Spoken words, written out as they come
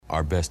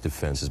Our best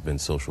defense has been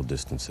social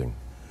distancing.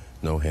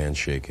 No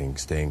handshaking,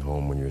 staying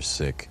home when you're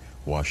sick,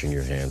 washing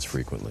your hands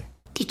frequently.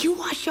 Did you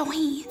wash your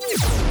hands?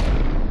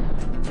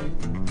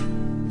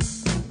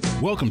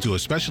 Welcome to a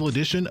special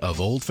edition of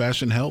Old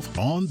Fashioned Health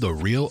on The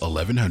Real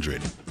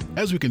 1100.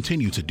 As we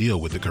continue to deal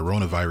with the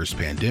coronavirus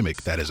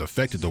pandemic that has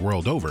affected the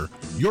world over,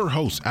 your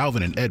hosts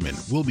Alvin and Edmund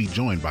will be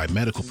joined by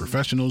medical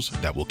professionals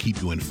that will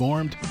keep you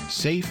informed,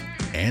 safe,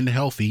 and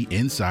healthy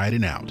inside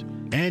and out.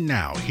 And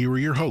now, here are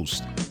your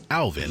hosts,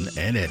 Alvin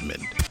and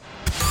Edmund.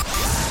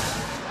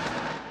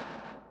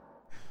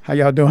 How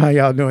y'all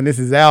doing? This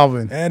is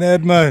Alvin. And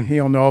Edmund. He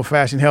on the Old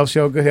Fashioned Health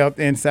Show, good health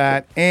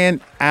inside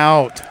and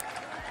out.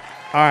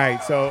 All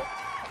right, so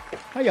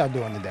how y'all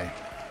doing today?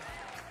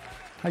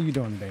 How you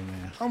doing today,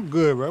 man? I'm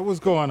good, bro. What's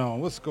going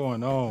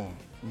on?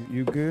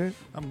 You good?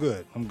 I'm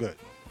good.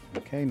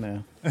 Okay,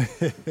 now. All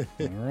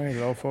right,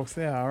 old folks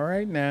say, all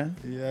right now.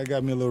 Yeah, I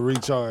got me a little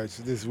recharge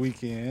this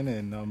weekend,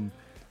 and I'm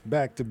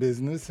back to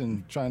business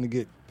and trying to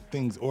get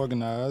things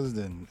organized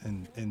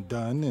and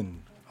done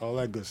and all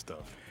that good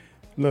stuff.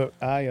 Look,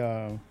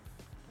 Edmund,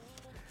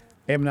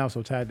 I was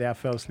so tired that I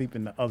fell asleep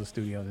in the other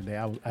studio today.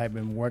 I had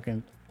been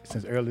working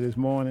since early this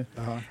morning.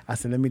 I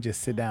said, let me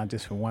just sit down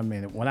just for 1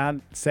 minute. When I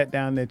sat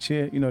down in that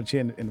chair, the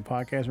chair in the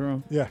podcast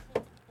room, yeah,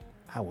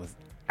 I was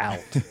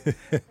out.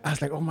 I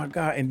was like, oh my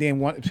God. And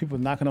then people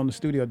knocking on the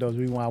studio doors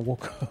when I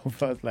woke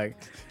up. I was like,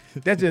 I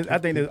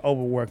think that's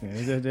overworking.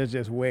 That's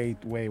just way.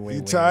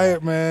 You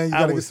tired, man. You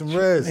got to get some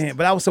rest. Man,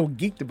 but I was so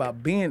geeked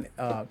about being,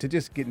 to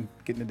just getting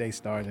the day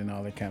started and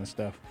all that kind of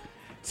stuff.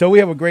 So we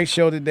have a great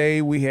show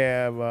today. We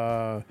have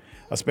a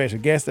special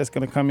guest that's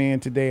going to come in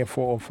today at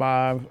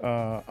 4:05,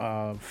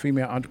 a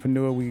female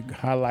entrepreneur. We're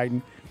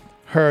highlighting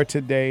her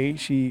today.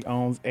 She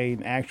owns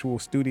an actual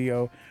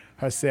studio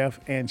herself,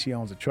 and she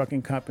owns a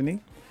trucking company.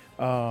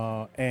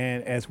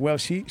 And as well,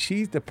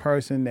 she's the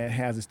person that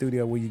has a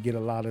studio where you get a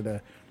lot of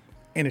the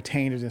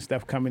entertainers and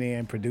stuff coming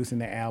in, producing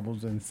their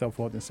albums and so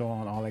forth and so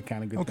on, all that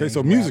kind of good things. Okay,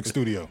 so music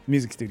studio.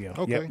 Music studio.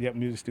 Okay. Yep,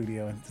 music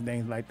studio and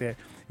things like that.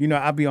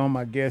 I be on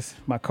my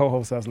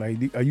co-host, I was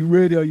like, are you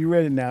ready?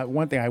 Now,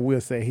 one thing I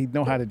will say, he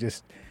know how to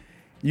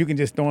you can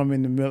just throw him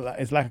in the middle.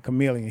 It's like a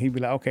chameleon. He'd be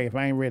like, okay, if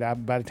I ain't ready,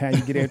 by the time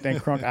you get everything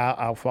crunk,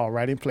 I'll fall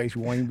right in place.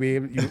 You won't even be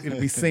able, it'll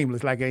be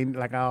seamless, like I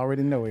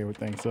already know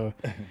everything. So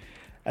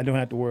I don't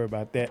have to worry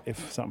about that.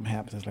 If something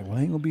happens, it's like, well,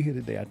 I ain't gonna be here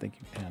today. I think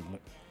you can handle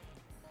it.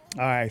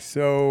 All right,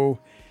 so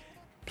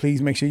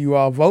please make sure you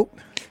all vote.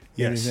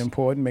 Yes. It is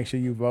important. Make sure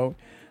you vote.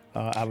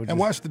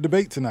 Watch the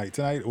debate tonight.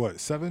 Tonight, what,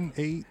 7,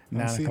 8?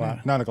 9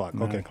 o'clock. 9 o'clock.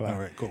 9 Okay. o'clock. All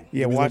right, cool.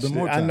 Yeah, Maybe watch a little bit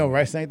more I time. know,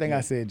 right? Same thing I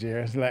said,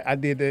 Jerry. It's like I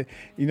did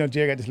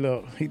Jerry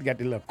got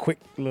the little quick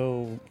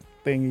little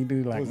thing he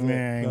do, like, What's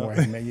man, that? ain't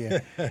working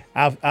that. Yeah.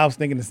 I was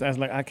thinking this, I was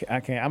like, I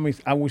can't. I mean,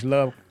 I wish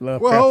love. Well,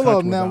 hold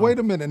up now. Wait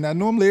a minute. Now,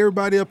 normally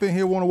everybody up in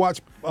here want to watch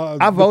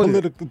I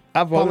voted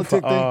for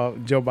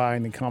thing. Joe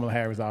Biden and Kamala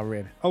Harris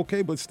already.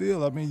 Okay, but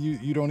still, I mean,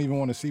 you don't even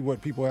want to see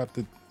what people have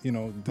to,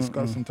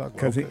 discuss and talk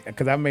about.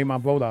 Because I made my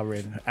vote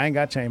already. I ain't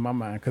got to change my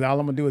mind because all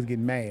I'm going to do is get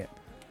mad.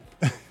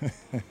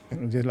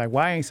 Just like,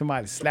 why ain't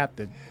somebody slapped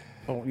it?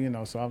 So I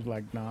was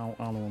like, no,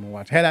 I don't want to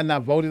watch. Had I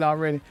not voted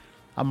already,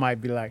 I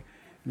might be like,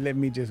 let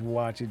me just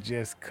watch it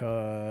just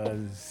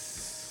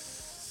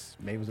because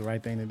maybe it was the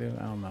right thing to do.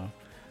 I don't know.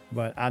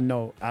 But I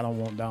know I don't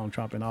want Donald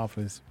Trump in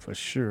office for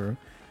sure.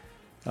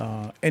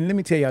 And let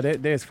me tell y'all,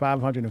 there's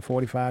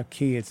 545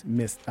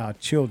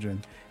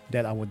 children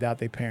that are without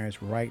their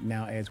parents right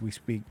now as we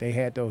speak. They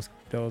had those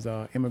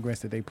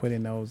immigrants that they put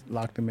in those,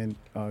 locked them in,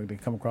 they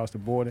come across the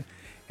border,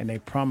 and they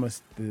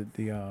promised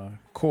the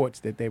courts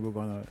that they were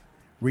going to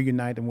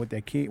reunite them with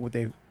their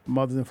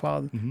mothers and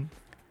fathers. Mm-hmm.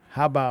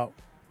 How about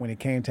when it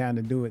came time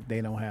to do it,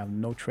 they don't have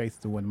no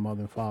traces of what the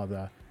mother and father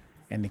are,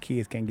 and the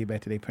kids can't get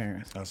back to their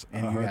parents.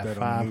 And you got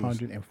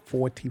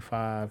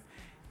 545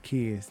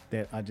 kids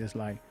that are just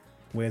like,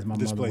 where's my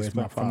mother, where's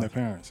my father? From their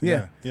parents.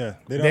 Yeah.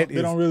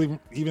 They don't really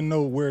even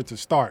know where to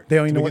start. They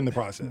don't even begin the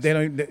process.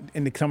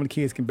 Some of the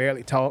kids can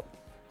barely talk.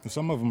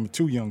 Some of them are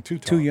too young to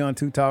talk.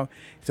 To talk.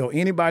 So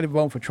anybody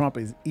voting for Trump,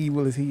 as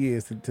evil as he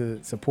is,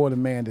 to support a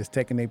man that's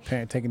taking their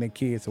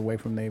kids away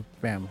from their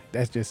family.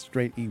 That's just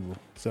straight evil.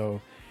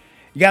 So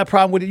you got a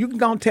problem with it? You can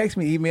go and text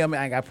me, email me.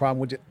 I ain't got a problem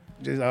with it.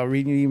 Just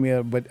reading your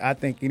email. But I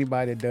think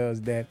anybody that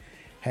does that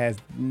has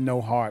no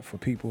heart for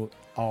people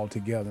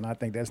altogether. And I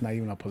think that's not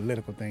even a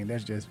political thing.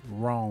 That's just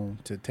wrong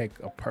to take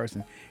a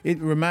person. It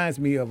reminds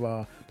me of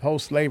the whole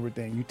slavery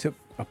thing. You took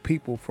a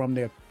people from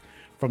their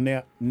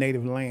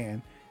native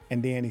land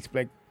and then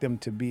expect them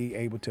to be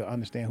able to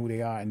understand who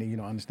they are, and then you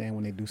don't understand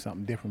when they do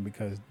something different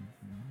because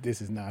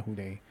this is not who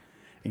they.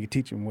 And you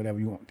teach them whatever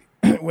you want.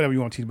 Whatever you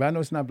want to teach. But I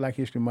know it's not Black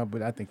History Month,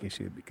 but I think it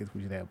should, because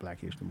we should have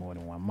Black History more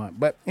than 1 month.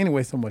 But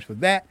anyway, so much for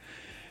that.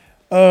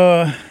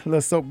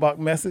 Little soapbox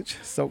message.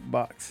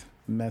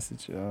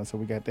 So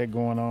we got that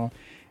going on.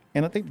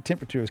 And I think the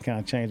temperature is kind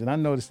of changing. I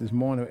noticed this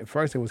morning, at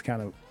first it was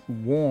kind of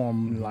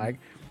warm, like.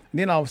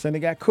 Then all of a sudden it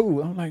got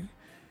cool. I'm like,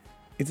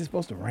 is it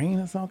supposed to rain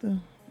or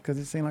something? Because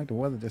it seemed like the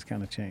weather just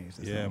kind of changed.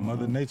 Yeah,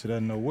 Mother Nature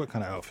doesn't know what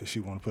kind of outfit she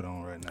want to put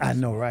on right now. I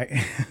know, right?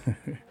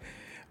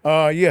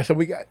 Yeah. So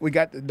we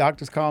got the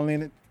doctors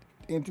calling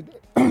in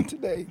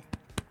today.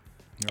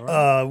 All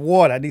right.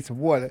 Water. I need some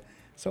water.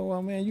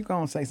 So, man, you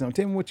gonna say something?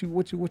 Tell me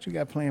what you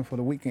got planned for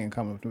the weekend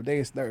coming up. Today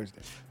is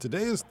Thursday.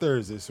 Today is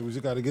Thursday, so we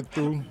just got to get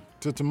through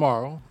to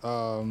tomorrow.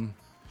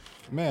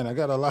 Man, I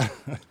got a lot,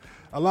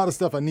 a lot of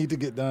stuff I need to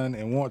get done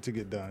and want to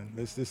get done.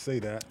 Let's just say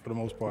that for the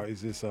most part.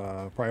 It's just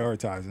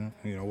prioritizing,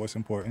 what's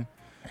important.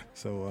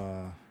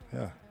 So,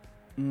 yeah.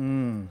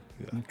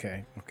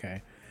 Okay.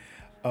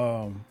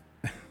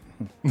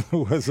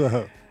 What's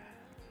up?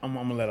 I'm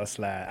gonna let her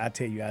slide. I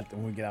tell you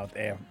when we get out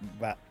there.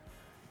 But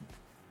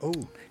Oh,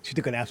 she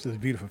took an absolutely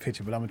beautiful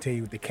picture. But I'm gonna tell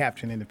you the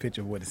caption in the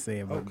picture what it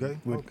said. But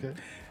okay.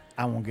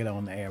 I won't get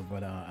on the air,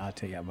 but I'll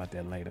tell you about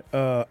that later.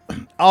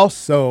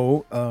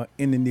 Also,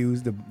 in the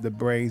news, the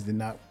Braves did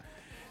not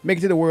make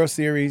it to the World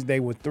Series. They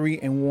were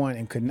 3-1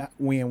 and could not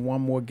win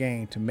one more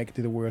game to make it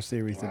to the World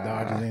Series. The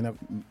Dodgers ended up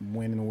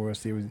winning the World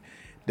Series.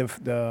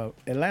 The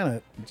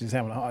Atlanta just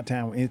having a hard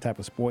time with any type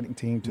of sporting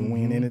team to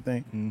win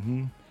anything.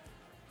 Mm-hmm.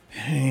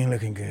 Ain't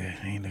looking good.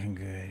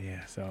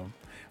 Yeah. So,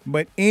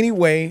 but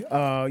anyway,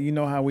 you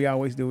know how we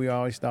always do. We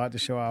always start the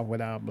show off with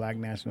our Black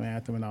National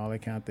Anthem and all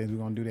that kind of things. We're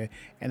gonna do that.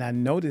 And I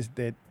noticed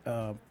that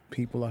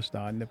people are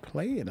starting to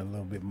play it a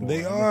little bit more.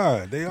 They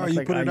are. You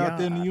like, put it out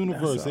there in the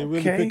universe. They really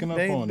okay. picking up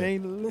on They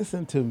it.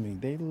 listen to me.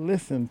 They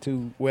listen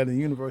to where the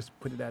universe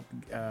put it out,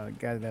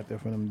 got it out there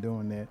for them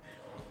doing that.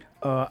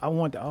 I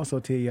want to also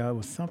tell you, it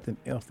was something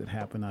else that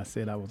happened. I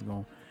said I was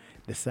going to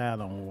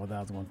decide on what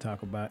I was going to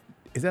talk about.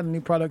 Is that a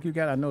new product you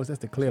got? I know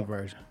that's the clear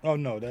version. Oh,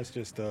 no, that's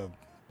just a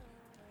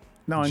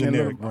No,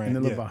 generic brand.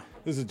 In the Yeah. bar.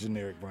 This is a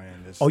generic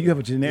brand. Oh, you have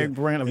a generic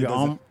brand of It your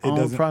doesn't-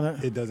 own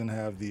product? It doesn't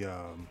have the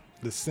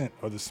scent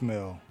or the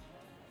smell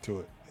to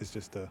it. It's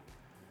just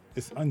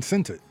it's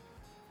unscented.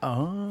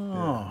 Oh.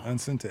 Yeah,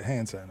 unscented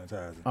hand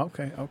sanitizer.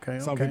 Okay.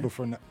 Some people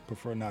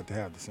prefer not to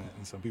have the scent,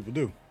 and some people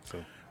do.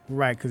 So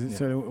Right, because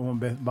so it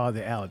won't bother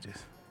the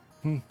allergies.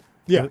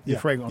 yeah, The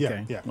fragrance.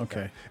 Okay. yeah.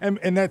 Okay.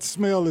 And that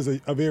smell is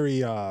a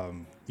very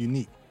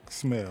unique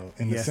smell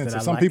in the Yes, sense that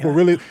that I some like. people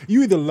really,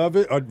 you either love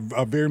it or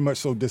very much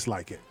so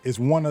dislike it. It's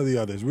one or the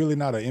other. It's really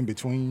not an in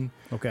between.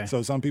 Okay.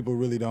 So some people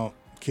really don't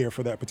care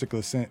for that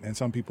particular scent, and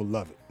some people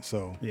love it.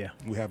 So Yeah.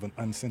 we have an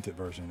unscented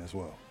version as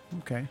well.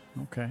 Okay.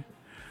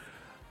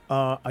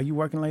 Are you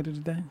working later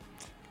today?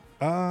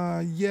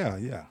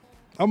 Yeah.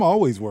 I'm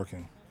always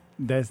working.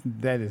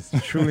 That is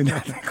truly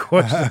not the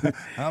question.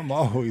 I'm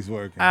always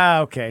working.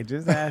 Okay,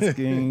 just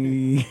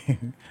asking.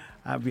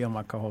 I'll be on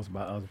my co-host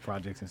about other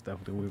projects and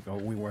stuff that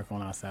we work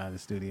on outside of the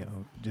studio.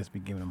 Just be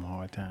giving them a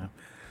hard time.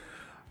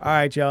 All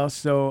right, y'all.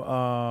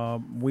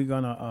 So we're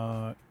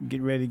gonna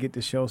get ready to get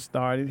the show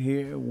started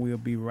here. We'll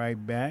be right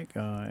back,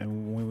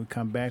 and when we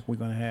come back, we're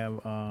gonna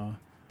have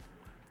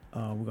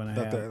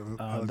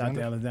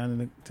Dr.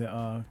 Alexander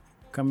to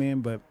come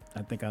in, but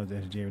I think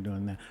that's Jerry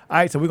doing that. All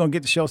right, so we're gonna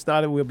get the show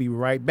started. We'll be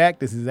right back.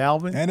 This is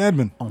Alvin And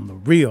Edmund. on the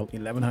Real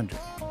 1100.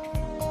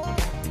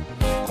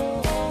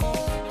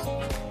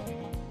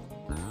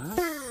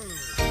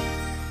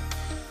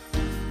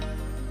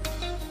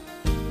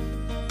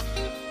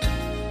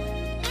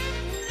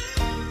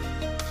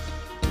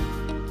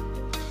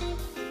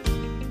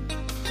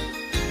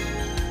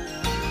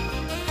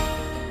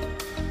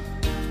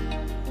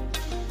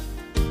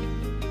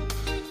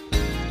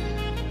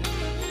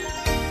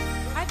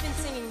 I've been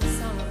singing this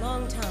song a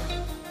long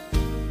time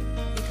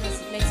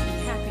because it makes me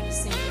happy to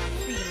sing about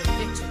freedom and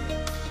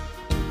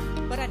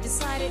victory. But I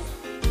decided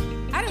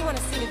I didn't want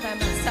to sing it by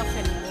myself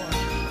anymore.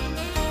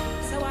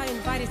 So I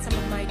invited some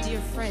of my dear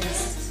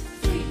friends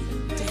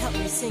to help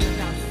me sing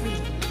about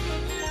freedom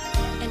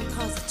and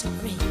cause it to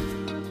ring.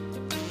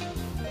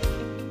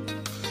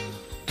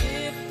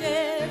 Lift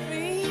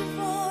every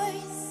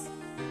voice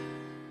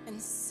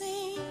and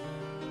sing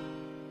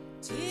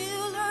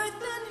till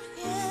earth and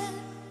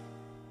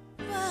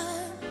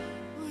heaven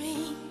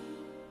ring,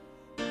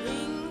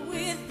 ring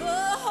with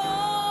the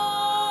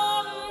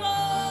harmony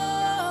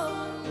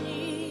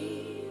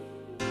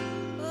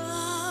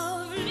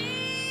of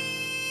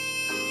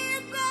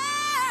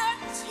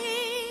liberty.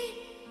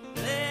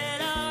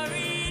 Let our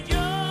rejoicing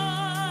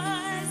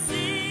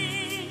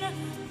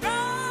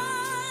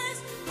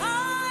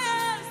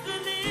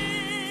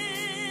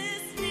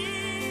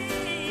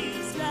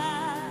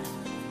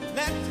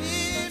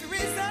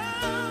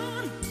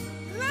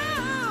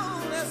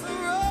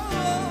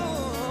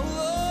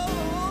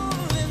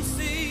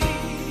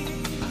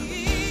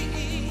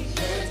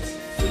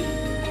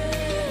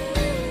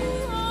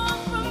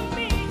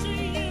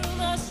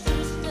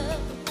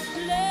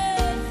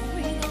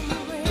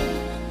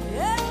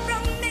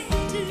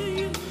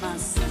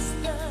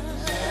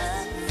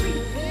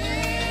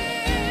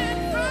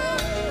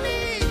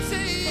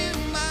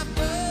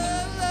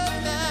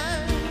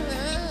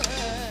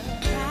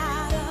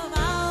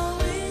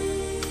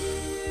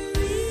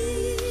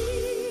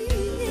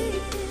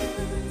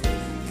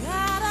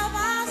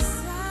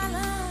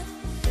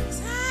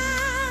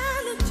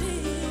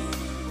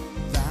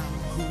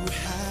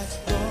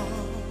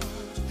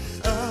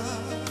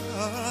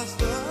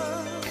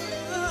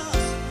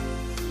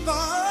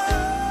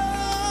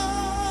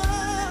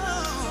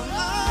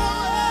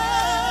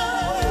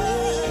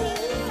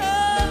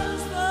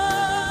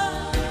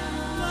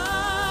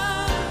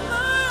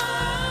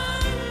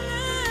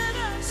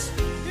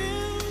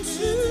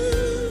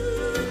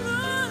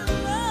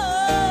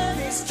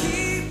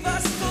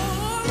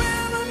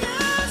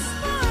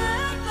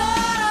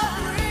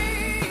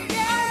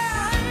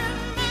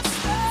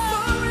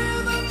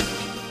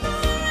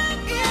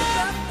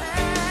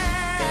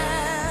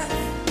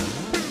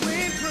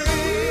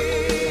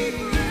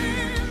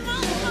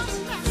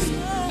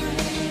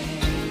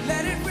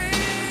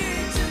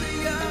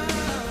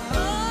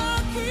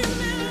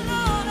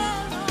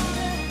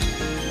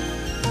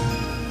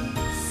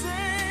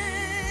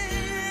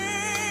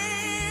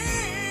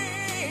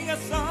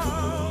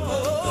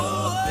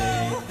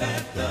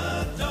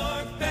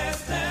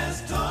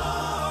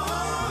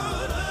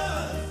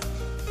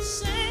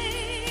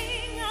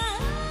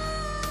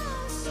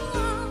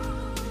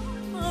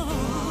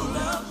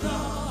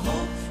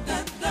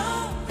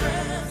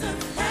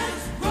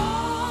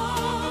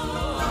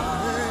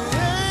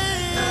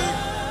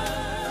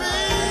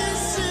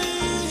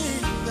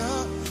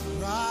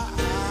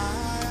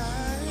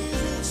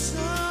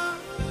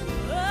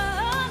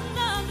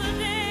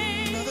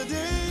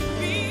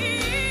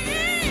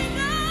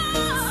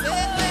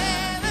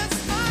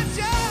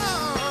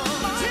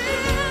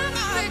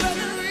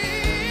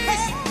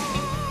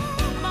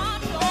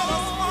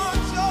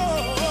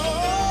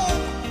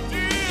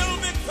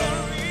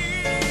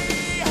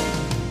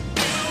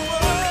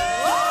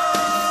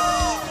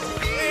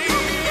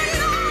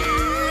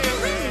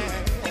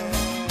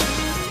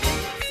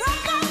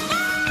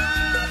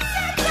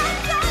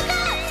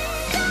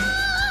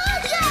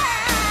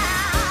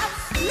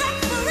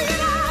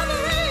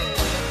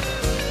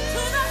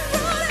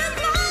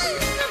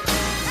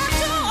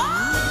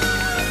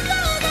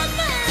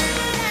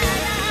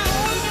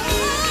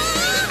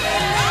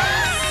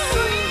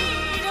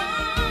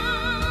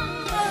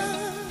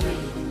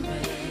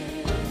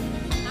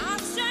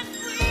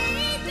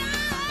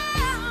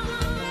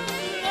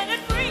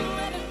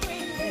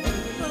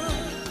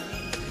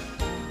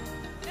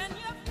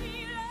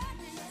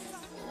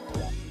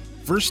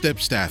First Step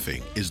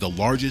Staffing is the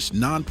largest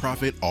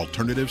nonprofit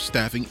alternative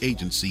staffing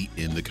agency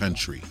in the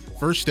country.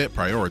 First Step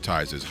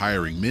prioritizes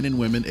hiring men and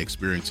women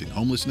experiencing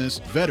homelessness,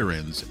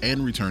 veterans,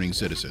 and returning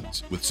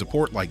citizens. With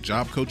support like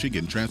job coaching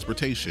and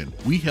transportation,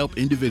 we help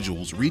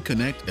individuals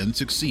reconnect and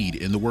succeed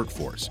in the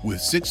workforce. With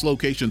 6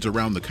 locations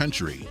around the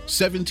country,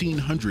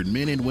 1,700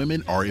 men and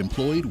women are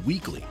employed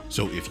weekly.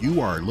 So if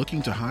you are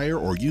looking to hire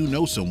or you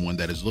know someone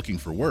that is looking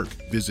for work,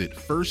 visit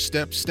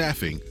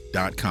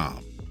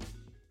firststepstaffing.com.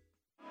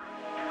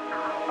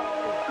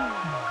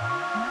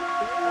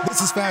 This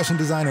is fashion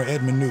designer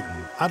Edmund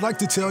Newton. I'd like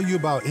to tell you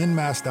about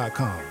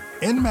nmask.com.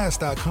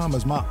 nmask.com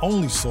is my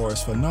only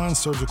source for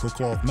non-surgical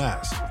cloth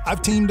masks.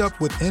 I've teamed up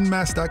with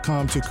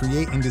nmask.com to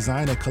create and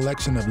design a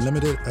collection of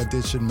limited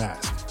edition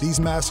masks.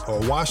 These masks are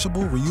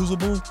washable,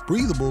 reusable,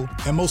 breathable,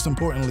 and most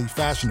importantly,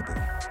 fashionable.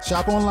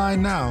 Shop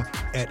online now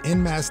at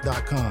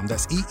nmask.com.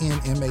 That's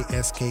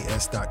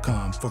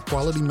enmasks.com for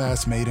quality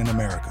masks made in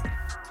America.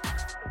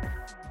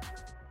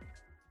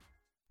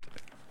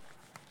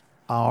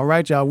 All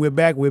right, y'all, we're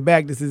back.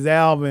 This is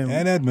Alvin.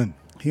 And Edmund.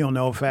 He on the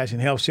Old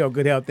Fashioned Health Show,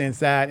 good health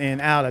inside and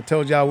out. I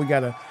told y'all we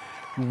got a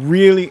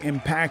really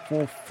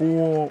impactful,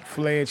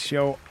 full-fledged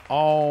show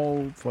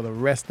all for the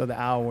rest of the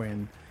hour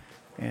and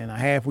a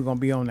half we're going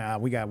to be on now.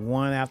 We got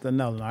one after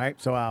another, all right?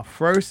 So our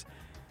first,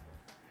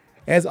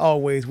 as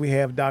always, we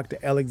have Dr.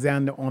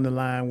 Alexander on the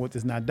line with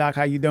us. Now, Doc,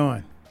 how you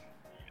doing?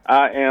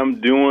 I am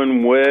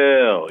doing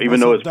well, even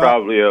though it's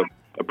probably a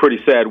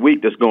pretty sad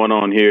week that's going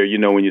on here, you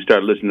know, when you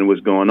start listening to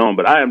what's going on.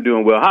 But I am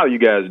doing well. How are you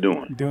guys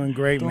doing? Doing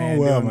great, man.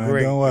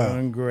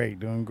 Doing Great.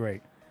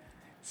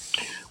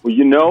 Well,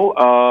 you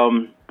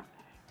know,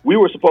 we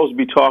were supposed to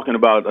be talking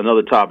about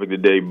another topic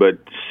today, but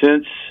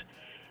since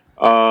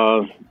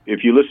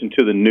if you listen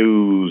to the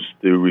news,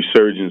 the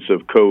resurgence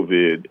of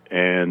COVID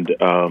and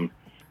the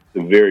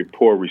very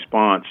poor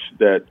response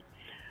that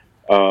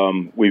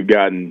we've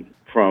gotten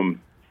from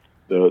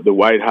the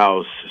White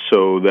House,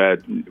 so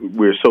that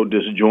we're so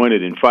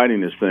disjointed in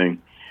fighting this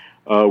thing.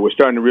 We're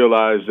starting to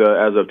realize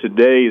as of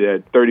today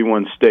that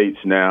 31 states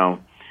now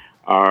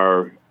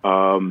are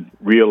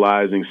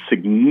realizing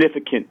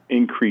significant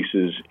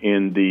increases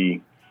in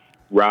the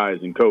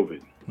rise in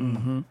COVID.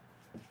 Mm-hmm.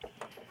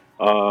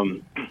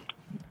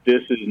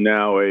 This is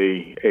now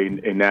a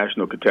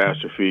national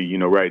catastrophe. You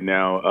know, right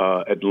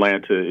now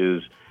Atlanta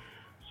is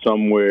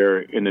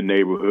somewhere in the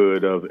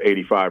neighborhood of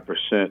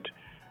 85%.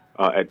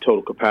 At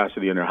total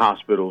capacity in their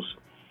hospitals.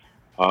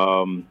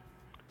 My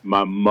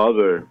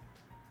mother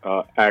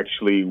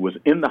actually was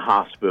in the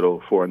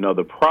hospital for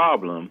another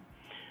problem.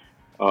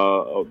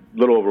 A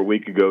little over a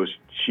week ago,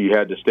 she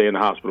had to stay in the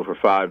hospital for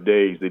 5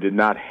 days. They did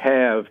not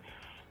have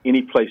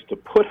any place to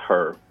put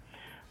her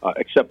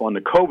except on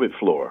the COVID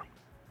floor,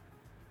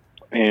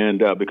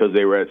 and because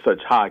they were at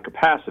such high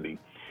capacity,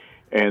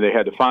 and they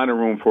had to find a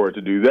room for her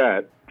to do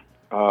that.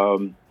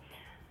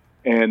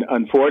 And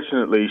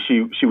unfortunately,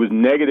 she was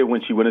negative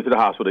when she went into the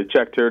hospital. They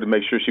checked her to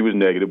make sure she was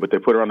negative, but they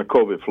put her on the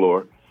COVID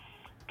floor.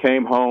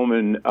 Came home,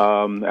 and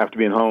after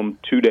being home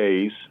 2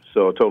 days,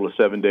 so a total of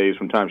 7 days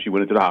from the time she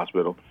went into the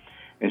hospital,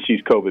 and she's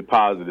COVID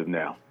positive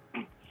now.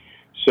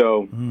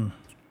 So,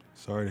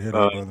 sorry to hear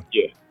that, brother.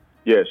 Yeah,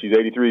 Yeah, she's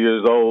 83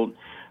 years old,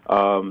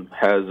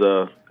 has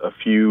a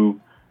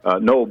few,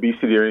 no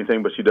obesity or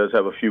anything, but she does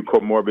have a few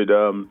comorbid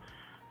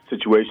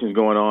situations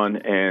going on,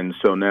 and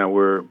so now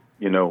we're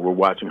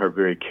watching her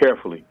very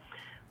carefully.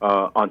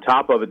 On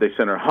top of it, they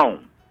sent her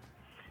home.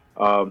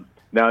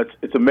 Now,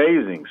 it's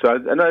amazing. So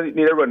I need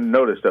everybody to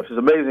know this stuff. It's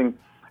amazing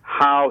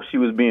how she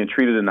was being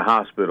treated in the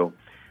hospital,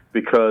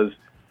 because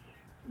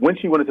when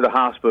she went into the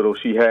hospital,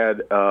 she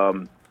had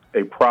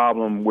a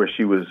problem where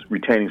she was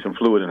retaining some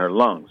fluid in her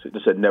lungs. It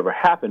just had never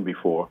happened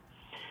before.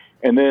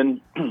 And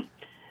then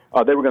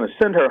they were going to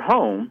send her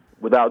home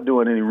without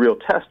doing any real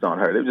test on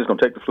her. They were just going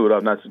to take the fluid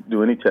out, not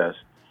do any tests.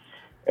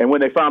 And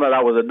when they found out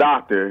I was a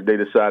doctor, they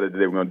decided that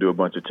they were going to do a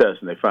bunch of tests,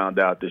 and they found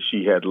out that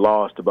she had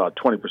lost about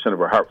 20% of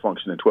her heart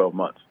function in 12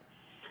 months.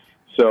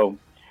 So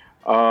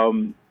I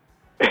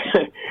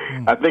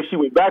think she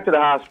went back to the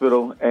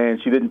hospital,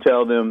 and she didn't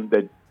tell them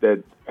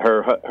that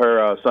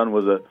her son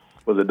was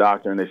a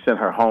doctor, and they sent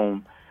her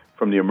home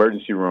from the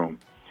emergency room,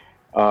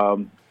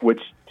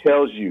 which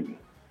tells you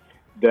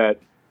that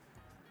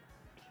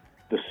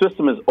the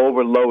system is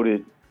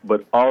overloaded,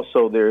 but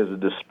also there is a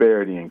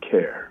disparity in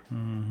care.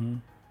 Mm-hmm.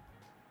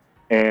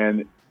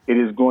 And it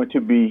is going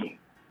to be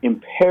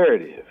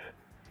imperative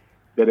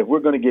that if we're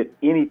going to get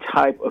any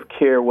type of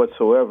care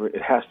whatsoever,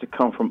 it has to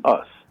come from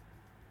us.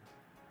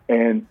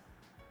 And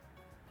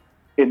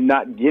in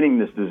not getting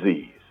this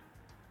disease.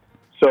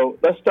 So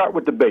let's start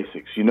with the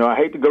basics. I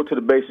hate to go to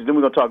the basics, then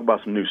we're going to talk about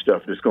some new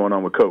stuff that's going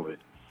on with COVID.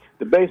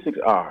 The basics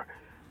are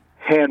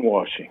hand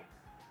washing,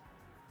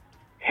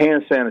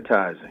 hand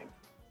sanitizing,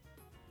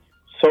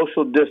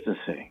 social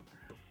distancing,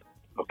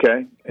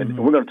 okay? And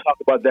we're going to talk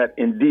about that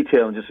in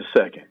detail in just a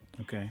second.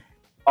 Okay.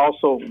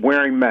 Also,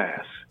 wearing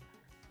masks.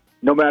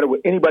 No matter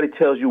what anybody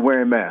tells you,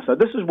 wearing masks. Now,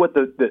 this is what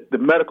the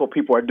medical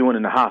people are doing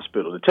in the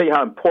hospital to tell you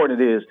how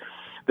important it is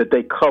that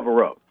they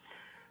cover up.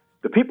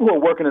 The people who are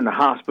working in the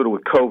hospital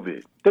with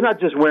COVID, they're not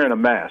just wearing a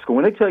mask.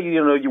 When they tell you,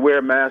 you wear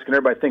a mask and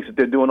everybody thinks that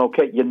they're doing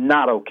okay, you're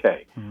not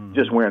okay.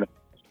 Just wearing a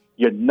mask.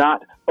 You're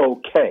not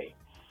okay.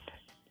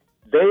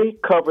 They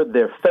cover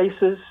their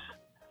faces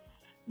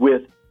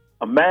with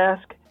a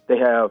mask.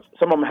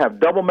 Some of them have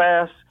double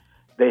masks.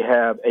 They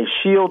have a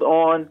shield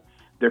on.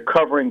 They're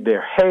covering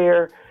their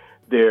hair,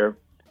 their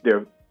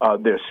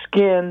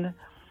skin.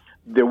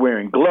 They're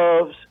wearing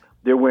gloves.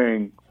 They're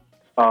wearing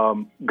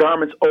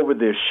garments over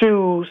their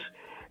shoes,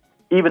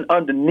 even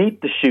underneath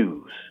the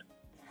shoes,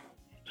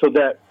 so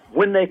that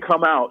when they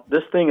come out,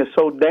 this thing is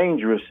so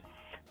dangerous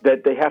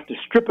that they have to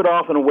strip it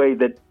off in a way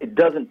that it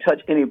doesn't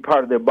touch any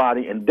part of their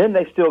body, and then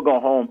they still go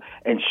home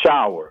and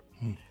shower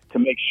to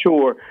make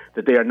sure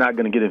that they are not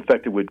going to get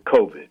infected with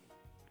COVID.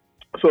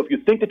 So if you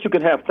think that you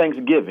can have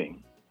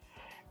Thanksgiving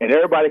and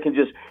everybody can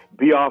just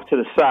be off to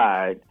the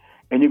side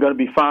and you're going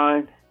to be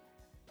fine,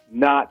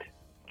 not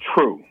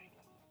true.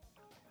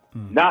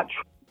 Not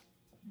true.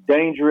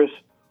 Dangerous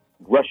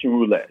Russian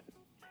roulette.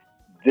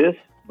 This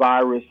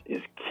virus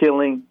is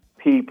killing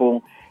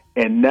people,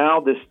 and now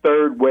this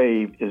third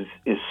wave is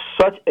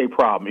such a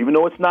problem. Even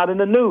though it's not in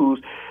the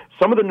news,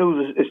 some of the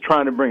news is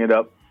trying to bring it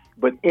up,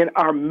 but in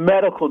our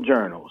medical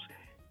journals,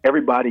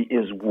 everybody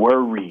is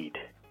worried.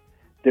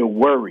 They're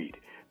worried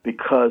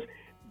because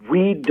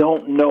we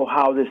don't know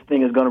how this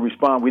thing is going to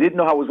respond. We didn't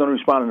know how it was going to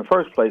respond in the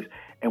first place,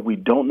 and we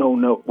don't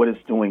know what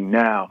it's doing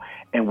now,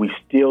 and we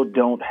still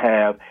don't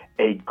have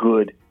a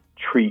good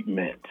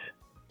treatment.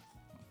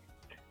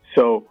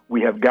 So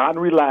we have gotten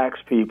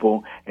relaxed,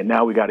 people, and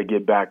now we got to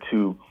get back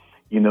to,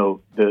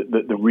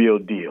 the real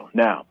deal.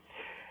 Now,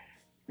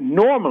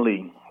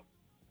 normally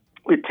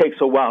it takes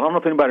a while. I don't know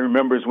if anybody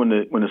remembers when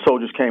the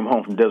soldiers came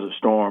home from Desert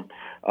Storm.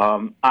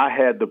 I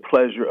had the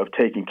pleasure of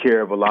taking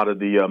care of a lot of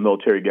the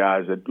military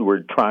guys that were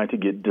trying to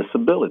get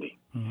disability.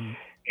 Mm-hmm.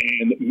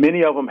 And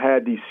many of them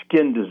had these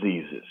skin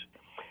diseases.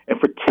 And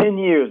for 10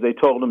 years, they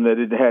told them that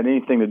it had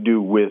anything to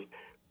do with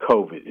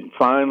COVID. And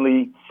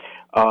finally,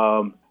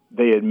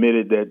 they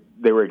admitted that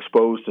they were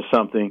exposed to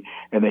something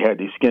and they had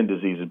these skin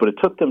diseases. But it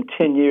took them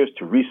 10 years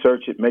to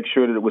research it, make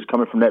sure that it was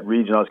coming from that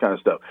region, all this kind of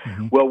stuff.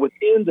 Mm-hmm. Well,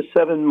 within the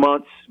 7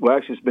 months,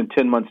 actually it's been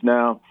 10 months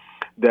now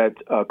that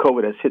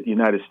COVID has hit the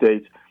United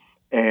States,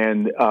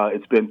 and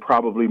it's been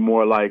probably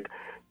more like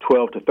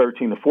 12 to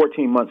 13 to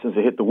 14 months since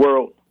it hit the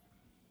world.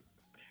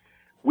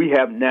 We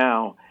have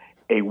now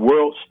a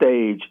world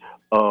stage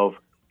of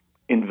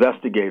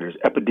investigators,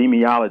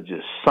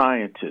 epidemiologists,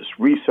 scientists,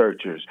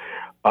 researchers,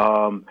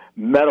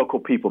 medical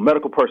people,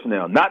 medical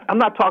personnel. I'm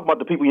not talking about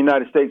the people in the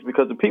United States,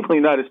 because the people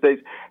in the United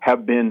States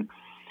have been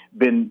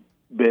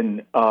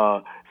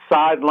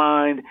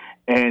sidelined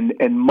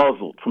and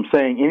muzzled from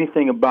saying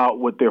anything about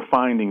what their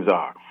findings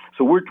are.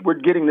 So we're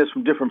getting this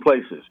from different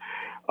places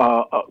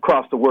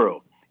across the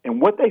world. And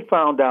what they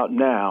found out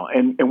now,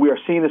 and we are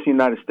seeing this in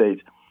the United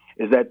States,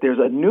 is that there's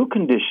a new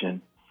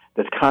condition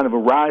that's kind of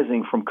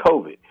arising from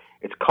COVID.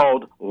 It's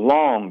called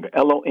long,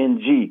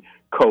 L-O-N-G,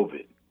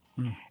 COVID.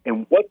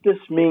 And what this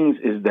means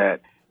is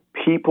that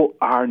people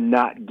are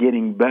not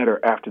getting better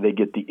after they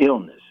get the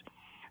illness,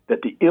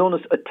 that the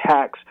illness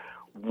attacks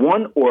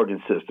one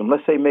organ system,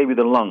 let's say maybe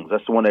the lungs,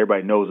 that's the one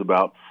everybody knows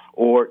about,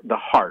 or the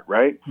heart,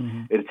 right?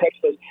 It attacks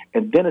us,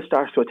 and then it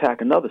starts to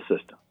attack another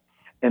system.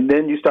 And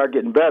then you start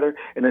getting better,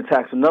 and it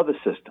attacks another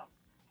system.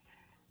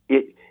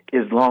 It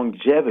is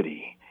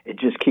longevity. It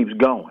just keeps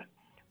going.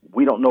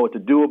 We don't know what to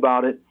do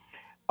about it.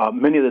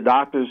 Many of the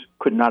doctors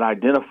could not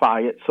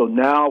identify it, so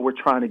now we're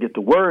trying to get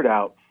the word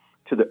out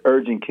to the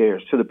urgent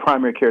cares, to the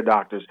primary care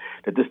doctors,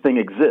 that this thing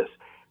exists.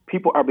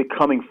 People are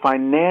becoming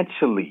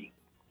financially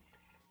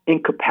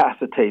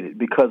incapacitated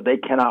because they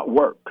cannot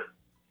work.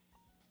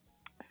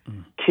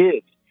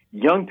 Kids,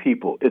 young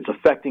people, it's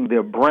affecting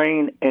their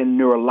brain and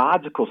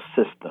neurological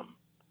system.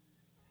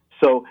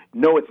 So,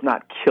 no, it's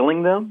not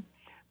killing them,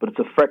 but it's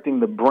affecting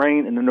the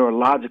brain and the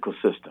neurological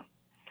system.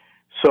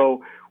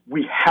 So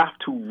we have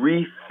to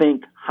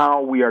rethink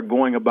how we are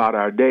going about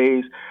our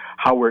days,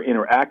 how we're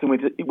interacting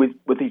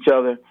with each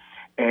other.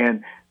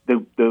 And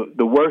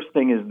the worst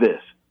thing is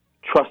this,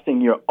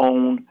 trusting your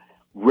own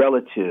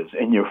relatives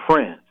and your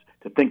friends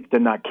to think that they're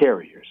not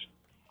carriers.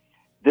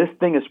 This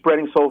thing is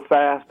spreading so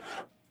fast,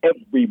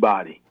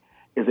 everybody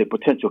is a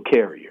potential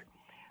carrier.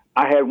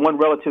 I had one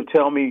relative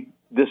tell me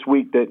this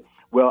week that,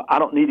 well, I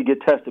don't need to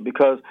get tested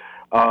because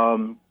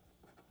I'm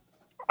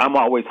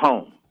always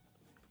home.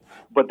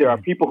 But there are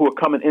people who are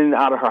coming in and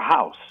out of her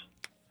house.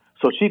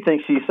 So she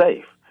thinks she's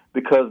safe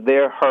because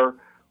they're her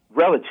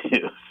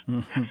relatives.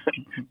 No,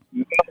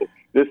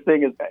 this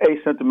thing is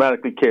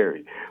asymptomatically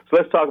carried. So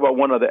let's talk about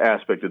one other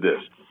aspect of this.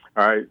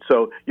 All right.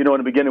 So, in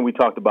the beginning we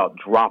talked about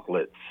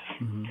droplets.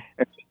 And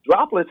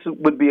droplets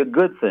would be a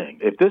good thing.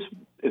 If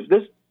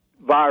this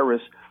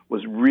virus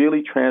was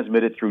really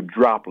transmitted through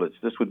droplets,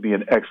 this would be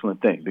an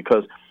excellent thing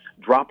because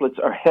droplets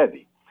are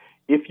heavy.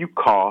 If you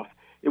cough,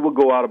 it will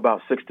go out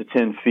about 6 to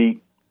 10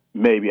 feet,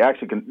 maybe.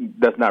 Actually,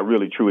 that's not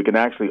really true.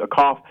 A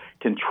cough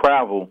can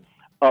travel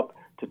up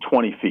to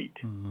 20 feet.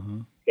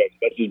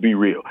 Let's just be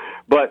real.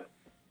 But,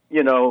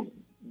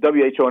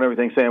 WHO and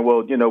everything saying,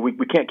 well,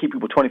 we can't keep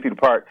people 20 feet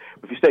apart.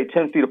 If you stay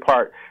 10 feet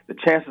apart, the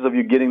chances of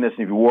you getting this,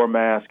 and if you wore a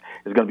mask,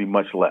 is going to be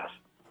much less.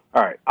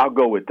 All right, I'll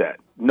go with that,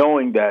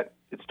 knowing that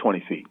it's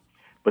 20 feet.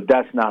 But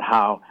that's not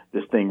how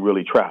this thing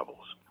really travels.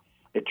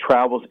 It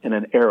travels in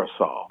an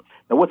aerosol.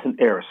 Now, what's an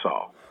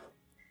aerosol?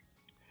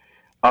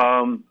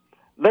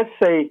 Let's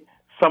say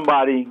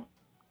somebody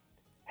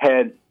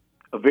had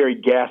a very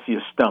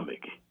gaseous stomach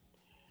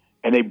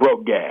and they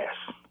broke gas,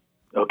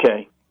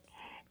 okay?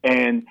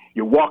 And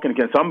you're walking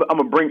again. So I'm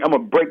gonna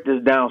break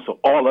this down so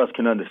all of us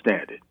can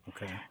understand it.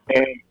 Okay.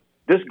 And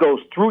this goes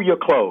through your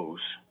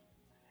clothes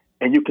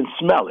and you can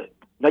smell it.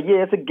 Now,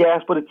 yeah, it's a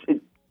gas, but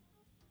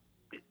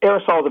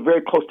aerosols are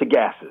very close to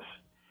gases.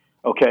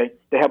 Okay,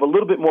 they have a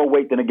little bit more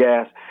weight than a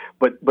gas,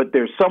 but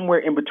they're somewhere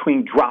in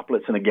between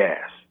droplets and a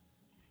gas.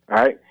 All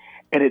right,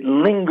 and it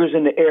lingers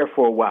in the air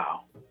for a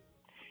while.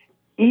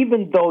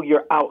 Even though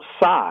you're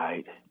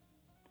outside,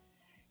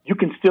 you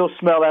can still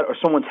smell that or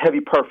someone's heavy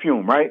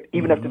perfume, right?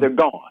 Even after they're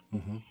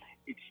gone,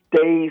 it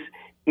stays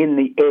in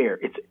the air.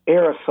 It's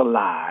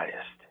aerosolized.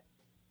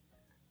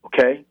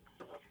 Okay,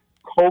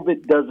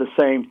 COVID does the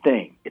same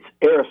thing. It's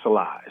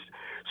aerosolized.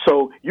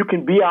 So you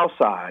can be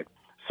outside.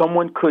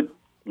 Someone could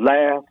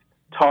laugh,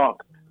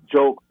 talk,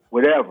 joke,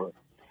 whatever,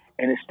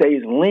 and it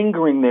stays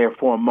lingering there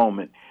for a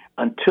moment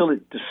until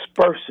it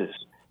disperses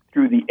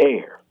through the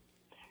air.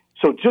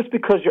 So just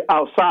because you're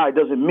outside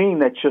doesn't mean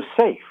that you're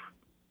safe.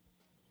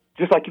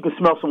 Just like you can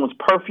smell someone's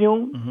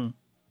perfume,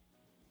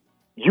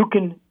 you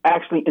can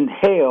actually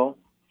inhale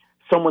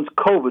someone's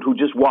COVID who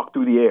just walked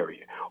through the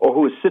area or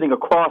who is sitting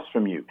across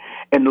from you,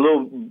 and the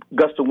little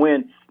gust of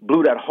wind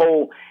blew that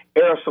whole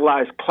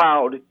aerosolized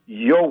cloud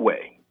your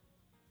way.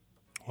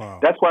 Wow.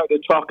 That's why they're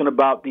talking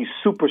about these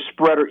super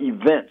spreader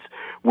events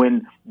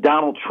when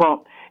Donald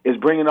Trump is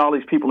bringing all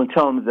these people and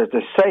telling them that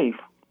they're safe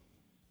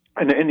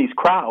and they're in these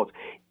crowds.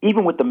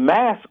 Even with the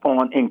mask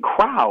on in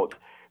crowds,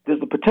 there's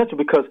the potential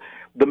because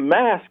the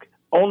mask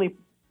only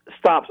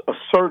stops a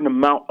certain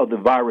amount of the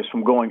virus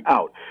from going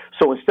out.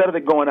 So instead of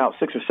it going out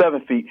 6 or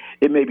 7 feet,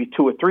 it may be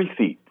 2 or 3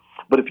 feet.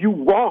 But if you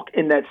walk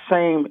in that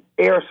same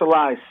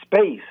aerosolized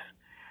space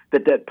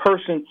that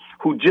person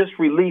who just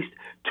released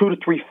 2 to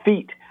 3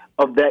 feet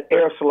of that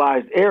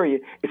aerosolized area,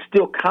 it's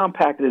still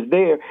compacted as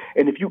there.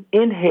 And if you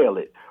inhale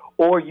it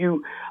or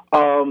you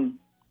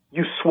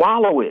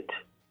swallow it,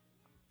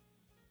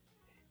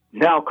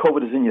 now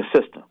COVID is in your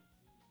system.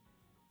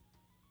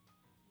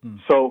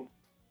 So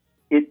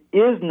it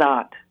is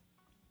not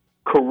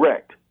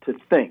correct to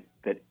think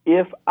that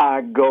if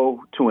I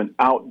go to an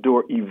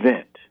outdoor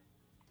event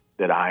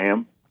that I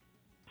am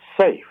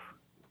safe.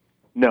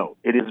 No,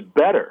 it is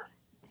better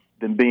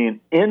than being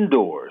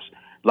indoors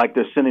like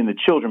they're sending the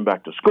children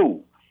back to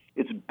school.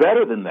 It's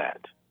better than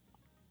that,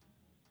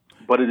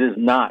 but it is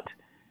not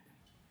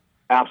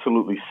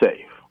absolutely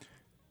safe.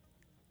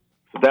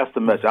 So that's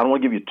the message. I don't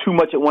want to give you too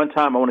much at one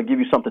time. I want to give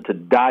you something to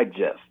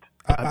digest.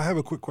 I have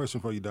a quick question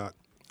for you, Doc.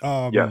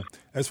 Yes.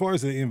 As far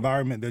as the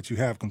environment that you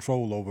have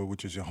control over,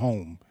 which is your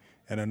home,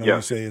 and I know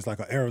you say it's like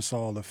an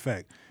aerosol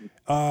effect.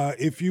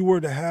 If you were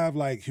to have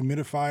like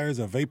humidifiers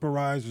or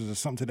vaporizers or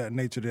something to that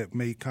nature that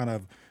may kind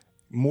of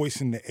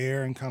moisten the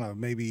air and kind of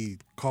maybe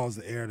cause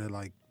the air to,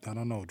 like, I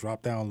don't know,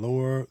 drop down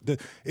lower?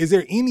 Is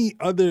there any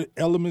other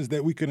elements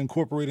that we could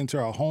incorporate into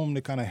our home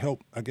to kind of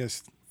help, I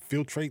guess,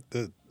 filtrate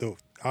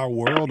our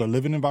world or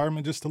living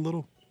environment just a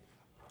little?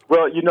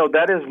 Well,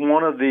 that is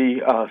one of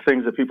the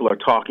things that people are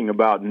talking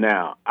about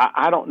now.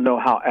 I don't know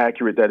how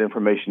accurate that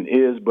information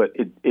is, but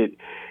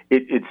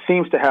it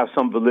seems to have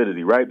some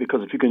validity, right?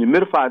 Because if you can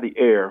humidify the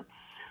air,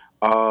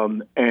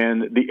 and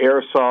the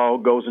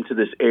aerosol goes into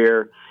this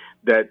air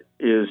that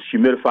is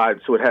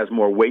humidified so it has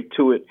more weight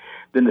to it,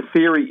 then the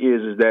theory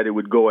is that it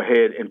would go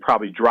ahead and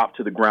probably drop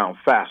to the ground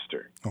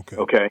faster.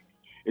 Okay?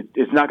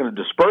 It's not going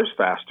to disperse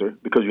faster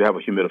because you have a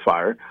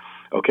humidifier,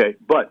 okay?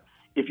 But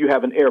if you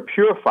have an air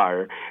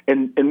purifier,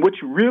 and what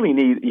you really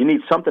need, you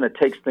need something that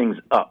takes things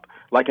up.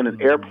 Like in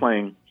an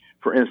airplane,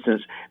 for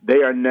instance,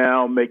 they are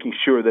now making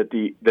sure that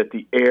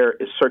the air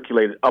is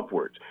circulated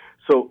upwards.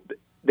 So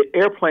the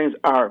airplanes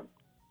are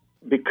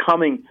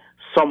becoming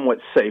somewhat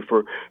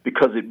safer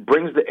because it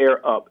brings the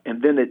air up,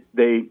 and then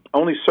they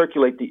only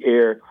circulate the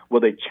air,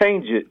 they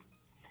change it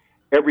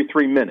every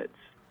 3 minutes.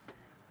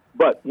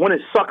 But when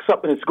it sucks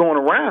up and it's going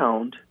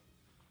around,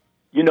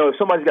 if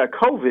somebody's got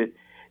COVID,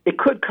 it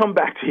could come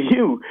back to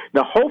you.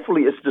 Now,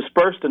 hopefully it's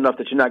dispersed enough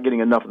that you're not getting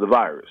enough of the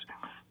virus.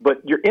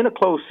 But you're in a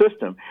closed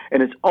system,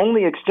 and it's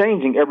only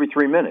exchanging every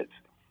 3 minutes.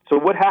 So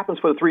what happens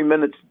for the 3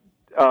 minutes,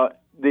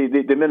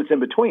 the minutes in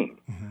between?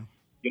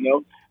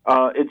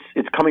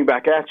 It's coming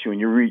back at you, and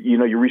you're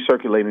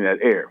recirculating that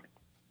air.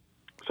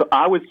 So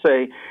I would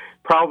say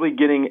probably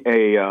getting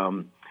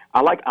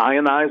I like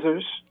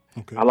ionizers.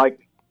 Okay. I like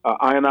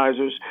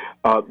ionizers.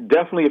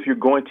 Definitely, if you're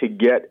going to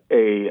get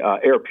a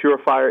air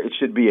purifier, it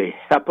should be a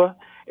HEPA,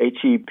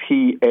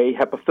 HEPA,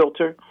 HEPA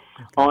filter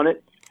on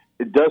it.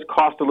 It does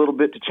cost a little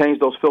bit to change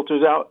those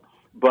filters out,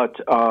 but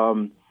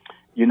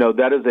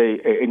that is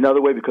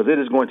another way because it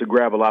is going to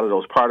grab a lot of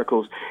those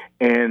particles.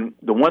 And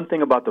the one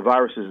thing about the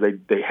viruses,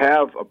 they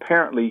have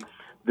apparently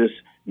this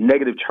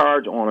negative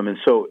charge on them, and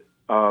so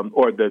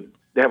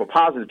they have a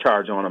positive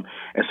charge on them,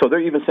 and so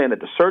they're even saying that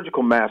the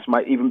surgical mask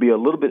might even be a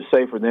little bit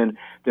safer than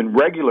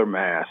regular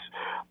masks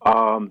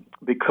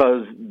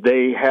because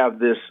they have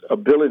this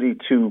ability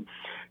to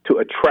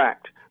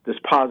attract this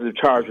positive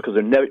charge because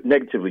they're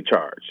negatively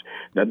charged.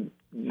 Now,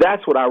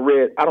 that's what I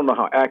read. I don't know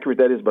how accurate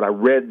that is, but I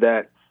read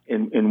that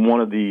in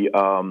one of the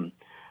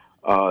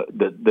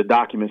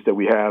documents that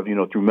we have,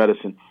 through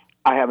medicine.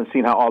 I haven't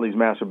seen how all these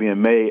masks are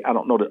being made. I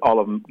don't know that all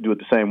of them do it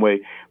the same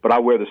way, but I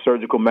wear the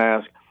surgical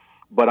mask.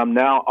 But I'm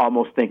now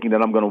almost thinking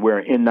that I'm going to wear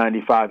an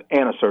N95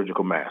 and a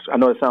surgical mask. I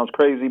know it sounds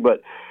crazy,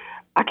 but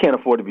I can't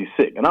afford to be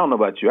sick. And I don't know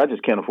about you. I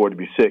just can't afford to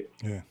be sick.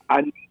 Yeah.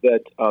 I know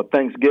that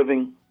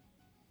Thanksgiving,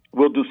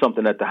 we'll do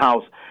something at the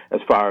house as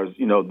far as,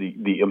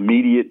 the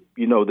immediate,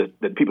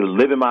 that people that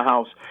live in my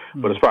house.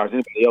 Mm-hmm. But as far as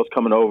anybody else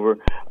coming over,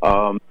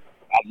 I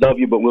love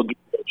you, but we'll do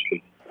it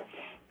virtually.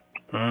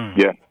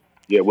 Mm.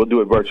 Yeah, we'll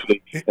do it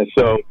virtually. And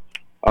so,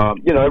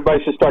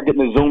 everybody should start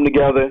getting a Zoom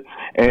together,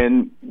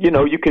 and you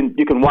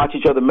can watch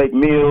each other make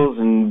meals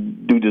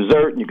and do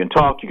dessert, and you can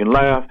talk, you can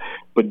laugh,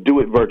 but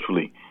do it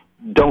virtually.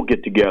 Don't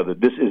get together.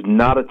 This is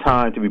not a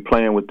time to be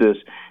playing with this.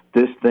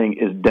 This thing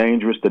is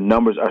dangerous. The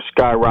numbers are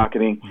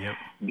skyrocketing. Yep.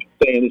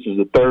 Saying this is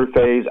the third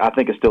phase. I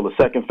think it's still the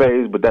second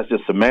phase, but that's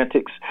just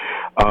semantics.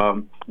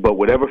 But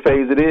whatever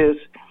phase it is,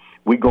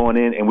 we're going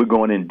in, and we're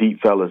going in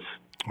deep, fellas.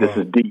 This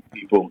is deep,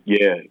 people.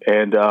 Yeah,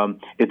 and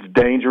it's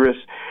dangerous.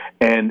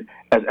 And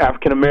as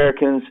African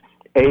Americans,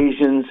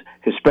 Asians,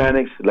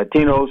 Hispanics,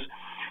 Latinos,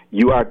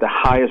 you are at the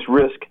highest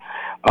risk,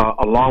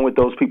 along with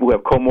those people who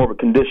have comorbid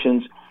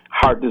conditions.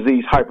 Heart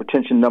disease,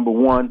 hypertension, number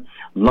one.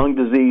 Lung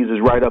disease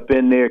is right up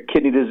in there.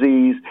 Kidney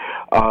disease,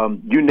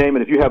 you name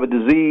it. If you have a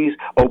disease,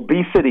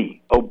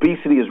 obesity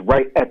is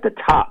right at the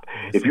top.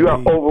 If you are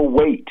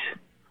overweight,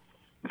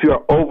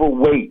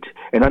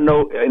 and I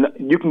know, and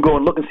you can go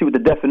and look and see what the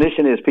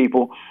definition is,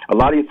 people. A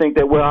lot of you think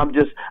that, well, I'm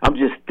just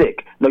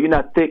thick. No, you're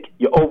not thick.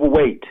 You're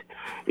overweight.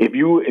 If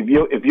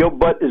your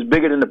butt is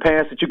bigger than the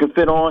pants that you can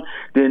fit on,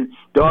 then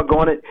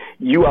doggone it,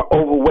 you are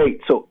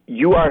overweight. So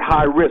you are at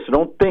high risk. So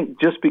don't think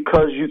just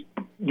because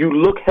you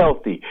look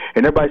healthy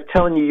and everybody's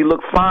telling you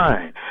look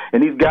fine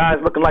and these guys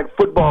looking like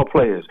football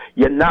players,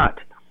 you're not.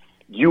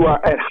 You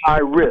are at high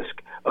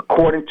risk.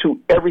 According to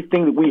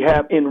everything that we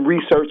have in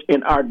research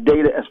in our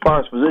data as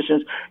far as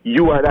physicians,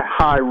 you are at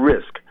high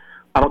risk.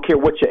 I don't care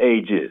what your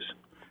age is.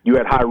 You're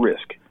at high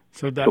risk.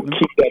 So keep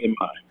that in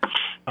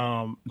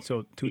mind.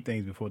 So two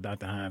things before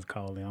Dr. Hines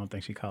called in. I don't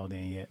think she called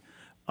in yet.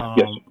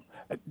 Yes.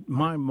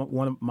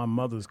 One of my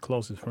mother's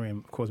closest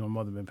friend, of course, my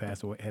mother had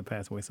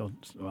passed away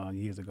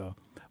years ago,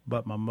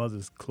 but my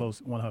mother's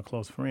one of her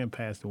close friends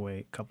passed away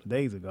a couple of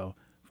days ago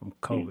from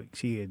COVID.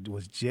 She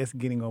was just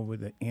getting over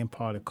the end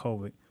part of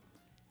COVID,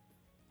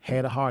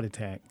 had a heart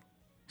attack.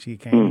 She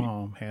came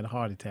home, had a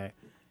heart attack,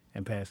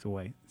 and passed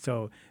away.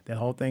 So that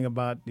whole thing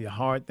about the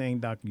heart thing,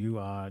 Doctor, you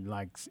are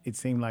like, it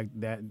seemed like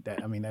that.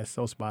 I mean, that's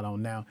so spot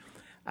on. Now,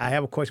 I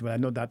have a question, but I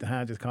know Dr.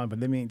 Hines just called, but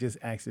let me just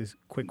ask this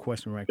quick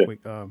question right quick.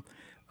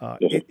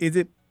 Is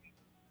it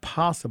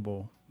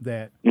possible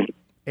that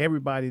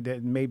everybody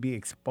that may be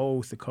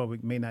exposed to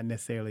COVID may not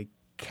necessarily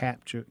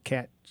catch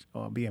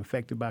or be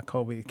infected by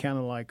COVID. It's kind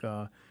of like,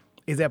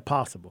 is that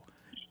possible?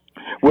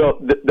 Well,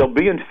 they'll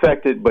be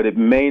infected, but it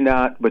may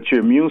not. But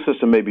your immune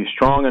system may be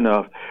strong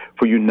enough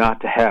for you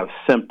not to have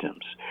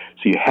symptoms,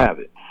 so you have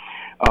it.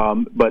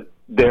 But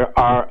there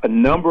are a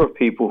number of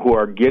people who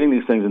are getting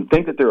these things and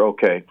think that they're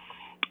okay,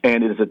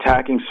 and it is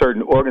attacking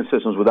certain organ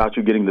systems without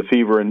you getting the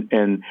fever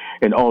and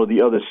all of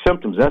the other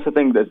symptoms. That's the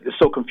thing that is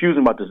so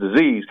confusing about this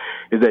disease,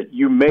 is that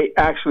you may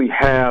actually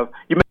have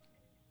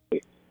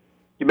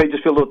you may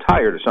just feel a little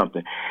tired or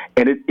something,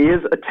 and it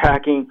is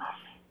attacking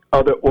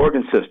other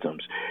organ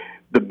systems.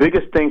 The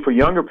biggest thing for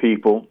younger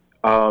people,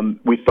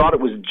 we thought it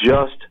was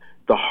just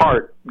the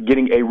heart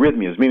getting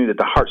arrhythmias, meaning that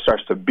the heart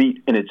starts to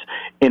beat in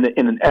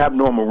an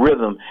abnormal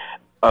rhythm,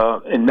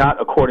 and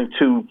not according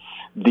to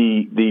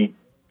the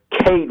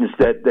cadence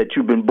that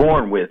you've been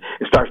born with.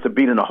 It starts to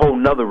beat in a whole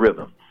nother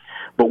rhythm.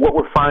 But what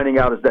we're finding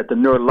out is that the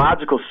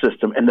neurological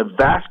system and the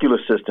vascular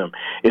system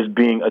is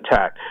being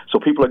attacked. So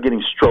people are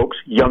getting strokes.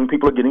 Young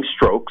people are getting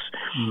strokes.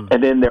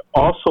 And then they're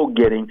also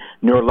getting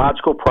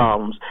neurological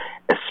problems,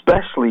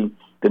 especially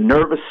the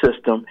nervous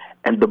system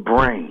and the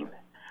brain.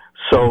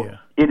 So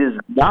it is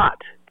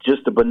not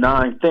just a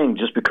benign thing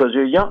just because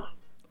you're young.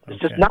 It's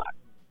just not.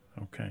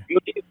 Okay.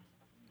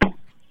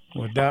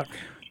 Well, Doc,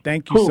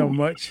 thank you so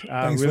much.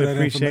 Thanks really for that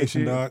appreciate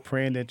you. Doc.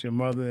 Praying that your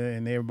mother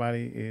and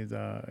everybody is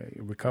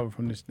recovered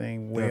from this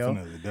thing well.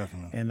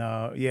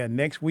 Definitely. And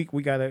next week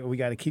we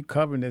gotta keep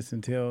covering this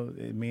until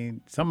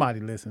somebody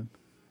listen.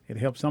 It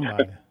helps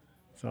somebody.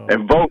 So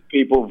and vote,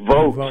 people,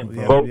 vote.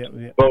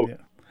 Vote.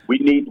 We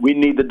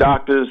need the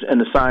doctors and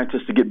the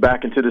scientists to get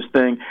back into this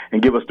thing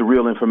and give us the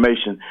real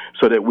information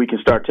so that we can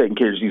start taking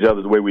care of these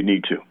others the way we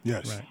need to.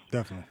 Yes,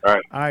 definitely. All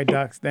right,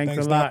 Docs. Thanks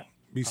a lot. Doc.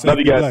 Be safe. Love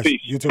you guys.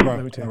 Peace. You too,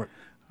 bro.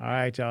 All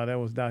right, y'all. That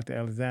was Dr.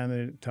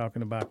 Alexander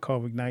talking about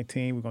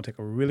COVID-19. We're going to take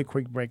a really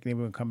quick break, and then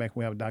we're going to come back.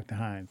 We have Dr.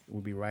 Hines.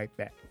 We'll be right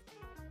back.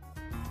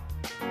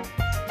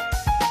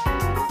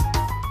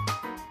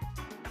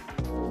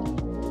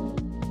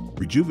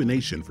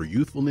 Rejuvenation for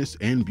youthfulness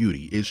and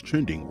beauty is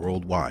trending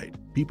worldwide.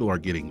 People are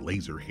getting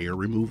laser hair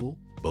removal,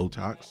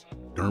 Botox,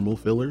 dermal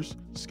fillers,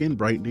 skin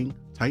brightening,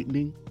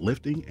 tightening,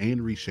 lifting,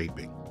 and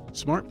reshaping.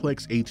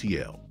 Smartplex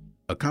ATL,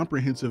 a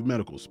comprehensive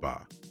medical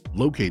spa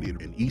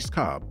located in East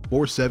Cobb,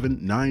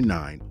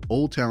 4799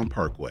 Old Town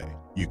Parkway.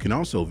 You can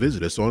also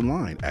visit us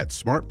online at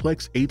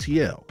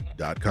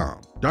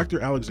smartplexatl.com.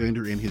 Dr.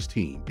 Alexander and his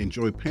team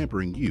enjoy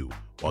pampering you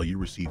while you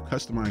receive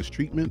customized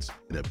treatments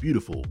in a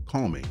beautiful,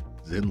 calming,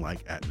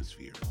 zen-like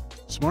atmosphere.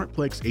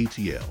 Smartplex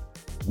ATL.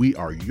 We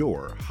are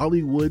your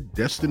Hollywood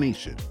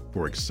destination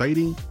for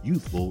exciting,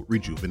 youthful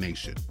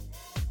rejuvenation.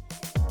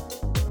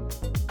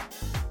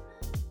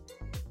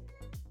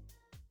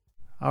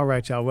 All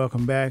right, y'all.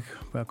 Welcome back.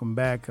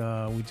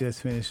 We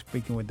just finished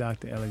speaking with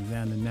Dr.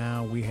 Alexander.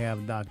 Now we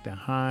have Dr.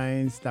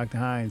 Hines. Dr.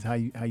 Hines, how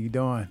you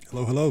doing?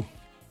 Hello.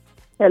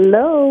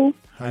 Hello.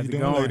 How you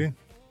doing, lady?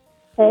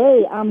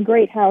 Hey, I'm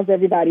great. How's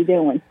everybody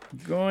doing?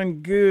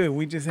 Going good.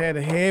 We just had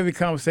a heavy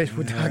conversation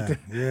with Dr.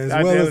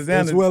 Alexander.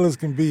 As well as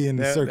can be in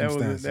the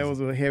circumstances. That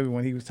was a heavy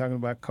one. He was talking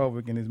about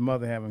COVID and his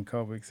mother having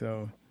COVID.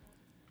 So.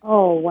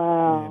 Oh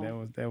wow.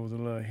 Yeah, that was a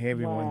little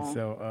heavy one.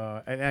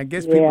 So, and I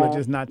guess people are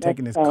just not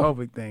taking this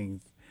COVID thing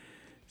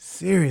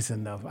serious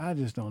enough. I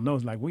just don't know.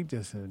 It's like we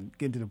just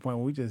getting to the point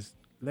where we just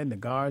letting the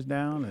guards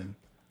down and.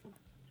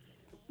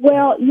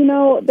 Well,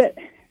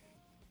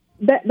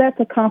 that's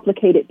a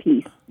complicated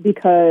piece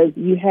because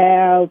you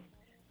have,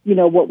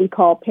 what we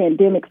call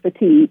pandemic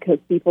fatigue because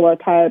people are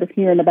tired of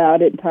hearing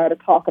about it and tired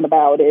of talking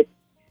about it.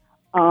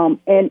 And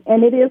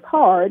it is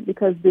hard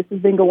because this has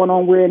been going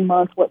on. We're in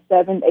month,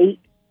 7, 8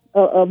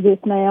 of this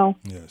now.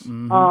 Yes.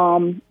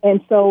 Mm-hmm.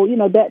 And so,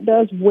 that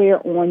does wear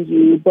on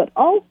you, but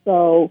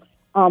also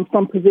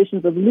from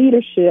positions of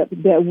leadership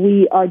that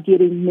we are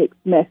getting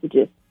mixed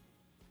messages.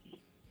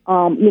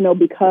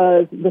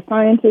 Because the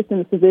scientists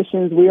and the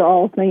physicians, we are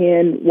all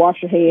saying,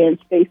 wash your hands,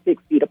 stay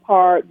 6 feet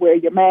apart, wear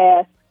your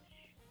mask.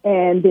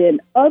 And then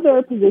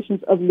other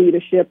positions of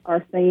leadership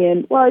are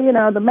saying, well,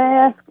 the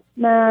mask,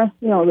 nah,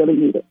 you don't really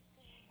need it.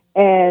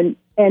 And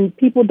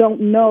people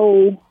don't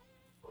know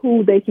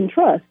who they can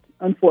trust,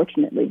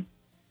 unfortunately.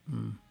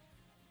 Mm.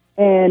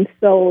 And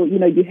so,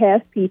 you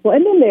have people,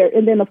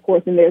 and then of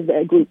course, there's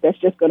that group that's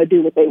just going to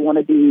do what they want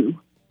to do.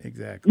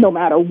 Exactly. No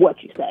matter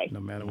what you say. No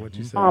matter what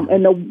you say.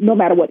 And no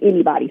matter what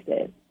anybody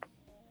says.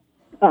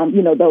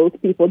 Those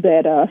people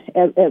that,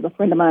 as a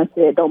friend of mine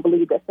said, don't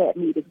believe that fat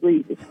meat is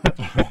greasy.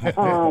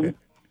 I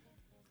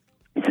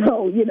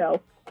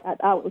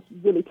was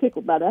really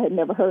tickled by that. I had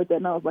never heard that,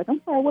 and I was like, I'm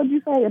sorry, what did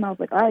you say? And I was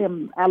like, I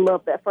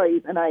love that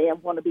phrase, and I am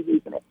going to be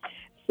using it.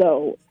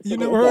 So you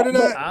never heard of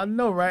that? I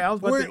know, right?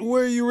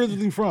 Where are you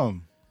originally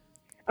from?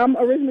 I'm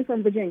originally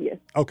from Virginia.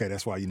 Okay,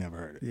 that's why you never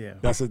heard it. Yeah,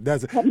 that's a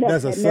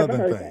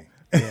Southern thing.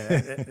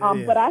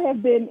 But I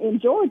have been in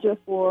Georgia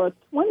for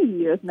 20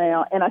 years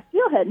now, and I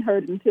still hadn't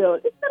heard it until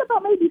it's been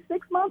about maybe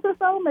 6 months or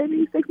so,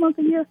 maybe 6 months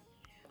a year.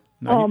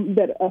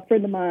 That a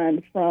friend of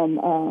mine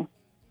from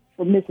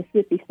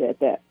Mississippi said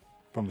that.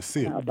 From the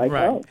sip. I was like,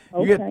 Right.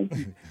 oh, You okay.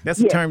 had- that's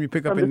a Yes, term you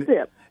pick up from in the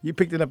sip. You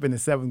picked it up in the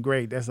 7th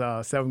grade. That's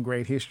 7th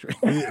grade history.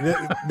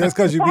 That's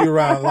because you be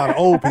around a lot of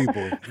old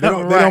people. They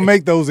don't Right.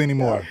 make those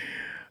anymore.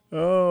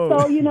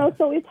 Oh. So,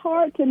 so it's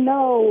hard to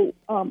know,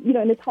 and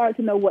it's hard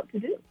to know what to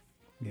do,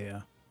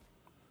 Yeah.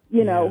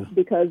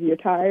 because you're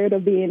tired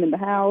of being in the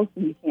house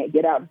and you can't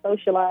get out and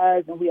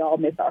socialize, and we all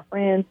miss our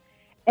friends.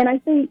 And I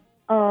think,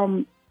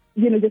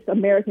 just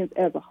Americans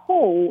as a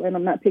whole, and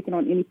I'm not picking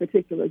on any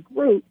particular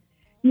group,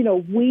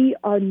 we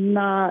are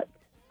not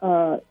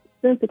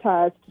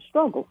sensitized to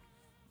struggle.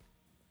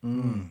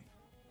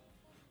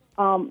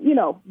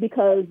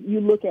 Because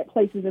you look at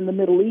places in the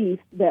Middle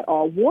East that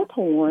are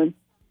war-torn,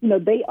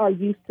 they are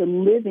used to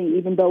living,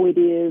 even though it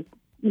is,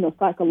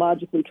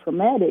 psychologically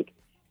traumatic.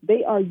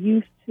 They are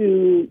used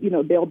to,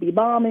 there'll be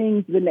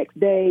bombings the next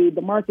day,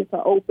 the markets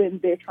are open,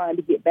 they're trying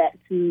to get back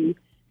to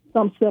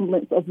some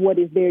semblance of what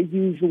is their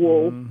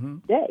usual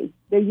day.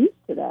 They're used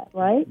to that,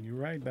 right? You're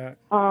right, Doc.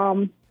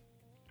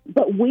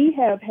 But we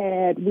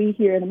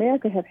here in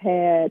America have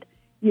had,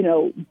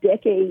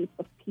 decades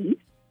of peace,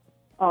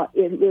 at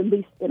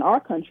least in our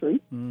country,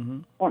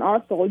 on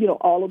our soil.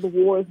 All of the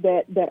wars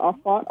that are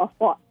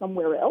fought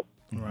somewhere else.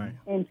 Right.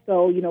 And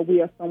so,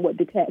 we are somewhat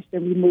detached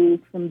and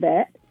removed from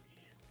that.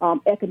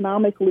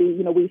 Economically,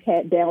 we've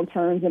had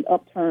downturns and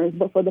upturns,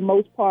 but for the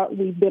most part,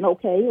 we've been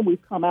okay and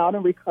we've come out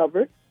and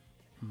recovered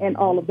and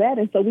all of that.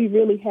 And so we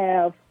really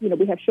have,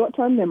 we have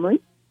short-term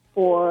memory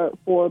for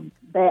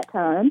bad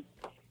times,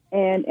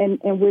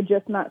 and we're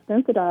just not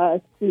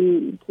sensitized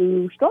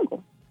to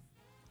struggle.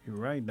 You're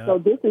right, Doc. So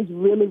this is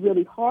really,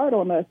 really hard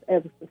on us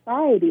as a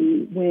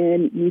society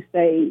when you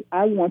say,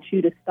 I want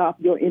you to stop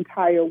your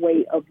entire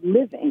way of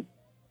living,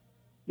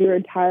 your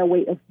entire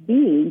way of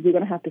being. You're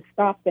going to have to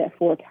stop that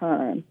for a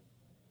time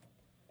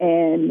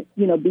and,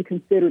 be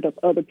considerate of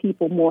other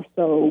people more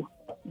so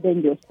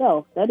than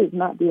yourself. That is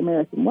not the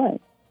American way,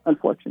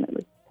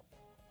 unfortunately.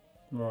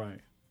 Right.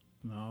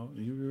 No,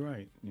 you're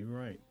right. You're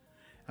right.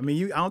 I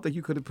mean, I don't think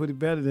you could have put it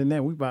better than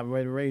that. We about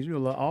ready to raise you a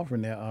little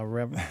offering there,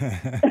 Reverend.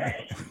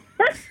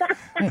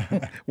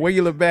 Where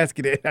your little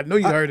basket at? I know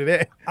you heard of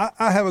that.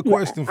 I have a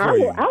question for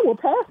you. I will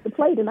pass the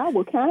plate and I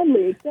will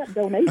kindly accept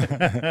donations.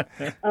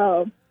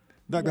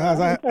 Dr. Hines,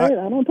 I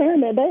don't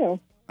turn that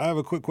down. I have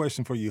a quick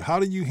question for you. How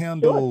do you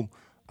handle,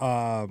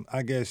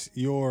 I guess,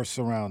 your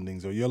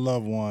surroundings or your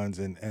loved ones,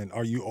 and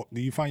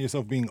do you find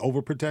yourself being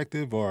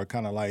overprotective or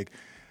kind of like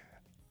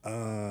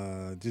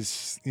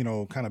just,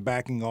 kind of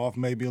backing off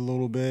maybe a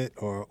little bit,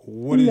 or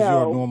what is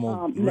your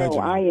normal regimen? No,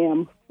 I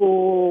am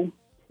full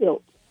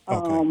tilt.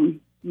 Okay.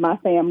 My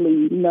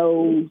family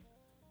knows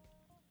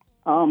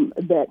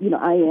that,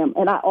 I am,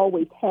 and I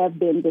always have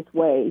been this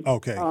way.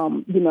 Okay.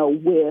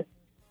 With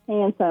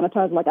hand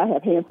sanitizer, like I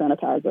have hand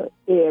sanitizer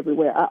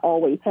everywhere. I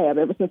always have.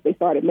 Ever since they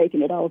started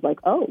making it, I was like,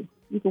 oh,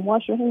 you can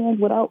wash your hands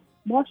without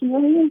washing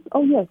your hands?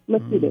 Oh, yes,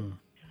 let's do this.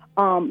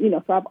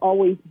 So I've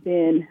always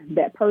been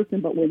that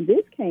person. But when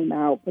this came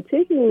out,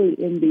 particularly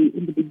in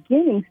the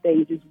beginning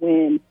stages,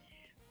 when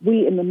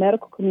we in the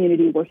medical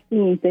community were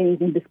seeing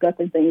things and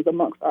discussing things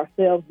amongst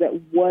ourselves that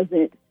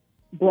wasn't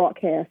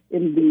broadcast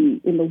in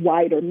the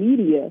wider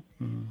media,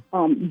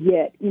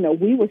 yet,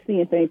 we were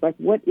seeing things like,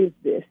 what is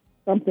this?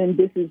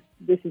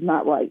 This is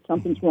not right.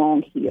 Something's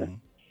wrong here.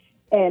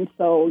 And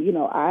so,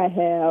 I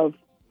have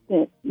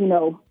sent,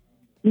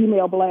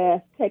 email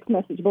blast, text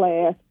message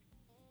blast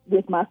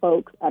with my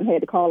folks. I've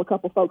had to call a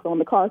couple folks on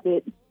the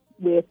carpet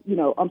with,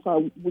 I'm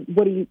sorry,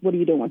 what are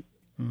you doing?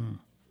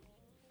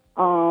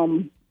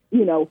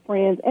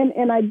 Friends.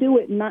 And I do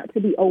it not to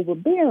be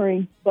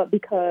overbearing, but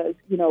because,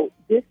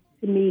 this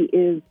to me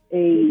is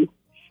a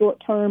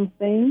short-term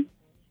thing.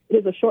 It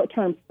is a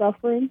short-term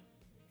suffering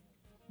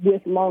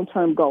with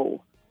long-term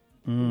goals.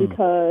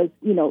 Because,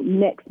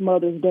 next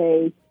Mother's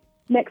Day,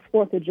 next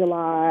 4th of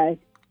July,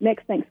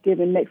 next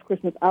Thanksgiving, next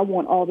Christmas, I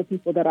want all the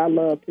people that I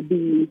love to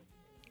be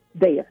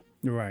there.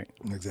 You're right.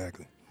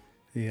 Exactly.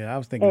 Yeah, I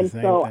was thinking And the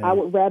same so thing. I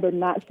would rather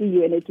not see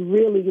you. And it's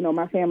really,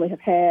 my family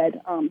have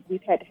had,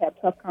 we've had to have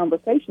tough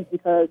conversations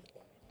because,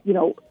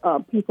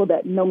 people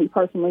that know me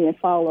personally and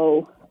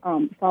follow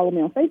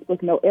me on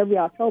Facebook know every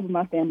October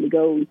my family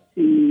goes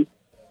to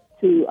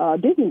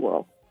Disney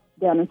World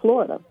down in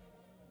Florida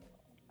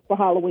for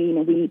Halloween,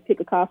 and we pick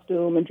a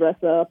costume and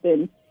dress up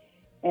and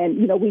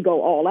we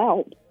go all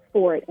out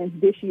for it.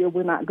 And this year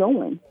we're not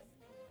going.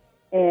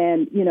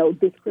 And,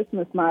 this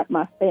Christmas,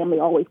 my family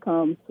always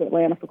comes to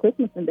Atlanta for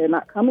Christmas, and they're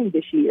not coming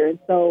this year. And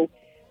so,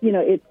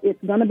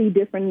 it's going to be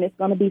different, and it's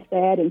going to be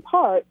sad in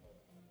part.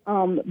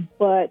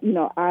 But,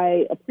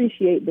 I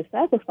appreciate the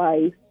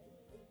sacrifice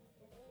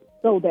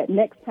so that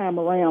next time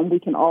around we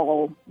can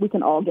all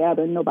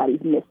gather and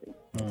nobody's missing.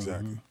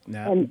 Exactly.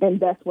 And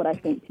that's what I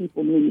think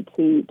people need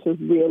to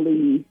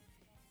really,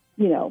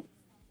 to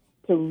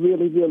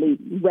really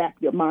wrap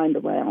your mind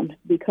around,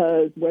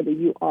 because whether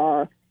you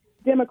are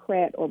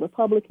Democrat or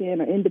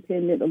Republican or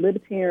independent or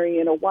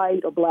libertarian or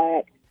white or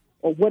black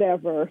or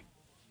whatever,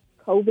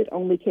 COVID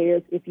only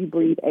cares if you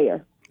breathe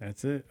air.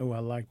 That's it. Oh, I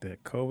like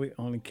that. COVID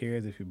only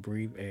cares if you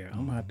breathe air. I'm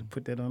going to have to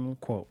put that on a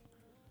quote.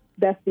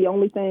 That's the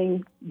only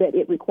thing that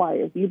it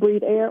requires. You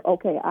breathe air,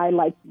 okay, I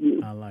like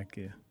you. I like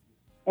it.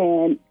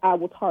 And I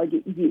will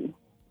target you.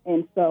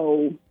 And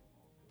so,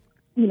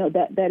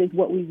 that is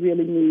what we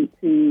really need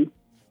to,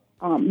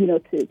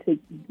 to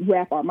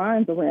wrap our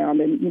minds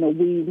around. And,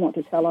 we want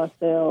to tell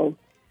ourselves,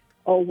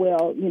 oh,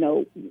 well,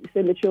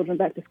 send the children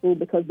back to school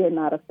because they're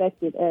not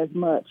affected as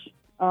much.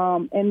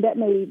 And that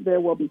may very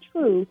well be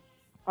true.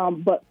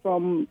 But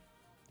from,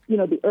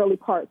 the early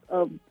parts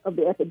of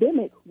the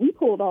epidemic, we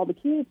pulled all the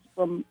kids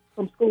from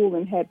school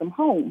and had them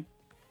home.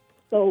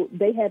 So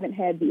they haven't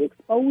had the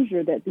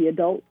exposure that the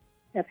adults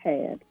have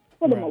had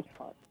for the most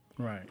part.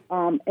 Right.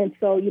 And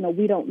so,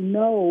 we don't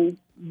know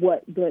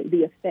what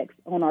the effects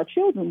on our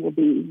children will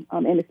be.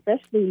 And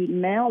especially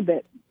now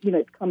that,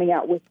 it's coming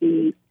out with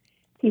the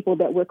people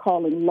that we're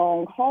calling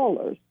long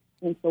haulers.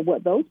 And so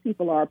what those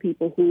people are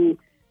people who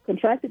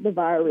contracted the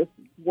virus,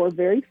 were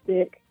very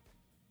sick,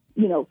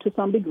 to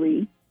some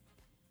degree,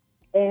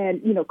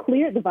 and,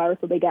 cleared the virus,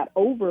 so they got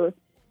over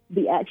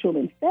the actual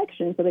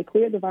infection, so they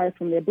cleared the virus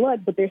from their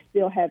blood, but they're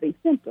still having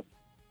symptoms.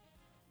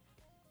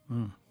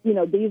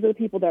 These are the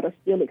people that are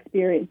still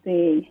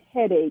experiencing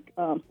headache.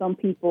 Some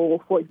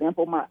people, for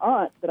example, my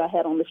aunt that I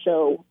had on the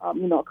show,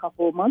 a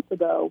couple of months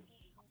ago,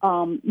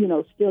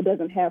 still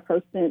doesn't have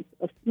her sense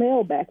of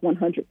smell back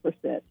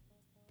 100%.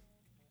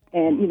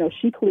 And,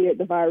 she cleared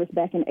the virus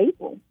back in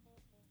April.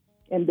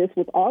 And this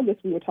was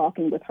August, we were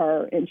talking with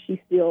her, and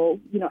she still,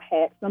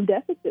 had some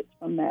deficits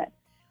from that.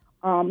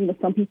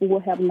 Some people will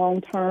have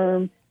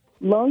long-term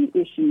lung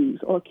issues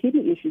or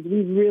kidney issues.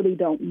 We really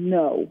don't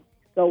know.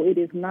 So it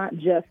is not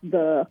just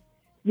the,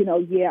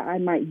 I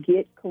might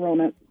get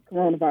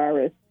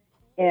coronavirus,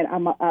 and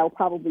I'll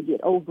probably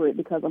get over it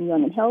because I'm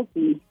young and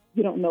healthy.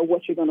 You don't know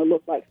what you're going to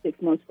look like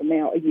 6 months from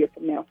now, a year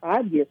from now,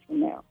 5 years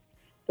from now.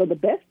 So the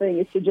best thing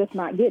is to just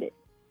not get it.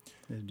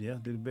 Yeah,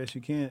 do the best you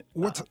can.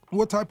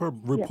 What type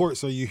of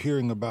reports are you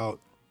hearing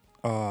about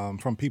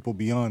from people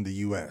beyond the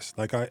U.S.?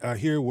 Like I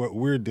hear what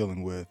we're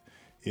dealing with,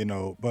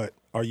 but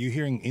are you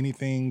hearing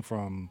anything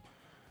from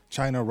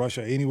China,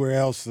 Russia, anywhere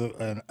else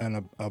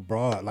and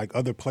abroad, like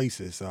other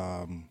places?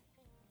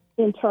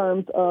 In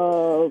terms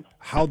of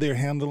how they're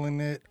handling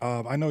it?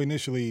 I know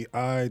initially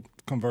I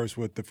conversed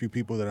with a few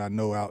people that I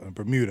know out in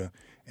Bermuda,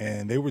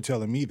 and they were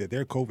telling me that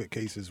their COVID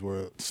cases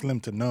were slim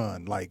to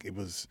none. Like it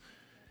was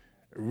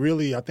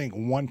really, I think,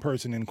 one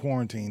person in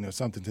quarantine or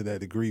something to that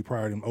degree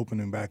prior to them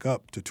opening back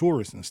up to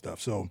tourists and stuff.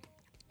 So,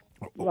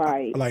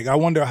 right. Like, I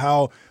wonder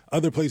how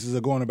other places are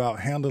going about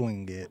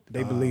handling it.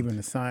 They believe in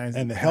the science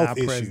and the health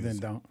issues. President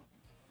don't.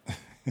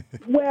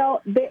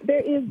 Well, there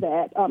is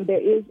that.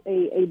 There is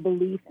a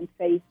belief and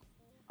faith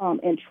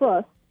and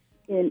trust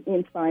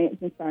in science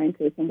and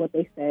scientists and what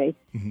they say.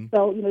 Mm-hmm.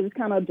 So, just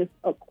kind of just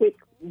a quick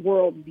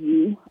world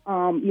view.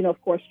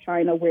 Of course,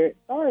 China, where it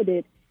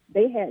started,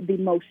 they had the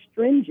most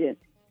stringent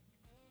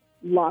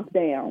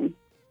lockdown.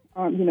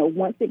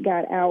 Once it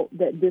got out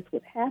that this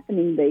was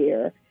happening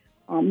there,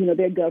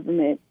 their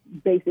government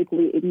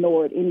basically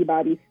ignored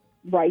anybody's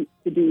right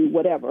to do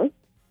whatever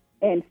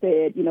and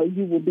said,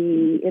 you will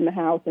be in the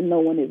house and no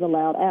one is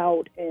allowed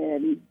out,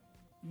 and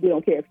we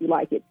don't care if you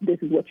like it. This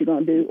is what you're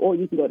going to do, or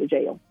you can go to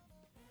jail.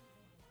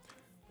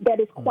 That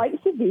is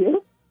quite severe,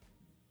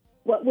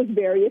 but was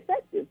very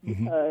effective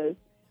because,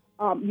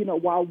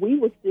 while we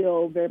were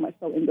still very much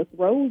so in the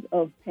throes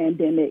of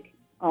pandemic,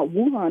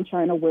 Wuhan,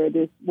 China, where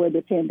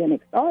the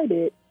pandemic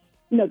started,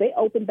 they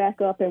opened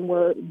back up and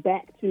were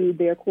back to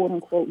their quote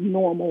unquote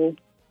normal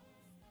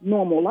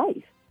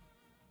life.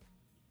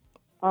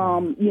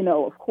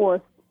 Of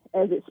course,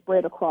 as it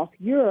spread across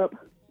Europe,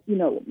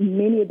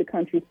 many of the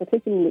countries,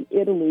 particularly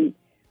Italy,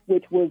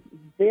 which was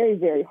very,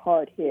 very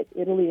hard hit,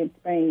 Italy and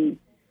Spain,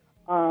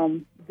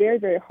 very,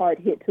 very hard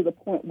hit to the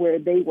point where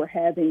they were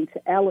having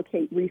to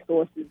allocate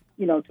resources,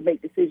 to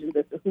make decisions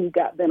as to who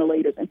got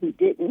ventilators and who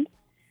didn't.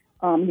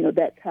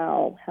 That's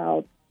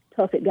how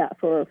tough it got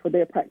for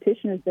their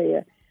practitioners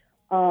there.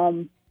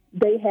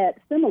 They had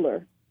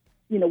similar,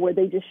 where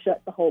they just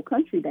shut the whole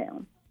country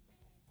down,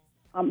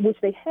 which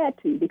they had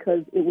to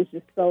because it was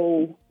just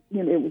so,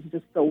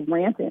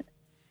 rampant.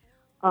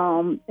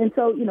 And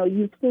so,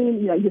 you've seen,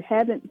 you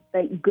haven't,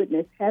 thank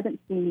goodness,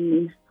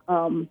 seen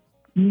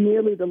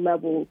nearly the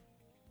levels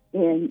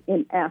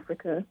in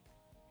Africa,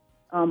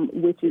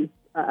 which is,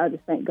 I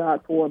just thank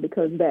God for,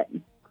 because that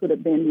could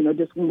have been,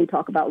 just when we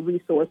talk about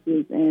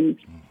resources and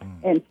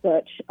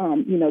such,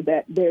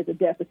 that there's a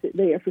deficit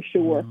there for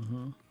sure.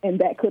 Mm-hmm. And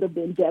that could have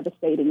been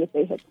devastating if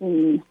they had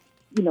seen,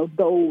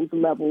 those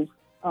levels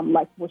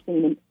like we're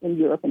seeing in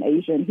Europe and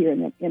Asia and here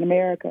in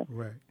America.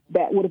 Right.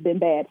 That would have been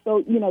bad.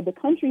 So, the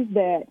countries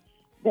that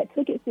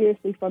took it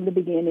seriously from the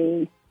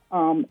beginning,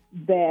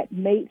 that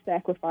made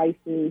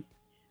sacrifices,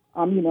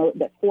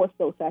 that forced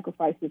those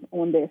sacrifices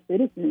on their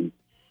citizens,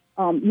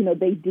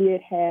 they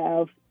did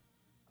have,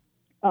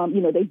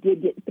 they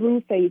did get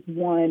through phase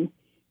one.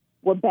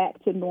 We're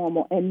back to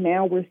normal, and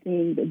now we're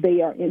seeing that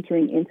they are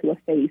entering into a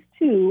phase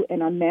two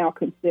and are now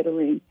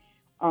considering,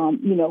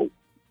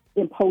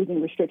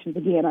 imposing restrictions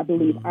again. I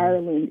believe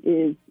Ireland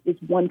is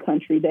one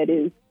country that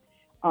is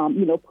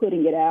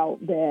putting it out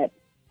that,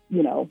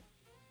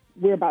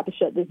 we're about to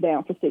shut this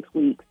down for 6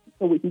 weeks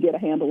so we can get a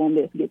handle on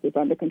this, get this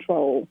under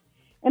control.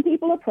 And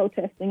people are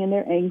protesting and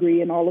they're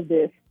angry and all of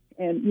this,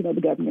 and,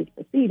 the government's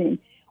proceeding.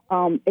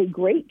 A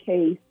great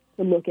case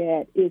to look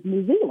at is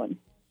New Zealand.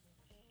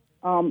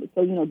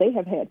 They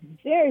have had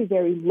very,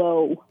 very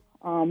low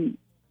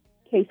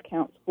case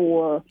counts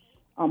for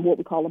what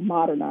we call a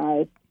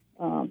modernized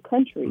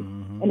country.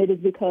 Mm-hmm. And it is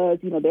because,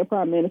 their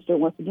prime minister,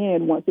 once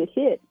again, once it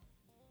hit,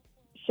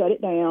 shut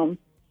it down.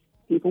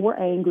 People were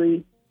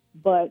angry,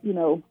 but,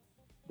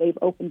 they've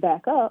opened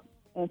back up.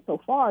 And so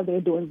far,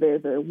 they're doing very,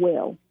 very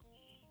well.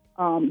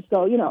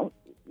 So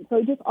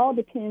it just all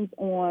depends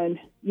on,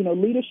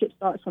 leadership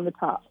starts from the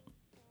top,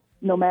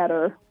 no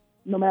matter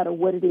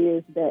what it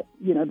is that,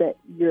 that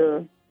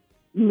you're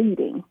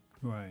leading.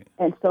 Right.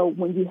 And so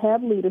when you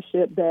have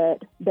leadership that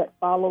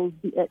follows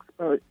the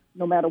experts,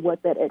 no matter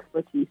what that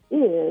expertise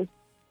is,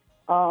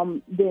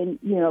 then,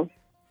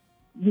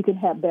 you can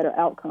have better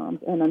outcomes.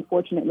 And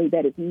unfortunately,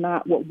 that is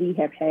not what we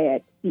have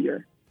had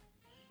here.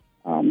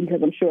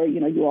 Because I'm sure,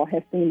 you all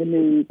have seen the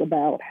news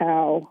about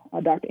how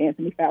Dr.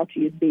 Anthony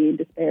Fauci is being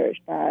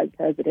disparaged by the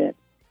president,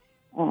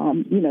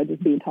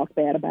 just being talked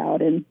bad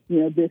about. And,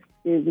 this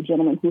is a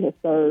gentleman who has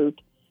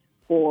served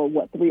for,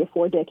 3 or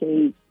 4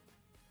 decades,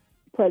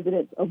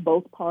 presidents of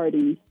both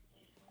parties,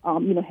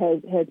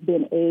 has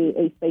been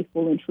a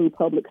faithful and true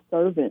public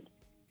servant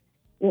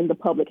in the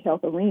public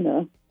health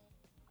arena.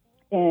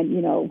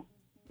 And,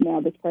 now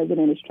this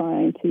president is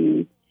trying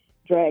to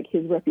drag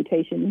his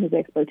reputation and his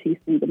expertise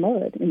through the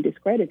mud and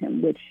discredit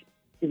him, which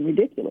is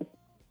ridiculous.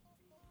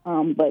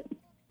 But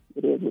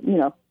it is,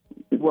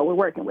 is what we're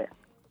working with.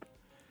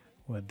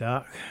 Well,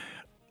 Doc,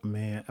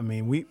 man, I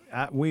mean,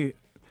 I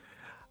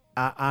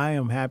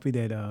am happy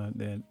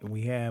that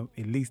we have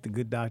at least the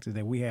good doctors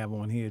that we have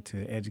on here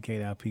to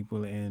educate our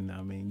people, and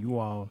I mean, you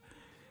all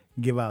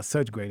give out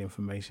such great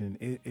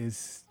information.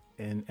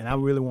 And I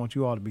really want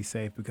you all to be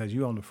safe because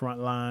you're on the front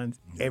lines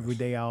every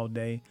day, all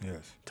day,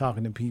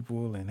 talking to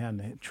people and having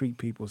to treat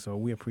people. So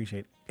we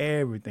appreciate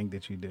everything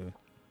that you do.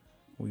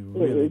 We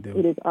really do.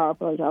 It is our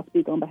pleasure. I'll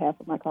speak on behalf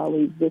of my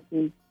colleagues. This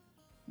is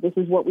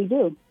what we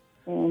do,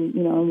 and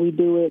and we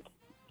do it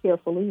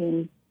carefully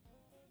and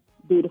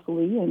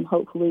dutifully, and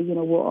hopefully,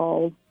 we'll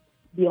all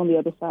be on the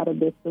other side of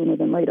this sooner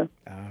than later.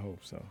 I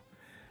hope so.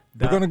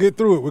 Doc, we're going to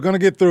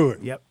get through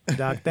it. Yep.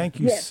 Doc, thank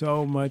you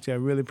so much. I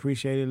really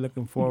appreciate it.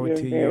 Looking forward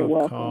to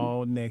your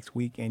call next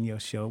week and your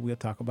show. We'll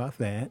talk about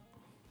that.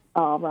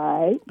 All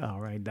right. All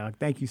right, Doc.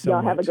 Thank you so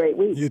much. Y'all have a great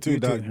week. You too,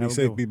 Doc. Be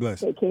safe. Be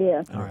blessed. Take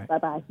care. All right.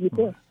 Bye-bye. You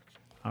too.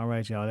 All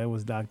right, y'all. That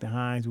was Dr.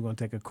 Hines. We're going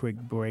to take a quick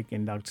break,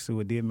 and Dr.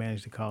 Seward did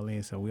manage to call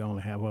in, so we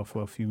only have her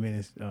for a few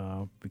minutes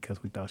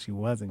because we thought she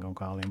wasn't going to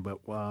call in. But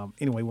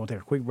anyway, we're going to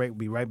take a quick break. We'll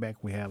be right back.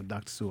 We have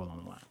Dr. Seward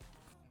on the line.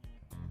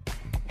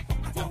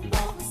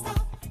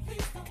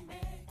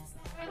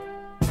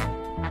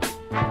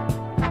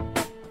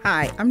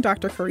 Hi, I'm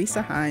Dr.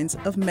 Carissa Hines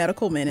of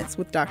Medical Minutes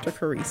with Dr.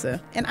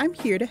 Carissa, and I'm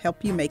here to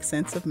help you make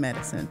sense of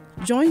medicine.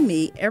 Join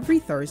me every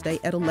Thursday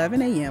at 11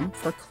 a.m.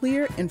 for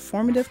clear,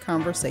 informative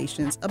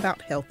conversations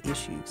about health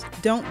issues.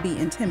 Don't be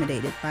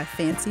intimidated by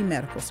fancy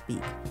medical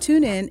speak.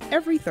 Tune in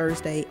every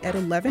Thursday at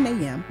 11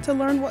 a.m. to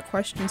learn what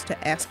questions to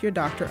ask your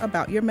doctor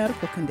about your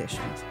medical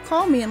conditions.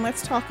 Call me and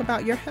let's talk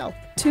about your health.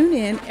 Tune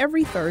in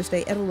every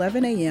Thursday at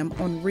 11 a.m.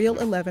 on Real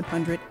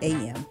 1100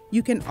 AM.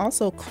 You can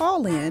also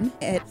call in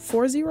at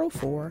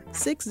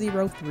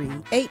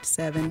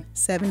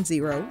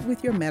 404-603-8770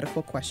 with your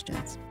medical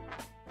questions.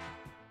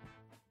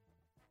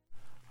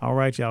 All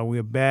right, y'all,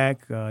 we're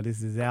back.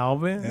 This is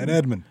Alvin. And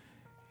Edmund.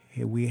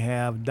 Here we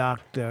have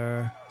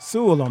Dr.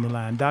 Sewell on the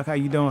line. Doc, how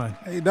you doing?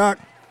 Hey, Doc.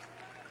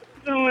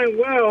 Doing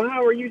well.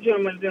 How are you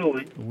gentlemen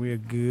doing? We're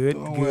good.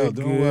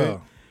 Doing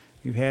well.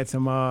 You've had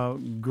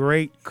some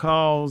great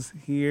calls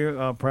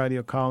here prior to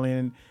your call in.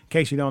 In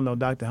case you don't know,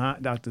 Dr.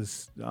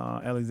 Alexander's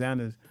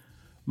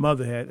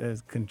mother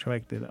has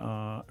contracted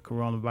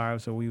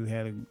coronavirus, so we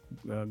had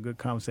a good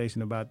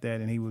conversation about that,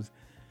 and he was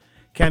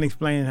kind of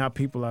explaining how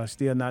people are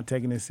still not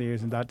taking it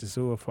serious, and Dr.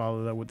 Sewell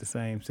followed up with the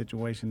same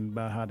situation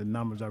about how the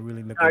numbers are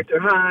really looking. Dr.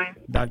 Hines.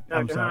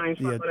 Dr. Hines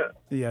followed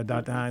up. Yeah,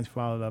 Dr. Hines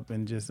followed up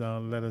and just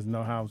let us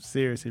know how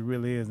serious it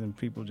really is, and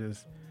people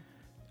just,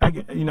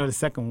 the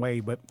second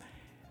wave, but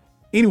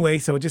anyway,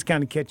 so just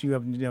kind of catch you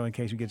up, in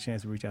case you get a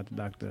chance to reach out to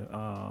Dr.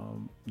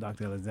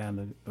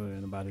 Alexander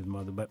and about his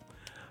mother. But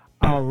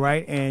all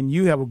right, and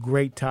you have a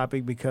great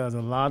topic because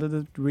a lot of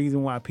the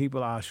reason why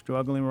people are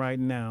struggling right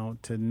now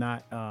to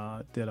not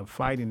that are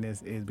fighting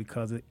this is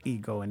because of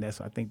ego, and I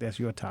think that's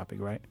your topic,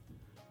 right?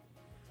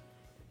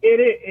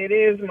 It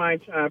is my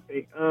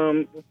topic.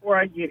 Before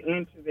I get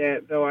into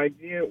that, though, I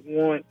did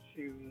want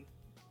to,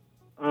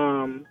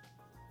 and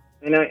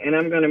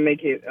I'm going to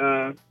make it.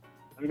 I'm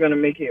going to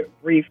make it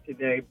brief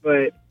today,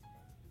 but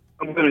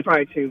I'm going to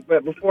try to.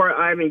 But before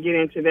I even get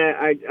into that,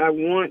 I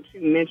want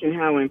to mention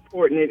how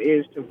important it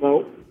is to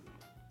vote.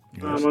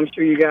 Yes. I'm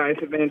sure you guys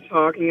have been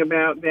talking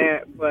about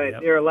that,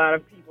 but there are a lot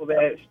of people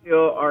that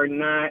still are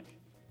not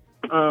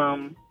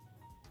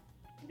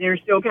they're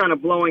still kind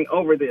of blowing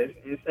over this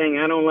and saying,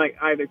 I don't like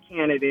either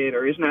candidate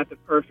or it's not the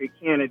perfect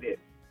candidate.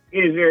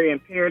 It is very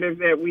imperative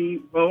that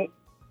we vote,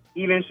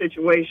 even in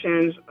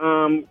situations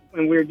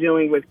when we're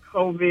dealing with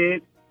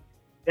COVID.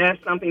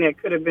 That's something that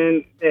could have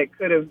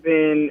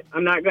been,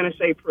 I'm not going to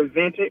say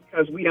prevented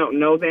because we don't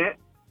know that,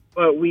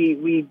 but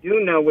we do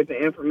know with the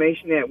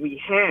information that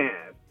we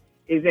have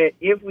is that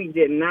if we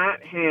did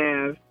not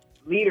have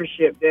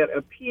leadership that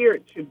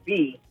appeared to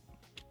be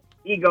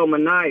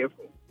egomaniacal,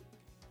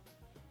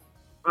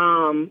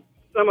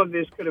 some of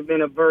this could have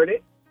been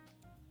averted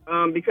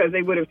because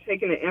they would have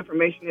taken the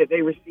information that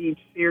they received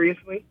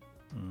seriously.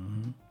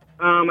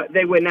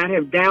 They would not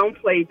have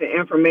downplayed the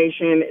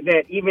information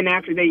that even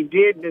after they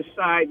did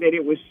decide that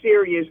it was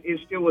serious, it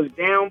still was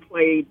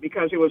downplayed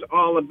because it was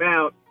all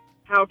about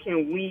how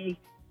can we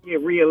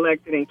get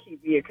reelected and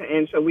keep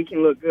and so we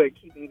can look good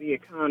keeping the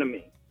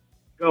economy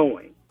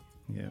going.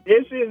 Yeah.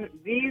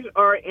 These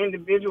are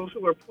individuals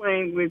who are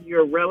playing with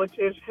your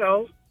relatives'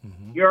 health,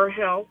 your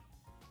health.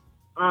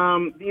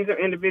 These are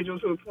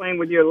individuals who are playing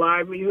with your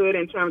livelihood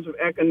in terms of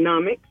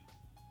economics.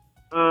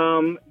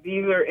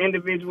 These are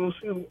individuals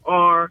who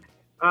are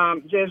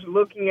just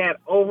looking at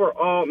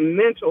overall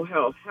mental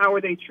health. How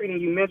are they treating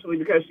you mentally?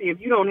 Because, see,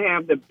 if you don't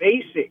have the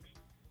basics,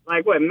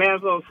 like what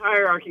Maslow's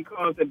hierarchy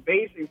calls the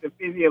basics, the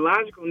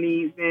physiological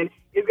needs, then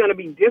it's going to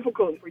be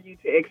difficult for you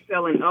to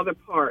excel in other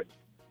parts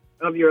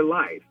of your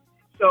life.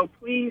 So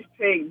please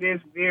take this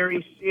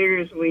very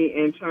seriously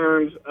in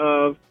terms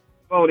of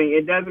voting.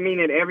 It doesn't mean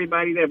that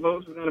everybody that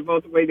votes is going to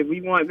vote the way that we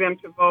want them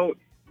to vote,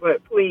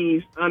 but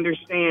please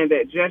understand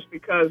that just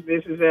because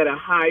this is at a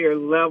higher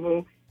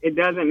level, it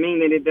doesn't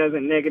mean that it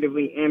doesn't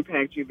negatively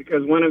impact you,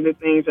 because one of the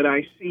things that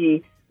I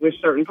see with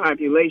certain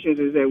populations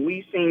is that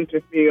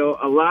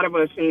a lot of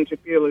us seem to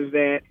feel is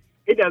that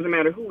it doesn't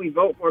matter who we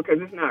vote for because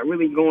it's not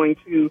really going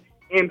to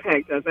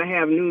impact us. I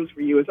have news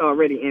for you. It's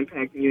already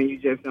impacting you and you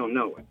just don't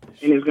know it,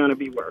 and it's going to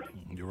be worse.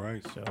 You're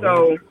right.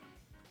 So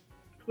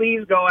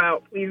please go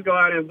out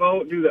and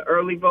vote. Do the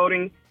early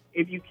voting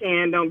if you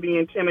can. Don't be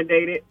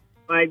intimidated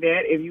by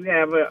that. If you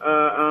have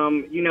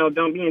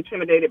don't be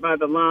intimidated by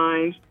the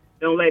lines.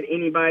 Don't let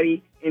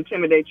anybody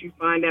intimidate you.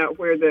 Find out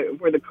where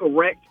the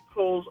correct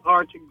polls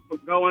are to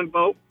go and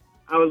vote.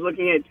 I was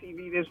looking at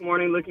TV this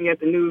morning, looking at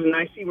the news, and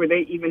I see where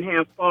they even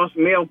have false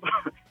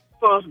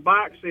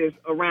boxes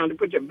around to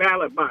put your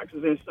ballot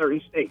boxes in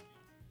certain states.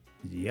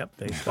 Yep,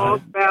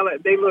 false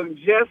ballot. They look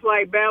just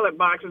like ballot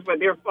boxes, but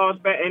they're false.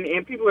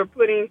 And people are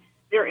putting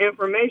their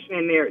information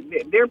in there.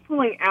 They're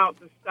pulling out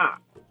the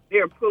stops.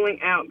 They're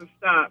pulling out the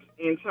stops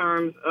in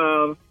terms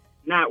of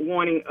not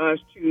wanting us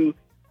to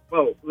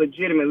vote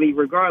legitimately,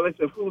 regardless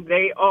of who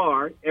they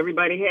are.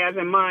 Everybody has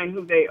in mind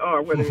who they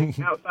are, whether it's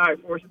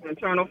outside forces,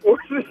 internal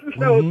forces.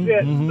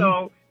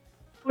 So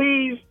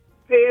please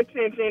pay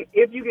attention.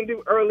 If you can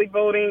do early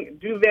voting,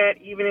 do that.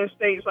 Even in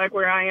states like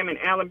where I am in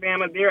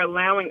Alabama, they're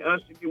allowing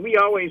us to do. We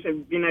always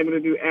have been able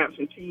to do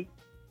absentee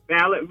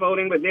ballot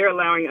voting, but they're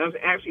allowing us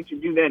actually to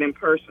do that in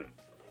person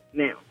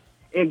now.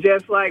 And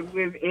just like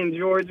in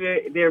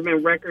Georgia, there have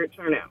been record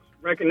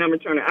number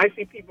turnouts. I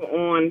see people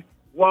on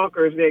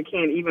walkers that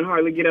can't even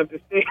hardly get up the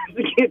stairs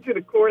to get to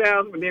the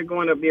courthouse, but they're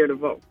going up there to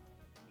vote.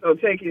 So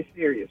take it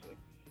seriously.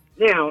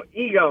 Now,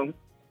 ego.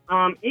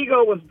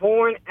 Ego was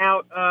born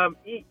out of,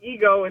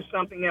 ego is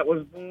something that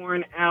was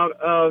born out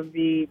of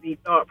the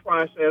thought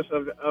process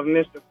of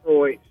Mr.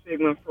 Freud,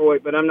 Sigmund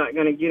Freud, but I'm not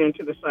going to get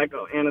into the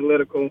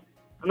psychoanalytical,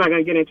 I'm not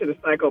going to get into the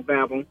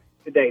psychobabble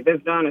today.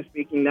 That's Donna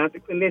speaking, not the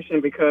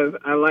clinician, because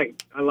I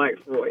like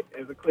Freud.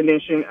 As a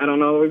clinician, I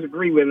don't always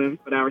agree with him,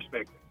 but I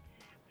respect him.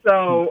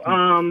 So,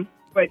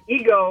 but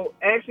ego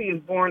actually is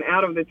born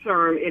out of the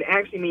term, it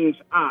actually means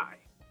I.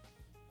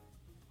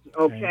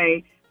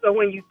 Okay? So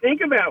when you think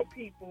about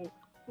people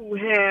who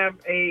have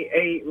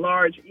a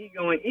large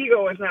ego, and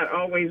ego is not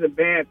always a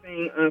bad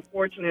thing,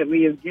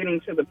 unfortunately, is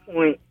getting to the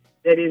point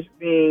that is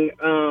being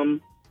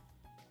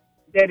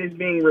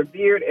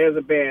revered as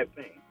a bad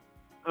thing.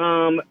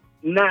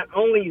 Not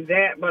only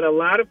that, but a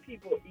lot of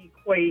people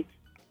equate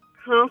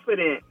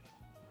confidence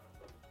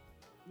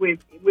with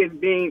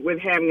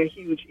having a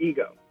huge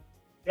ego.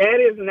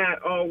 That is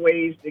not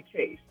always the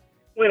case.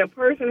 When a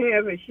person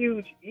has a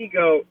huge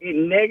ego, it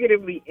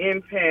negatively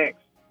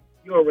impacts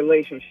your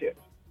relationships.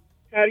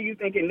 How do you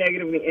think it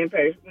negatively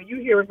impacts? When you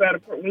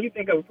when you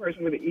think of a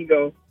person with an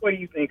ego, what do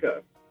you think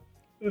of?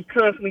 Who's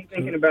constantly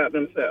thinking about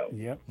themselves.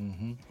 Yep.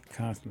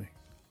 Constantly.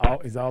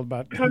 It's all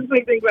about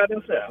constantly think about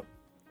themselves.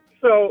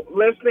 So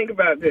let's think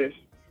about this.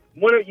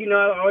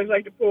 I always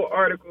like to pull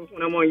articles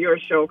when I'm on your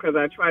show because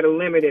I try to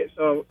limit it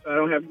so I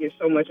don't have to get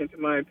so much into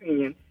my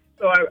opinion.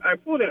 So I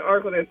pulled an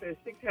article that says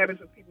 6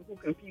 habits of people who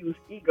confuse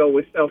ego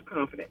with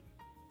self-confidence.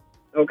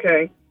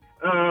 Okay?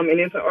 And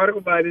it's an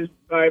article by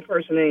a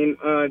person named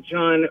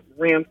John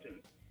Rampton.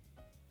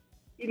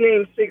 He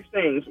named 6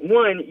 things.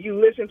 1, you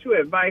listen to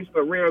advice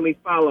but rarely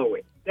follow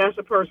it. That's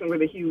a person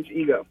with a huge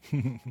ego.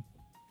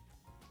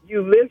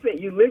 You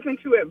listen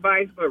to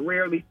advice but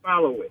rarely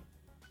follow it.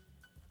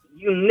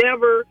 You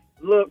never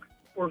look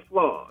for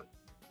flaws.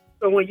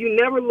 So when you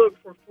never look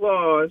for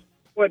flaws,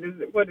 what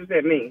does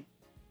that mean?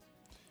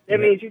 That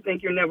means you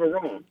think you're never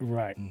wrong.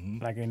 Right.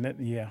 Like in that,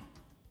 yeah.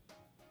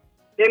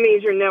 That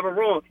means you're never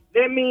wrong.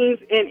 That means,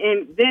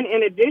 and then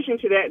in addition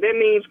to that, that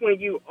means when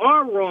you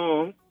are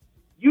wrong,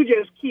 you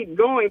just keep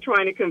going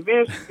trying to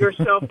convince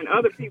yourself and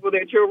other people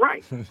that you're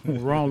right.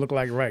 Wrong look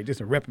like right, just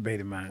a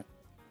reprobated mind.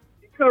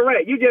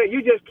 Correct. You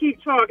just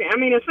keep talking. I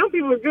mean, and some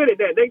people are good at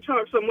that. They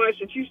talk so much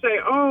that you say,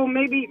 oh,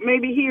 maybe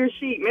he or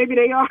she, maybe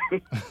they are,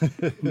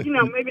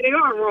 maybe they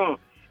are wrong.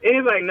 And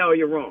it's like, no,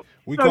 you're wrong.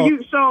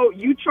 So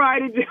you try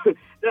to do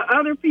the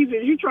other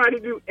pieces. You try to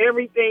do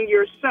everything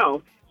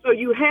yourself. So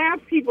you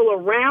have people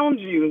around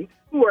you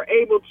who are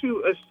able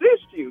to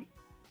assist you,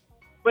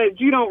 but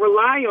you don't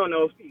rely on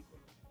those people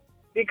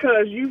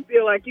because you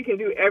feel like you can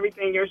do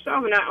everything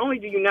yourself. And not only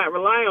do you not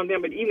rely on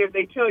them, but even if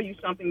they tell you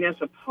something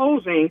that's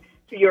opposing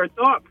to your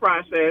thought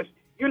process,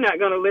 you're not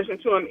going to listen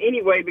to them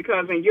anyway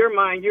because in your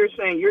mind you're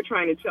saying you're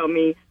trying to tell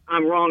me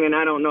I'm wrong and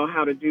I don't know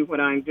how to do what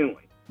I'm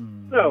doing.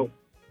 Mm-hmm. So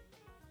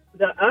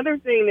the other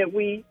thing that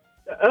we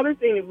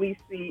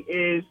see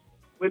is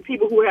with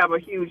people who have a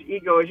huge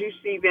ego, is you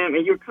see them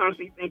and you're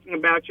constantly thinking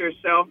about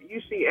yourself,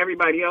 you see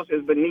everybody else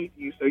as beneath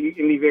you, so you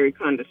can be very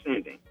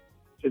condescending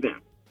to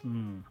them.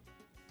 Mm.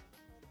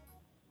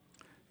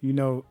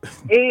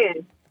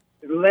 And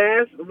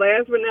last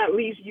but not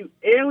least, you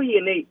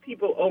alienate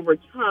people over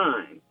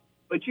time,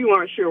 but you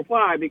aren't sure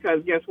why,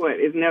 because guess what?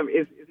 It's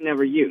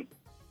never you.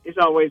 It's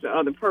always the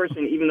other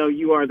person, even though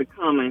you are the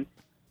common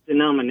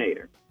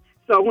denominator.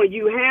 So when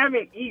you have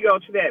an ego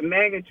to that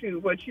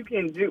magnitude, what you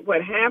can do,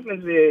 what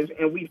happens is,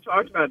 and we've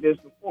talked about this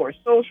before,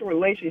 social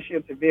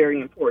relationships are very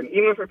important.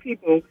 Even for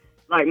people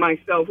like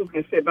myself who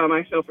can sit by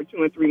myself for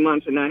 2 and 3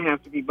 months and not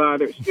have to be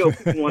bothered, still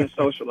people want to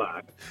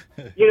socialize.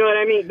 You know what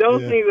I mean?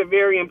 Those things are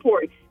very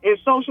important. And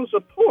social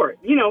support,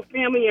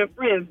 family and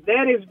friends,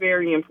 that is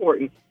very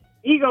important.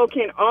 Ego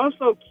can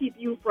also keep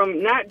you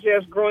from not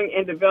just growing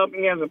and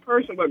developing as a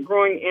person, but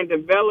growing and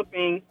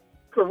developing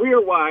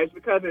career-wise,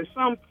 because at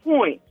some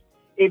point,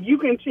 if you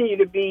continue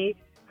to be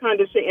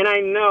condescending, and I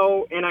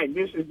know,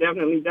 this is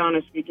definitely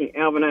Donna speaking,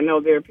 Alvin, I know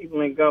there are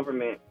people in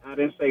government, I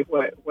didn't say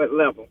what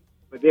level,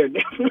 but there are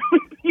definitely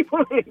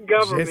people in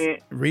government.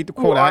 Just read the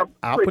quote.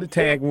 I'll put a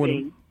tag with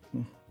them.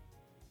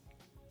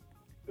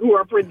 Who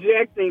are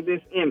projecting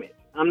this image.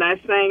 I'm not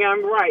saying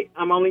I'm right.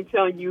 I'm only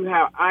telling you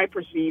how I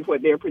perceive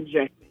what they're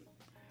projecting.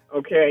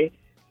 Okay?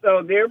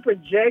 So they're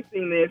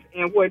projecting this,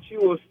 and what you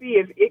will see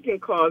is it can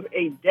cause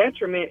a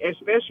detriment,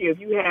 especially if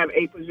you have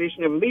a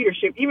position of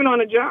leadership, even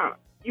on a job,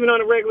 even on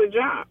a regular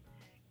job.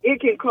 It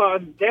can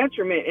cause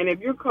detriment, and if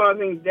you're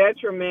causing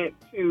detriment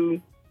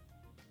to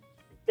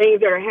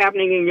things that are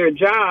happening in your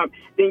job,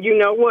 then you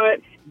know what?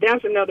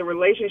 That's another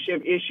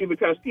relationship issue,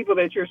 because people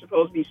that you're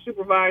supposed to be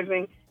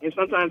supervising, and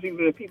sometimes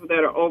even the people that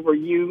are over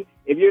you,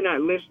 if you're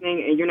not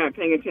listening and you're not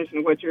paying attention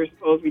to what you're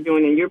supposed to be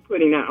doing, and you're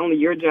putting not only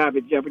your job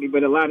at jeopardy,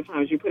 but a lot of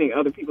times you're putting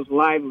other people's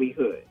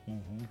livelihood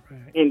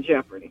in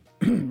jeopardy.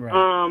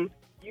 Right.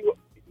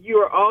 You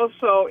are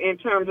also, in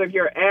terms of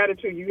your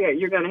attitude,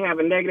 you're going to have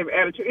a negative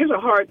attitude. It's a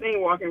hard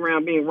thing walking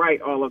around being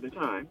right all of the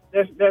time.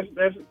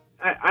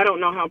 I don't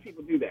know how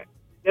people do that.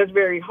 That's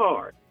very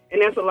hard,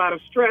 and that's a lot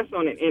of stress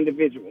on an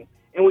individual.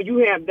 And when you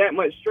have that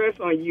much stress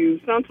on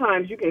you,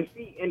 sometimes you can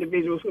see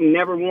individuals who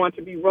never want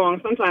to be wrong.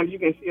 Sometimes you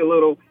can see a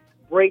little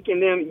break in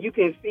them. You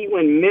can see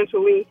when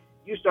mentally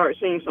you start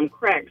seeing some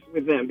cracks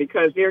with them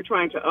because they're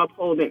trying to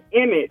uphold an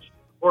image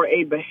or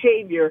a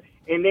behavior,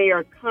 and they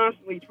are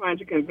constantly trying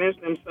to convince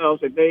themselves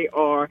that they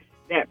are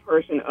that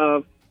person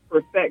of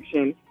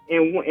perfection.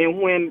 And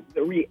when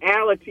the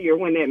reality, or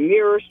when that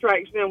mirror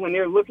strikes them, when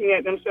they're looking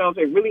at themselves,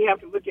 they really have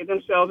to look at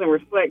themselves and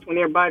reflect when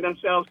they're by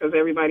themselves, because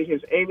everybody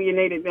has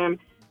alienated them.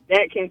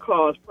 That can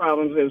cause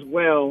problems as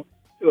well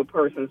to a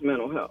person's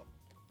mental health.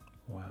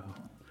 Wow.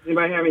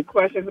 Anybody have any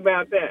questions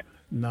about that?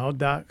 No,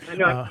 Doc. I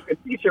know I'm a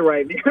teacher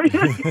right there.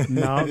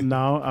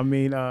 No. I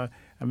mean,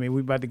 we're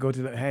about to go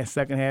to the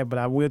second half, but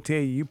I will tell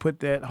you, you put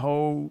that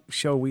whole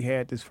show we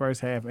had this first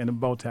half in a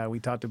bow tie.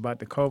 We talked about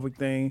the COVID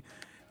thing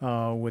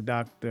with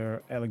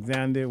Dr.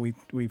 Alexander.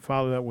 We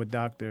followed up with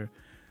Dr.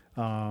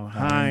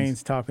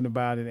 Hines talking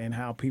about it and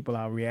how people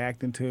are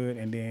reacting to it,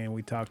 and then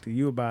we talked to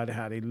you about it,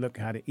 how they look,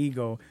 how the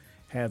ego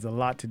has a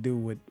lot to do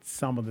with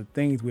some of the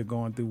things we're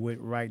going through with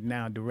right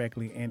now,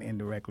 directly and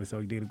indirectly. So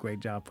you did a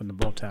great job putting the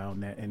bow tie on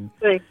that. And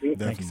thank you.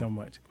 Thank you so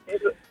much.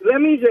 Let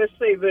me just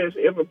say this.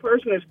 If a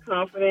person is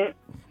confident,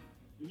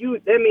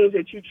 that means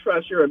that you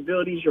trust your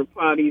abilities, your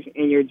qualities,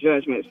 and your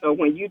judgment. So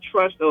when you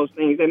trust those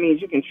things, that means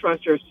you can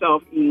trust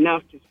yourself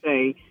enough to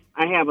say,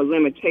 I have a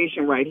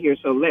limitation right here,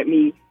 so let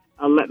me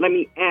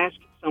ask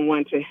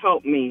someone to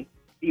help me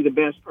be the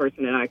best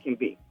person that I can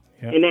be.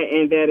 Yep. And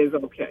that is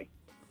okay.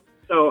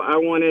 So I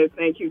want to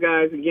thank you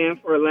guys again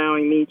for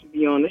allowing me to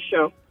be on the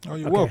show. Oh,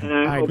 you're welcome.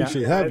 And I hope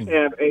you guys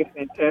have a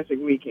fantastic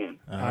weekend.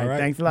 All right.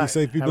 Thanks a lot. Be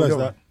safe, be blessed.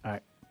 Doc.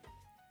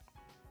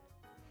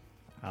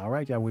 All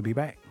right, y'all. We'll be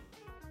back.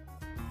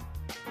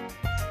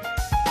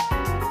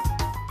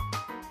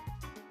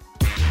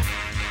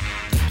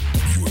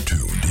 You are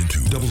tuned into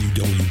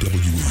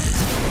WWWE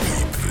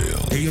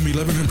AM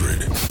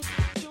 1100.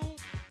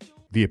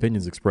 The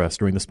opinions expressed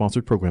during the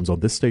sponsored programs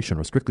on this station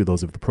are strictly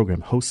those of the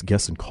program hosts,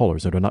 guests, and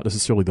callers and are not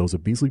necessarily those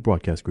of Beasley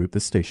Broadcast Group,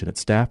 this station, its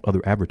staff,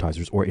 other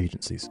advertisers, or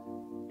agencies.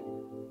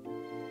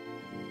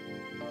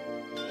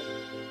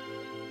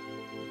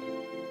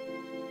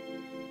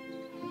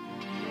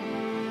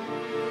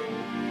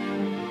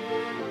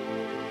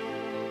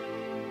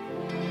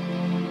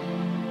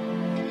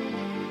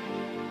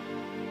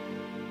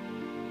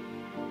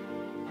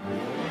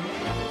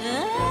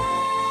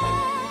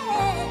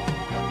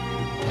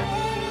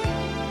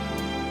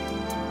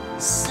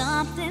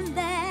 Something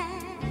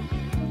that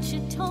you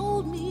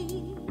told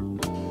me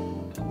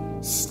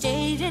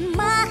stayed in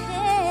my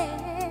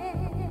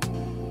head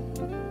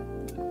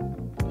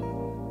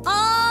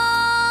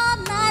all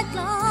night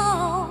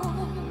long.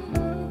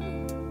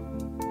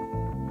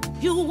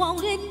 You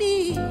wanted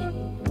me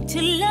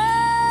to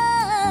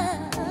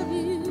love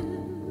you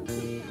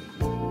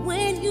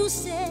when you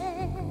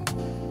said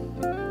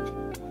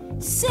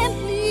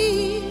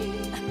simply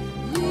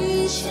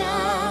reach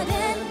out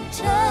and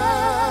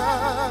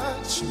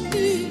touch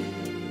me.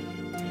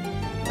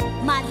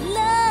 My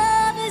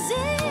love is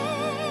in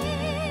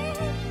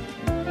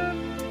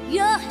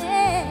your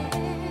hand.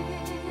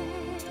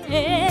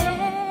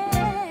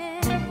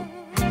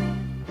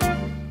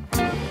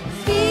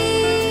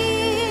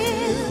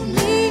 Feel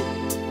me.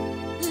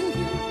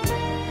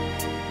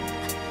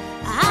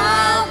 I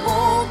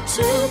want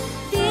to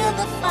feel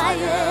the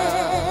fire.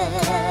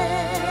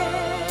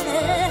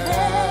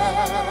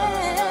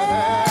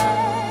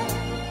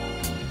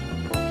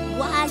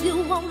 Why you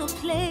wanna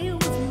play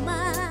with my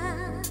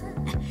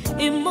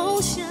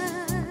emotion?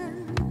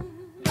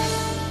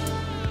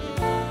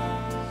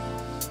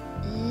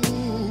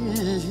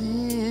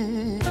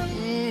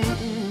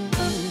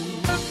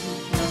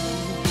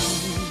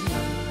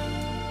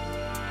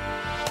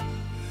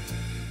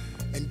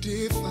 And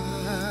if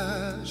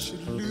I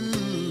should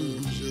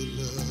lose your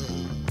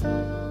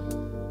love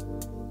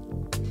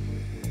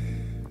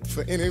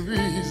for any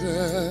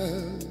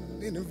reason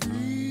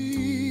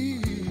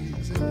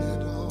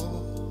at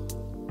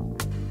all,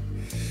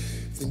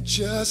 then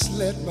just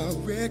let my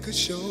record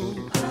show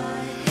I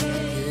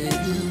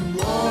gave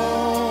you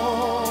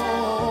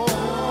all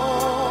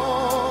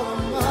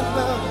my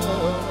love.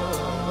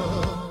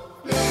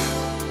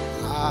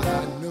 I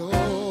know.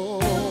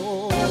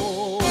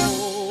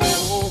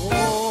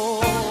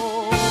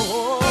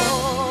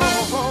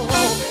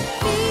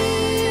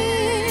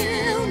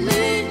 Feel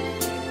me.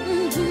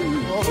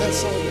 Oh,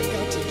 that's all you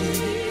got to do.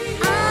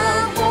 I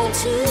want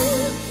to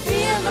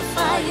feel the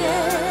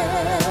fire.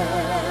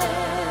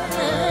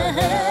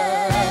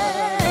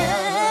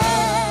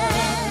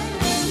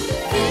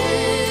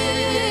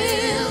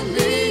 Feel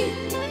me.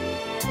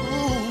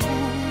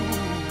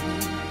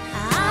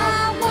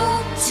 I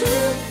want to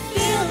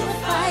feel the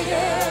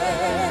fire.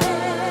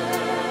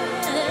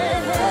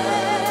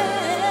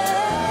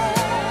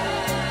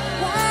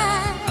 Why?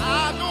 I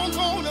don't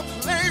wanna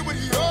play with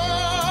your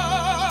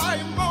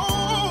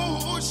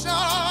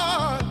emotions.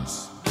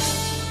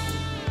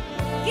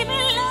 Give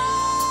me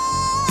love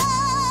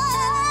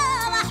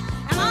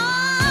and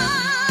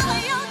all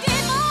your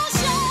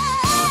devotion.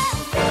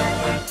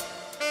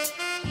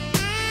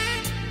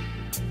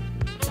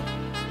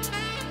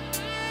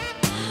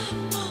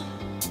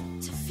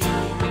 To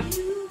feel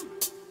you.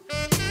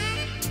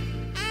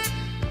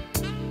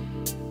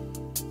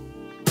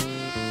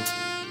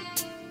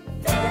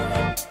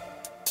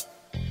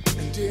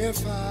 And if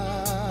I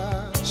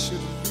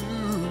should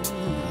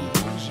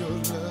lose your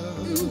love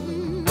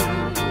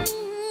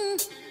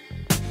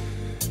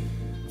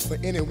for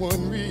any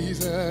one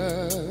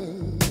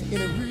reason,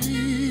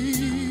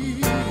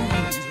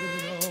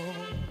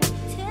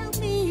 Tell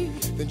me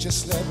then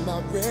just let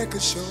my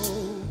record show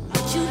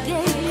what you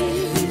gave.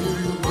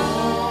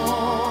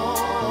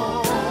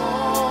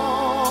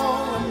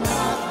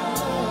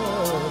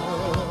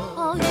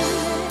 Oh, yeah.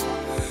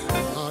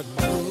 I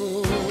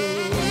know.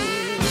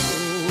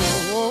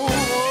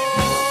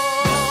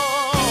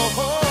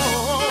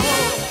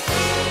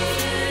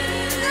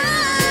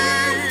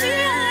 I'm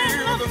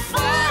feeling the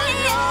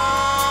fire.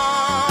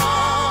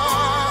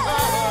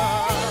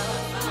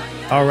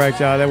 All right,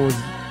 y'all. That was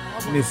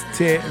Miss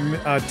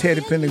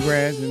Teddy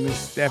Pendergrass and Miss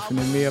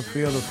Stephanie Mia,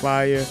 Feel the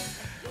Fire.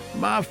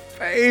 My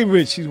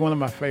favorite. She's one of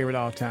my favorite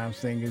all-time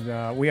singers.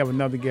 We have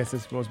another guest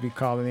that's supposed to be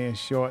calling in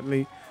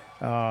shortly.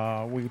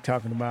 We're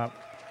talking about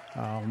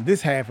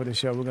this half of the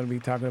show. We're going to be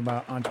talking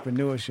about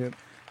entrepreneurship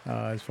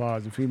as far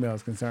as the female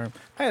is concerned.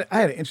 I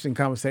had an interesting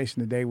conversation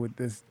today with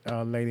this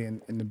lady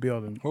in the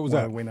building. What was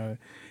that?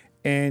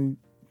 And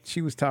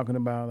she was talking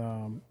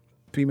about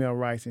female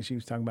rights, and she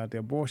was talking about the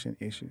abortion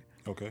issue.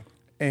 Okay.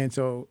 And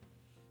so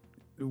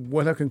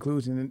what her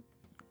conclusion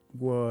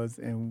was,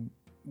 and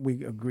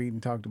we agreed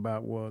and talked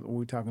about, was we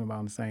were talking about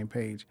on the same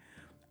page.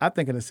 I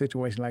think in a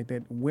situation like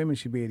that, women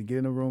should be able to get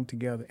in a room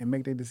together and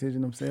make their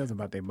decision themselves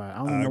about their body. I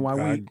don't know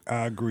why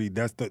I agree. We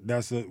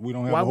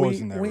don't have a horse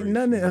in that race.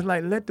 It's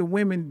like, let the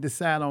women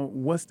decide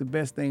on what's the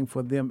best thing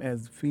for them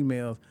as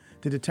females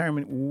to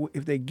determine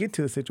if they get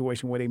to a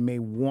situation where they may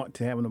want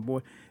to have an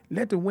abortion.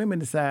 Let the women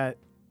decide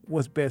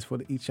what's best for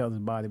each other's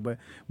body. But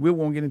we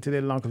won't get into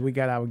that long because we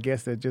got our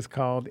guest that just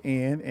called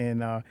in,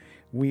 and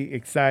we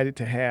excited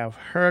to have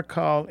her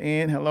call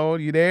in. Hello,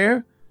 you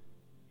there?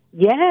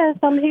 Yes,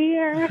 I'm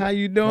here. How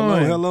you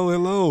doing?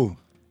 Hello.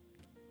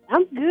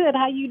 I'm good.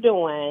 How you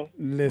doing?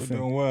 Listen,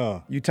 We're doing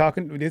well. you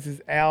talking? This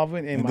is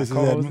Alvin, and my this is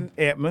co-host Edmund. is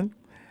Edmund.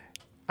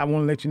 I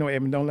want to let you know,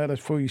 Edmund, don't let us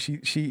fool you.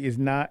 She is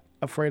not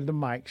afraid of the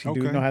mic. She do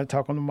Okay. know how to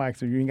talk on the mic,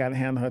 so you ain't got to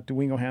handle her.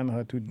 We ain't gonna handle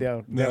her too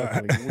delicately.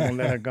 We're gonna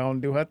let her go and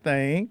do her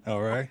thing.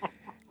 All right.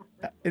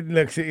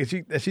 Look, she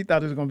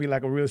thought it was gonna be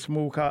like a real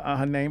smooth call.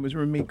 Her name is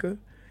Ramika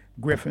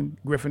Griffin.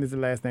 Griffin is the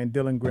last name,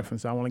 Dylan Griffin.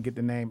 So I want to get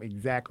the name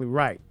exactly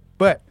right.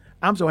 But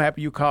I'm so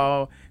happy you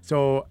called.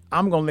 So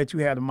I'm gonna let you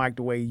have the mic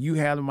the way you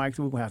have the mic.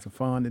 So we're gonna have some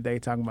fun today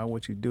talking about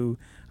what you do.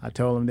 I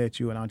told him that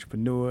you're an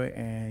entrepreneur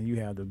and you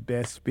have the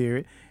best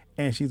spirit.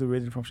 And she's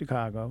originally from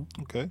Chicago.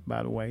 Okay.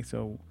 By the way,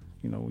 so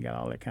we got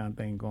all that kind of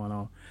thing going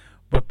on.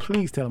 But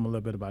please tell them a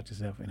little bit about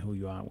yourself and who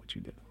you are and what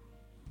you do.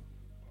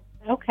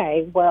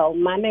 Okay. Well,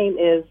 my name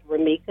is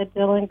Ramika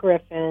Dylan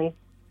Griffin.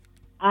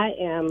 I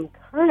am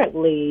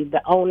currently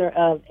the owner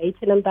of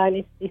H&M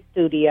Dynasty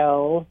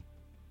Studio.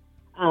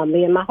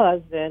 Me and my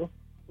husband.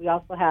 We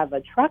also have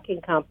a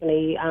trucking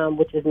company,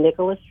 which is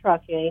Nicholas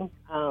Trucking.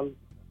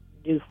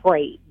 Do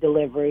freight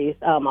deliveries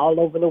all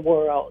over the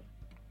world.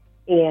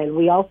 And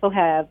we also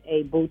have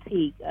a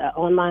boutique,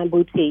 online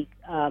boutique.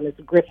 It's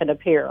Griffin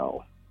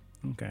Apparel.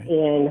 Okay.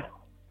 And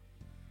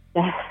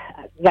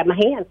got my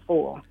hands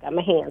full.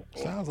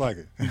 Sounds like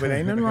it. But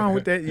ain't nothing wrong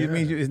with that. It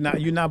means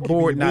you're not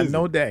bored, not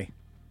no day.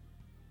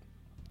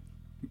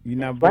 You're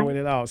not bored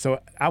at all. So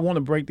I want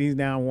to break these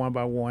down one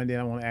by one. Then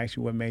I want to ask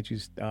you what made you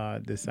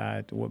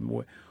decide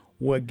to,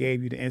 what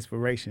gave you the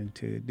inspiration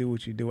to do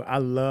what you do. I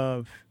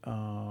love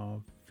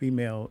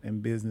female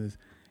in business.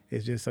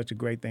 It's just such a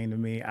great thing to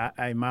me.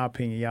 In my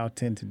opinion, y'all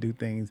tend to do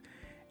things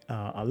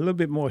a little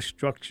bit more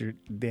structured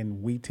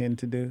than we tend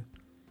to do.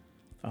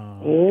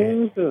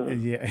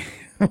 Yeah.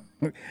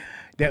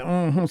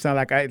 That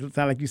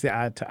sound like you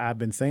said. I've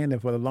been saying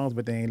that for the longest,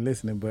 but they ain't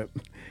listening. But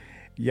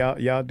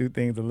y'all do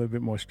things a little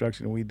bit more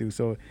structured than we do.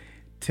 So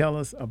tell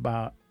us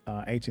about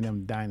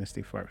H&M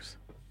Dynasty first.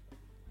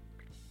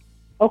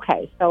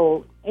 Okay,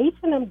 so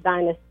H&M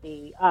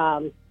Dynasty,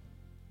 I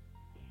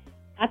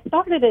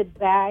started it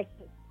back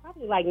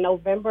probably like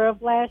November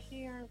of last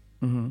year.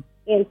 Mm-hmm.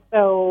 And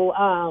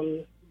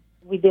so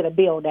we did a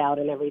build out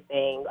and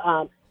everything.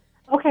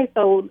 Okay,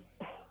 so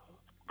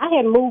I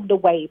had moved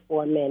away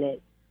for a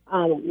minute,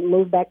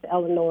 moved back to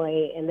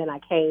Illinois, and then I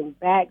came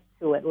back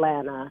to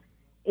Atlanta.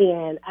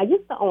 And I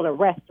used to own a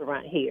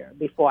restaurant here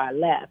before I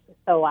left.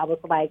 So I was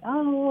like,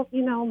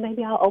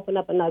 maybe I'll open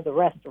up another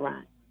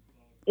restaurant.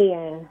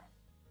 And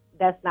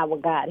that's not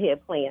what God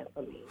had planned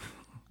for me.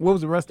 What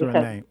was the restaurant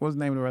name? What was the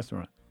name of the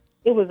restaurant?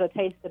 It was a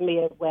Taste of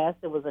Midwest.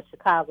 It was a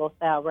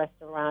Chicago-style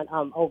restaurant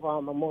over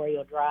on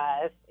Memorial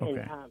Drive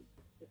in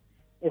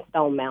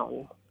Stone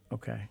Mountain.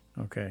 Okay.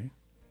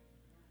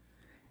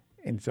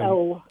 And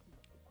so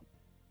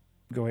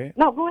go ahead.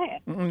 No, go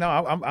ahead. No,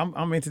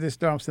 I'm into this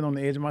story. I'm sitting on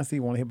the edge of my seat.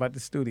 Want to hear about the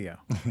studio?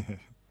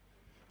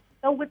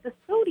 So with the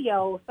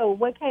studio, so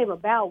what came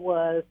about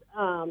was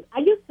I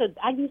used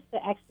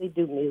to actually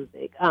do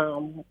music.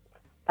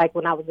 Like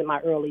when I was in my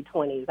early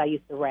 20s, I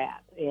used to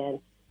rap, and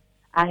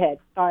I had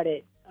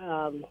started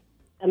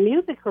a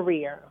music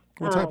career.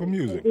 What type of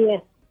music?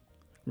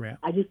 Rap.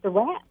 I used to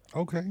rap.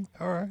 Okay,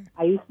 all right.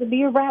 I used to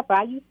be a rapper.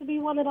 I used to be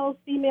one of those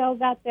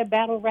females out there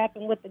battle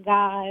rapping with the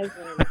guys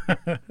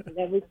and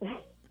everything.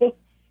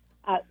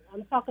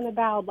 I'm talking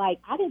about, like,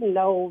 I didn't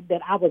know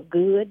that I was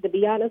good, to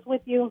be honest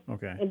with you.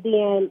 Okay. And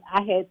then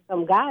I had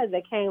some guys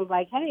that came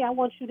like, hey, I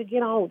want you to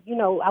get on,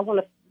 I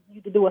want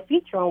you to do a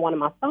feature on one of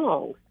my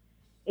songs.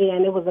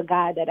 And it was a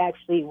guy that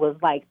actually was,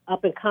 like,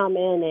 up and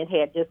coming and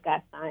had just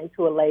got signed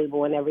to a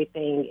label and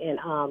everything.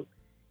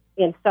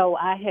 And so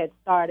I had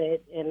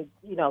started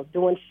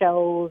doing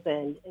shows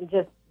and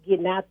just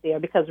getting out there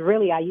because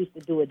really I used to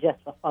do it just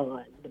for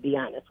fun, to be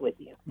honest with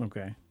you.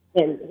 Okay.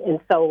 And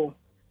so,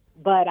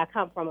 but I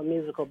come from a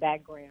musical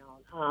background.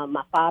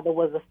 My father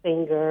was a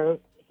singer.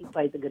 He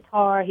played the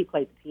guitar. He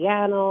played the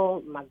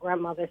piano. My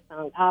grandmother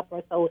sung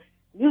opera. So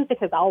music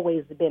has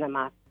always been in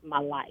my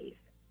life.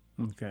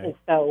 Okay. And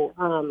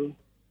so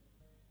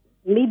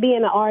me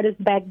being an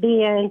artist back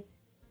then,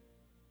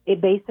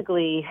 it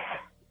basically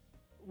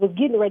was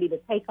getting ready to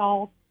take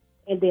off,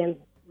 and then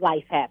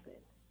life happened.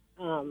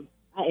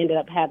 I ended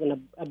up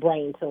having a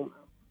brain tumor.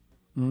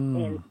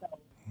 And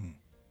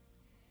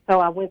so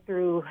I went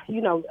through,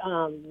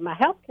 my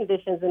health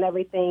conditions and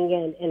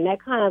everything, and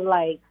that kind of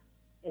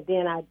and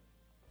then I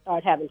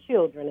started having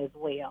children as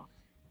well.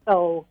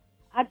 So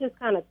I just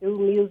kind of threw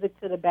music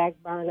to the back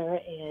burner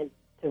and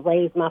to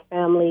raise my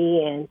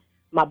family, and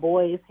my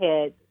boys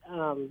had,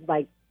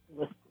 was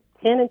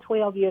 10 and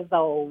 12 years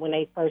old when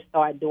they first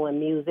started doing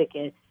music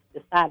and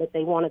decided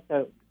they wanted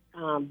to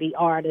be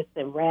artists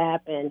and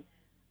rap. And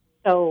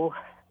so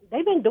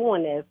they've been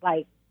doing this.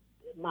 Like,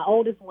 my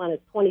oldest one is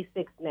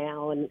 26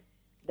 now, and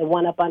the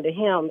one up under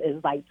him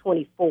is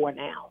 24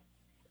 now.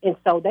 And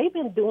so they've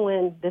been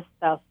doing this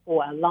stuff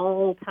for a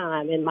long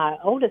time. And my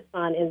oldest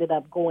son ended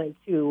up going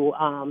to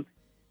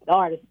the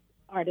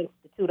Art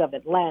Institute of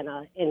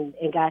Atlanta and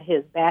got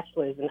his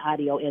bachelor's in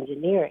audio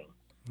engineering.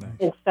 Nice.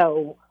 And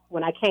so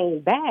when I came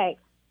back,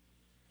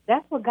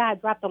 that's what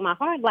God dropped on my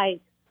heart.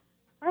 Like,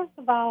 first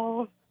of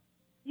all,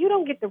 you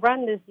don't get to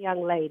run this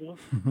young lady.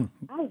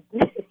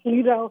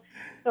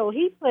 So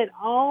he put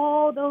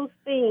all those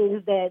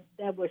things that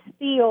were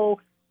still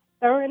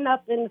stirring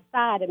up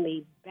inside of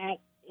me back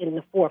in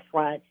the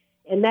forefront.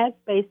 And that's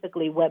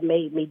basically what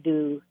made me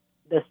do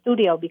the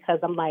studio, because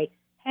I'm like,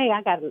 hey,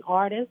 I got an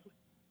artist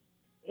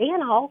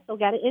and I also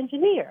got an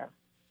engineer.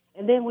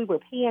 And then we were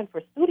paying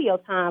for studio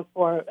time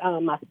for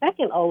my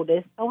second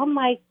oldest. So I'm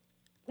like,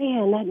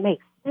 man, that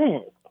makes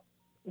sense.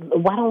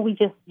 Why don't we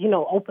just,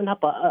 open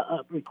up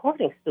a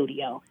recording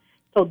studio?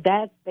 So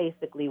that's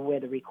basically where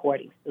the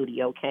recording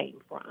studio came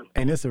from.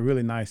 And it's a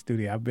really nice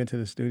studio. I've been to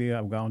the studio.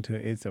 I've gone to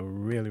it. It's a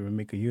really,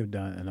 Ramika, you've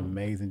done an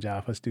amazing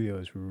job. Her studio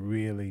is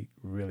really,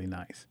 really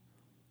nice.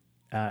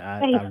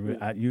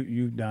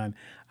 You've done,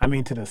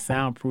 to the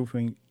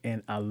soundproofing,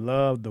 and I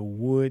love the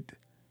wood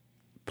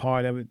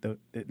part of it.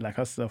 Like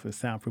her stuff is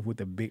soundproof with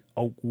the big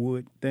oak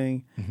wood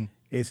thing. Mm-hmm.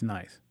 It's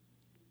nice.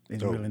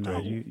 It's really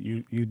nice.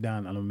 You've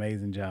done an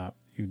amazing job.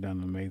 You've done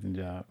an amazing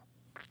job.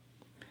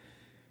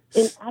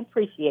 And I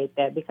appreciate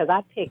that, because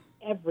I pick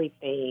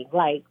everything,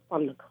 like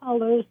from the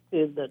colors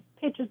to the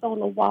pictures on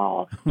the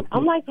wall.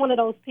 I'm like one of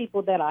those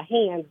people that are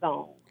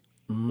hands-on.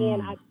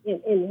 And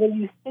when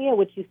you said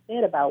what you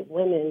said about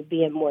women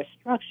being more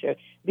structured,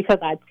 because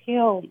I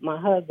tell my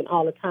husband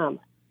all the time,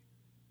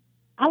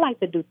 I like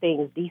to do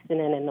things decent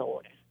and in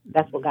order.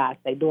 That's what God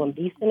say, do them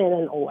decent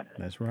and in order.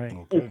 That's right.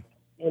 Okay.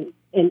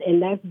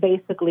 And that's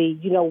basically,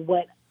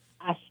 what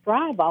I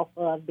strive off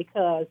of,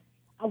 because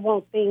I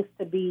want things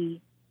to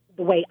be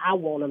the way I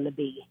want them to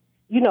be.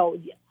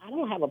 I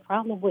don't have a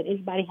problem with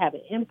anybody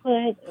having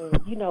input or,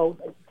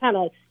 kind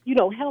of,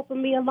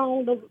 helping me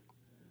along the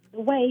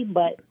way.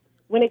 But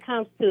when it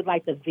comes to,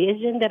 like, the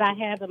vision that I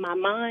have in my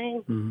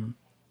mind,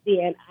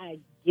 then I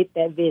get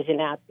that vision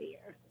out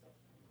there.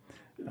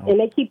 Oh. And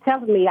they keep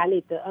telling me I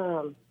need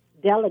to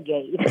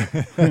delegate.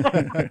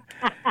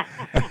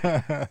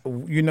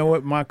 You know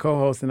what? My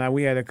co-host and I,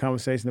 we had a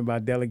conversation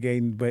about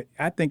delegating, but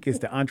I think it's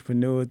the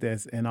entrepreneurs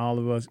that's in all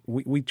of us.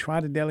 We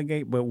try to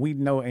delegate, but we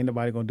know ain't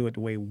nobody going to do it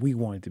the way we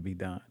want it to be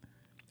done.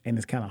 And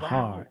it's kind of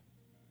hard.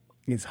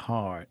 It's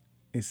hard.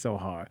 It's so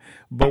hard.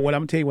 But what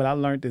I'm telling you, what I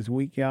learned this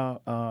week,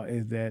 y'all,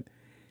 is that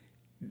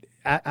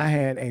I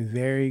had a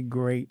very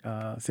great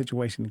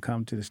situation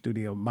come to the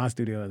studio, my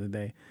studio the other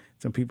day.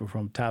 Some people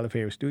from Tyler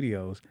Perry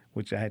Studios,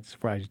 which I had to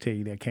surprise you to tell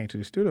you, that came to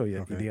the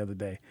studio the other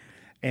day.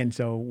 And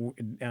so,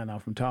 and I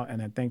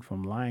think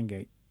from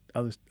Liongate,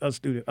 other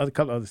studio, a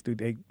couple other studios,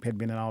 they had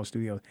been in all the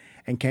studios,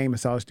 and came and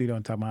saw the studio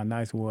and talked about how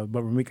nice it was.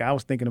 But Ramika, I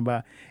was thinking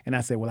about, and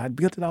I said, well, I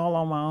built it all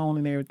on my own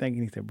and everything.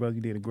 And he said, brother,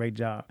 you did a great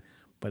job.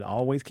 But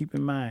always keep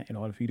in mind, in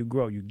order for you to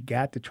grow, you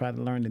got to try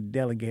to learn to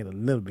delegate a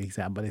little bit. He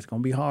said, but it's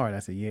going to be hard. I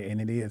said, yeah, and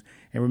it is.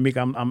 And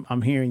Ramika,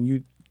 I'm hearing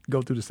you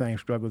go through the same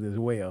struggles as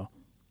well.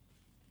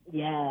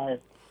 Yes.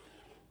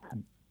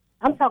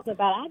 I'm talking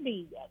about, I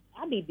be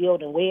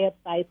building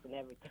websites and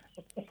everything.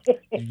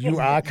 You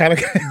are kind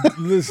of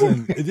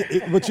listen,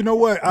 but you know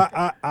what?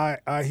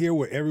 I hear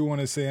what everyone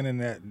is saying, in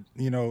that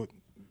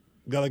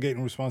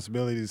delegating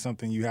responsibility is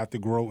something you have to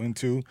grow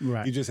into.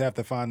 Right. You just have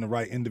to find the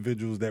right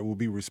individuals that will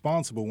be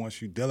responsible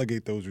once you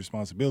delegate those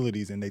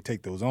responsibilities, and they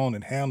take those on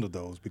and handle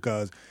those,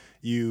 because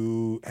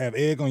you have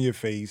egg on your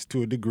face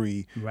to a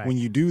degree when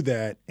you do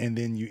that, and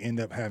then you end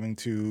up having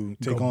to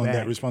take on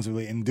that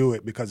responsibility and do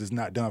it because it's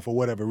not done for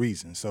whatever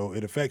reason. So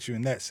it affects you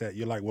in that set.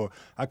 You're like, well,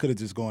 I could have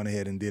just gone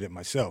ahead and did it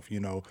myself,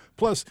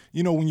 Plus,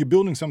 when you're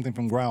building something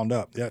from ground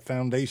up, that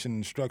foundation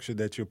and structure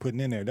that you're putting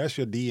in there, that's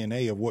your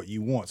DNA of what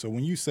you want. So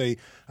when you say,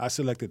 I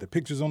selected the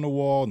pictures on the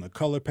wall and the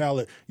color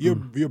palette,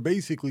 you're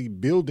basically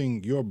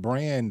building your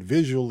brand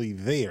visually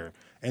there.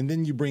 And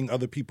then you bring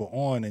other people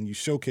on and you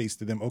showcase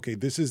to them, okay,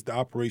 this is the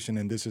operation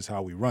and this is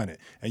how we run it.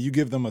 And you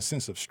give them a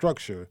sense of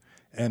structure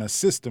and a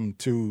system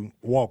to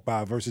walk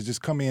by, versus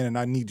just come in and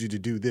I need you to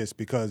do this,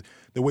 because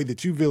the way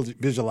that you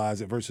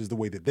visualize it versus the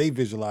way that they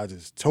visualize it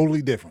is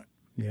totally different.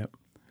 Yep.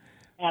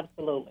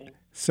 Absolutely.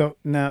 So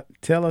now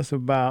tell us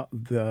about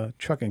the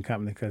trucking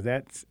company, because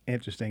that's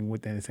interesting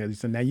within itself.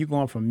 So now you're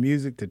going from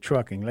music to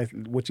trucking.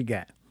 What you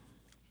got?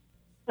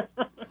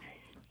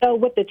 So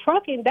with the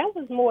trucking, that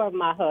was more of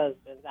my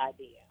husband's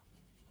idea.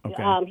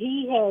 Okay.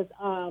 He has,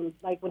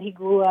 like when he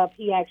grew up,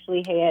 he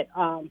actually had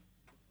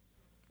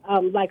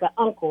like an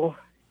uncle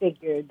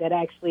figure that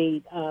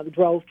actually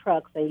drove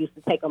trucks and used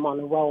to take them on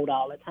the road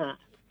all the time.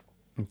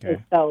 Okay.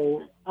 And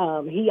so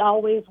he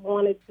always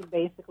wanted to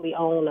basically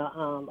own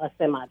a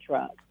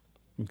semi-truck.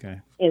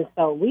 Okay. And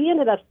so we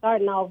ended up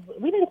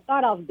we didn't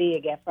start off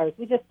big at first.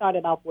 We just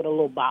started off with a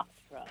little box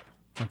truck.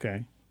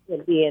 Okay.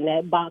 And then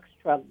that box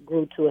truck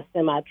grew to a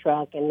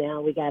semi-truck, and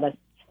now we got a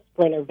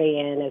Sprinter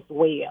van as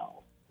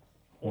well.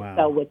 Wow. And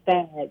so with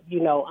that,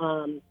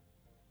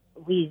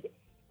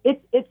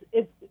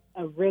 it's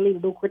a really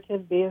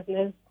lucrative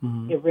business.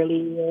 Mm-hmm. It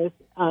really is.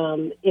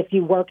 If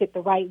you work it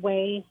the right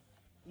way,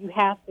 you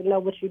have to know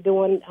what you're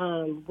doing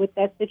with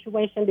that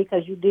situation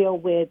because you deal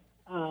with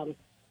the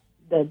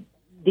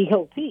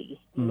DOT,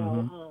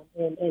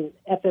 and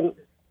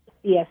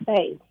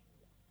FMCSA,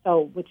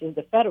 so which is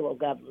the federal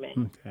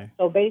government. Okay.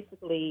 So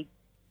basically,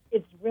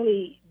 it's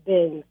really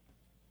been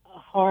a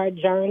hard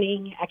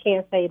journey. I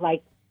can't say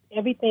like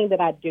everything that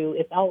I do.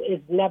 It's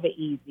never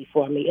easy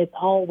for me. It's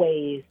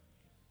always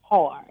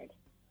hard,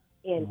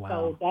 and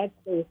so that's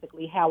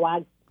basically how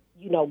I,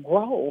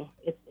 grow.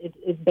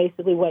 It's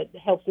basically what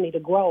helps me to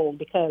grow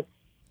because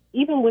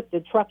even with the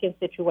trucking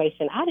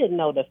situation, I didn't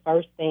know the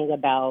first thing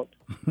about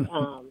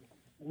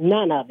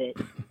none of it.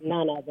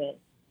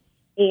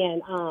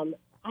 And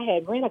I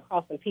had ran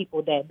across some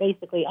people that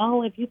basically,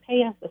 if you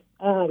pay us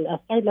a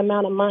certain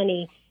amount of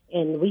money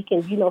and we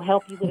can,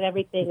 help you with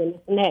everything and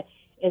this and that.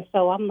 And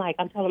so I'm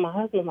telling my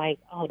husband,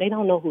 they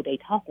don't know who they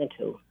talking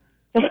to.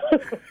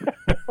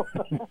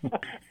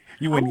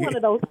 I'm one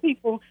of those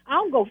people.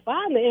 I'll go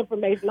find the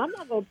information. I'm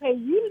not going to pay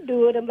you to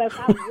do it unless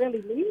I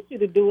really need you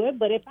to do it.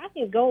 But if I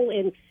can go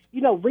and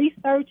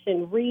research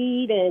and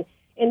read and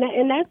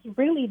that's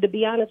really, to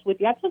be honest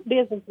with you, I took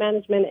business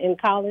management in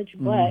college,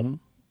 but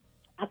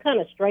I kind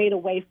of strayed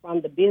away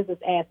from the business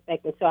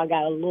aspect until I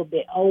got a little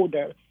bit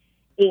older.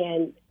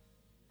 And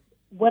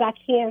what I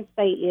can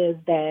say is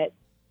that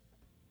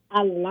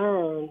I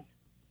learned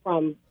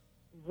from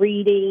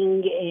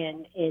reading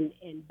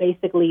and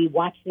basically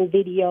watching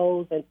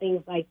videos and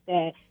things like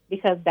that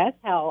because that's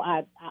how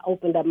I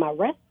opened up my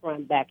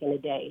restaurant back in the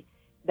day.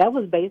 That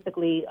was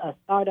basically a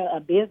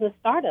business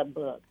startup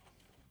book.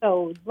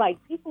 So,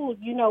 people,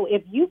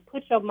 if you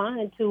put your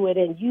mind to it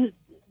and you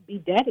be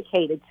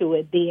dedicated to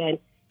it, then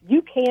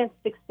you can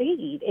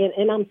succeed.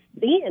 And I'm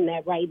seeing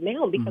that right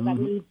now because I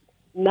knew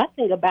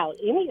nothing about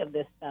any of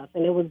this stuff.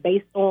 And it was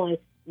based on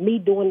me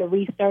doing the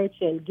research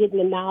and getting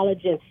the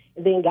knowledge. And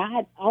then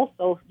God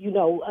also,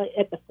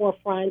 at the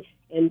forefront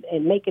and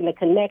making the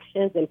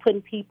connections and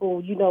putting people,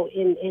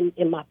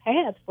 in my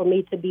path for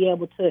me to be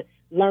able to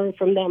learn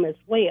from them as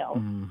well.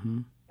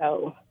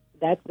 So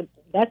that's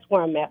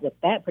where I'm at with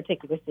that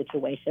particular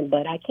situation.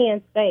 But I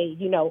can say,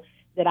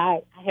 that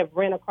I have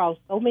ran across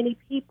so many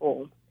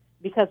people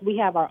because we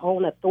have our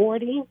own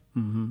authority.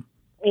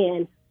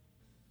 And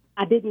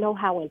I didn't know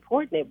how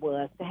important it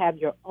was to have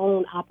your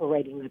own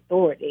operating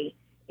authority.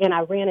 And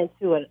I ran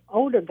into an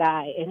older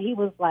guy, and he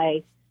was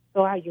like,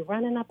 so are you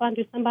running up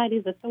under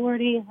somebody's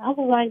authority? I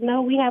was like,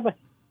 no, you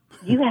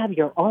have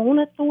your own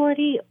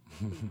authority?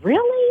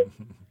 Really?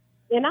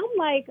 And I'm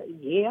like,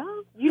 yeah.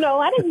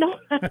 I didn't know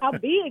how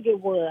big it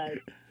was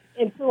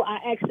until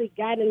I actually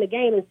got in the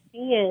game and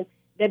seeing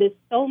that it's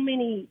so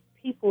many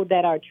people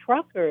that are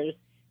truckers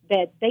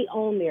that they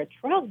own their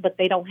truck, but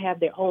they don't have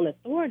their own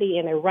authority,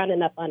 and they're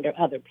running up under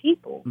other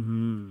people.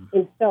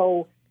 And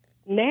so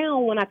now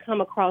when I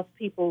come across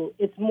people,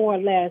 it's more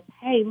or less,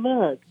 hey,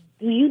 look,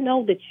 do you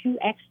know that you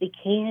actually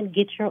can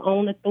get your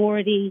own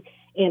authority,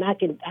 and I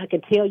can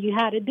tell you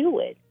how to do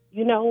it,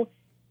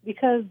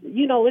 because,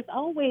 it's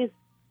always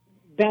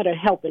better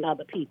helping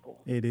other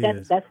people. It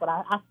is. That's what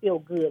I feel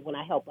good when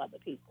I help other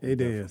people. It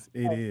is.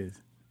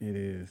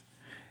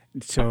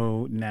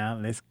 So now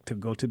let's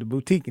go to the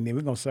boutique, and then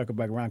we're going to circle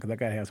back around because I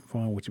got to have some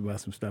fun with you about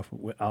some stuff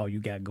with all you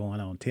got going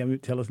on. Tell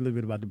us a little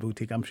bit about the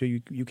boutique. I'm sure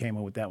you came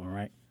up with that one,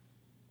 right?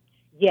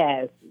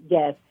 Yes.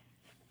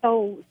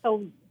 So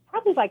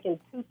probably like in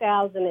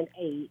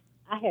 2008,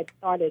 I had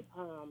started,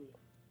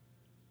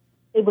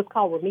 it was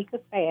called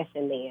Ramika's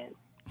Fashion then.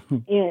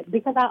 And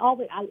because I've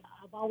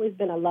always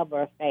been a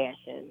lover of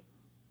fashion.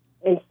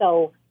 And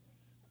so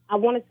I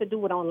wanted to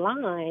do it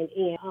online,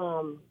 and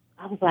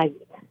I was like,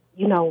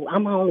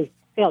 I'm only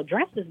sell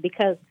dresses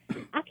because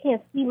I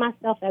can't see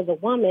myself as a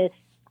woman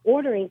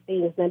ordering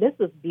things. Now, this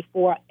was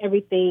before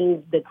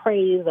everything, the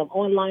craze of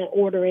online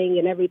ordering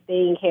and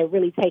everything had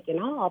really taken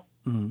off.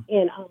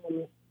 And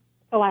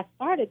so I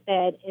started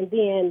that, and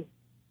then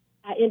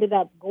I ended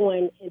up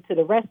going into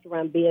the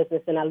restaurant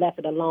business, and I left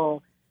it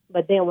alone.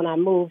 But then when I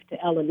moved to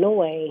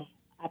Illinois,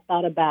 I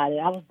thought about it.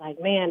 I was like,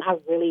 man,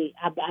 I've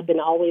been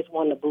always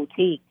wanting a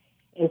boutique.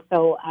 And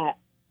so I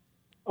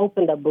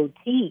opened a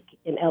boutique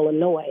in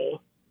Illinois.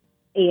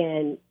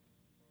 And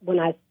when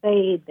I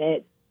say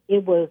that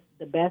it was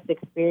the best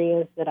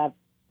experience that I've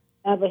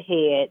ever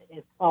had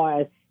as far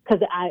as,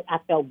 because I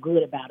felt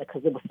good about it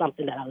because it was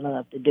something that I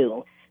loved to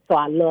do. So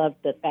I loved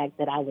the fact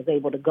that I was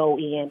able to go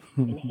in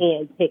and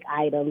hand pick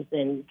items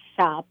and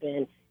shop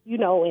and,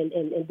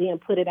 and then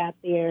put it out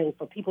there and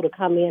for people to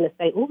come in and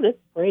say, ooh, this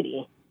is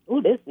pretty.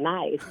 Ooh, this is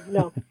nice.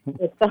 And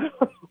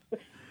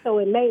so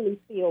it made me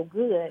feel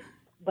good.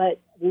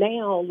 But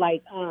now,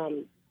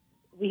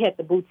 we had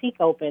the boutique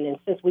open, and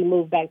since we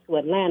moved back to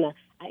Atlanta,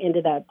 I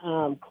ended up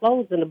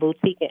closing the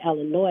boutique in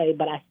Illinois,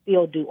 but I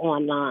still do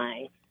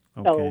online.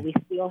 Okay. So we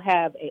still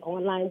have an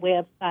online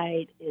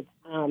website. It's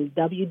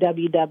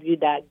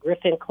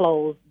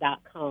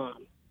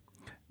www.griffinclothes.com.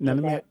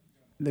 Now,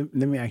 let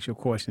me ask you a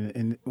question.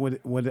 And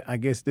what I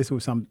guess this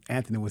was something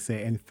Anthony would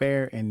say, and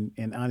fair and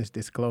honest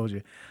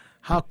disclosure.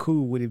 How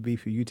cool would it be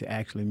for you to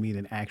actually meet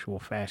an actual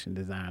fashion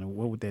designer?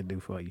 What would that do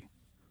for you?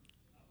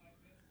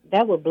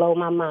 That would blow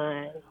my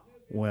mind.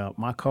 Well,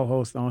 my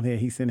co-host on here,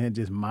 he's sitting here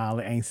just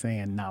mildly, ain't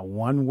saying not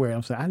one word.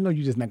 I'm saying, I know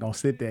you're just not gonna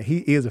sit there.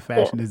 He is a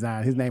fashion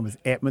designer. His name is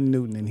Edmund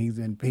Newton, and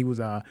he was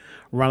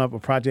run up a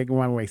Project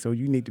Runway. So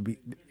you need to be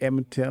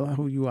Edmund. Tell her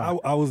who you are.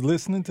 I was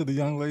listening to the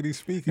young lady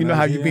speaking. You know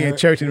how you be in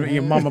church and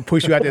your mama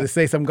push you out there to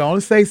say something. Go on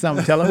and say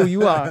something. Tell her who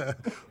you are.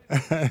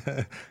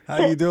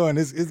 How you doing?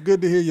 It's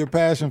good to hear your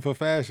passion for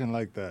fashion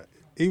like that.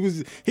 He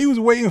was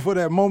waiting for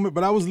that moment,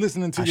 but I was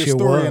listening to your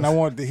story and I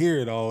wanted to hear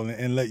it all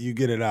and let you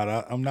get it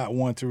out. I'm not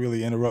one to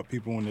really interrupt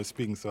people when they're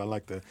speaking, so I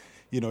like to,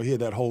 hear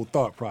that whole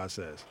thought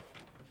process.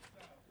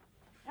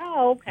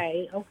 Oh,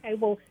 okay.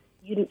 Well,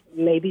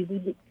 maybe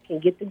we can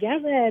get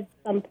together at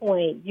some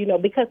point,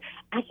 because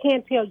I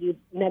can't tell you.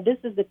 Now, this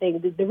is the thing.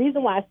 The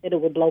reason why I said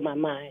it would blow my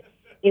mind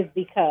is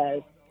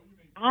because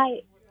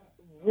I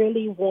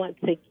really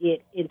want to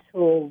get in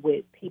tune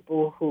with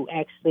people who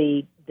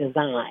actually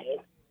design.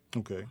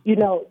 Okay.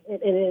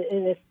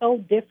 And it's so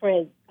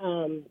different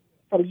from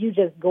you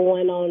just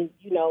going on,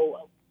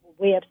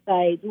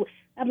 websites.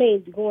 I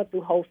mean, going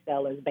through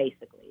wholesalers,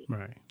 basically.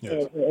 Right.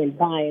 Yes. And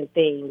buying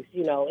things,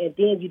 and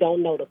then you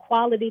don't know the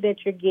quality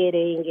that you're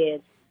getting.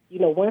 And,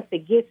 once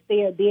it gets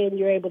there, then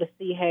you're able to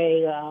see,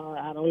 hey,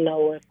 I don't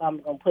know if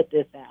I'm going to put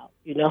this out,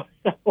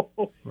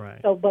 So,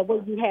 right. But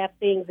when you have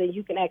things and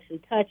you can actually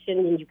touch them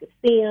and you can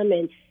see them,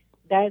 and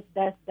that's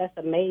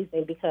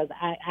amazing, because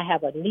I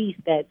have a niece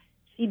that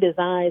she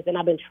designs, and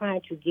I've been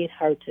trying to get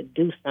her to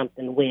do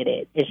something with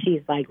it, and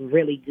she's like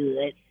really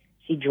good.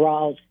 She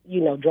draws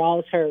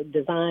her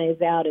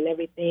designs out and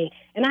everything.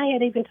 And I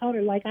had even told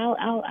her, like,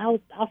 I'll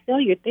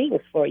sell your things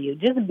for you.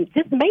 Just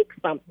make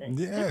something.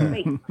 Yeah. Just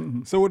make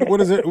something. So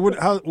what is it?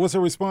 What's her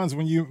response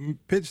when you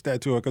pitch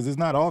that to her? Because it's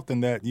not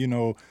often that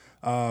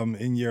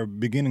in your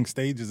beginning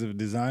stages of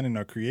designing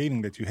or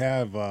creating that you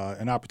have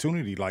an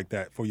opportunity like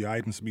that for your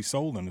items to be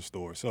sold in the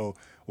store. So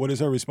what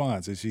is her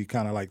response? Is she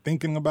kind of like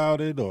thinking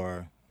about it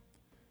or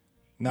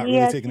not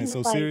really taking it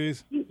so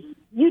serious?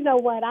 You know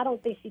what? I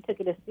don't think she took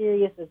it as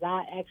serious as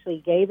I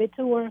actually gave it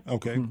to her.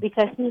 Okay.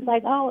 Because she's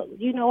like, oh, I'm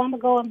going to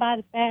go and buy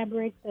the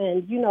fabrics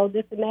and,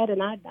 this and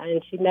that.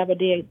 And she never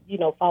did,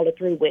 follow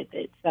through with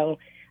it. So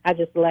I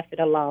just left it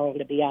alone,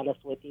 to be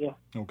honest with you.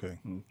 Okay.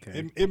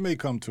 It may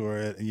come to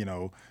her,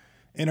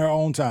 in her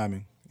own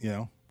timing,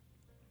 Yep.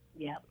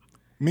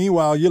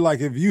 Meanwhile, you're like,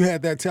 if you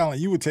had that talent,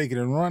 you would take it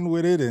and run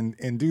with it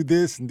and do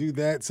this and do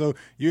that. So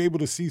you're able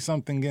to see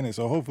something in it.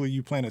 So hopefully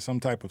you planted some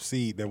type of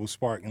seed that will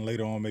spark, and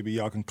later on maybe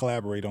y'all can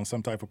collaborate on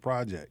some type of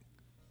project.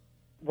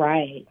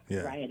 Right. Yeah.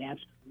 Right,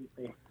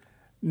 absolutely.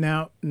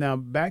 Now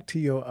back to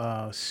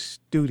your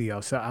studio.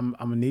 So I'm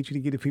gonna need you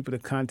to give the people the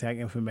contact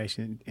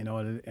information in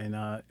order, and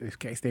in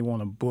case they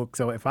want to book.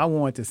 So if I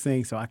wanted to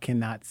sing, so I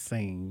cannot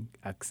sing.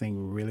 I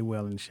sing really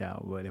well in the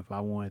shower, but if I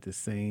wanted to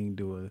sing,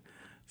 do a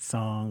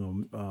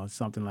song or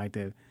something like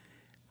that,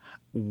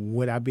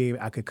 would I be able,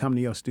 I could come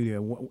to your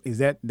studio? Is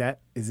that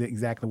is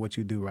exactly what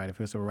you do, right?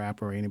 If it's a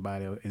rapper or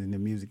anybody in the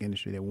music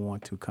industry that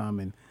want to come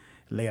and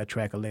lay a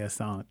track or lay a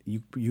song,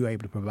 you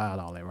able to provide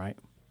all that, right?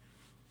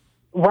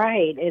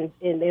 Right, and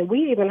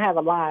we even have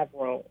a live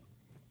room.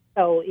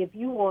 So if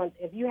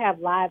you have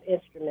live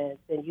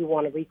instruments and you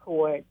want to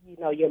record,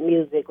 your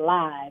music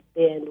live,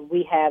 then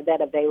we have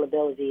that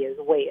availability as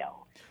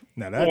well.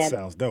 Now that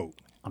sounds dope.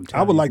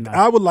 I would like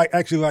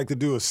to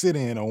do a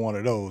sit-in on one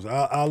of those.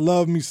 I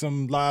love me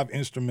some live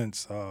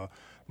instruments.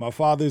 My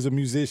father's a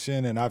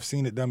musician, and I've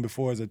seen it done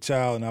before as a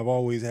child, and I've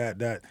always had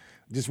that,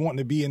 just wanting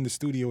to be in the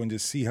studio and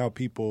just see how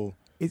people,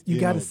 you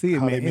got to see it,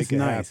 man. It's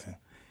nice.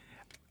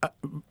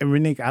 And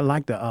Renique, I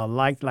like the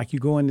like you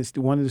go in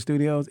one of the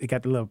studios. It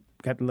got the little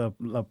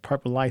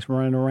purple lights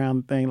running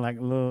around thing, like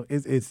a little.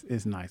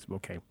 It's nice.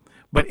 Okay,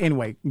 but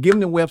anyway, give them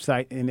the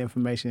website and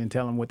information and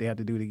tell them what they have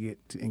to do to get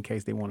in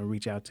case they want to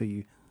reach out to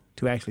you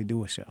to actually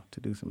do a show,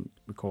 to do some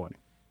recording.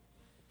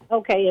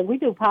 Okay, and we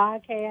do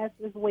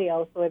podcasts as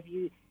well. So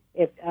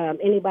if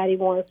anybody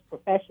wants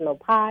professional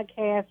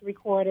podcast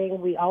recording,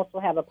 we also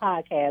have a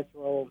podcast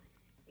room,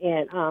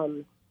 and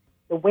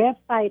the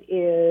website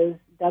is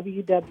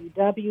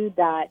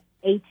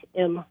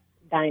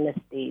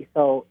www.hmdynasty.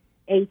 So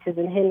H is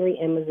in Henry,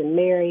 M is in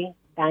Mary,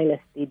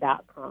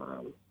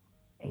 dynasty.com.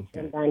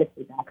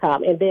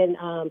 hmdynasty.com. And then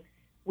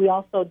we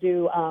also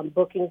do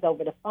bookings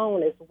over the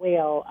phone as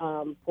well,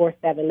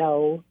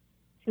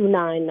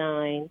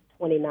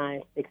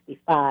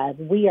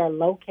 470-299-2965. We are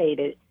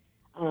located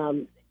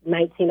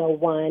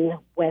 1901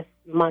 West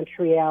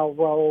Montreal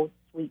Road,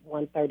 Suite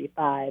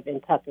 135 in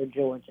Tucker,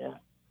 Georgia.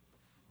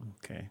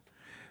 Okay.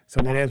 So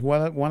now there's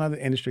one other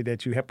industry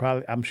that you have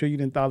probably, I'm sure you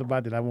didn't thought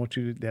about that I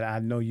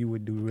know you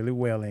would do really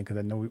well in, because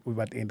I know we're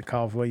about to end the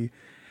call for you.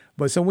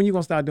 But so when you going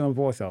to start doing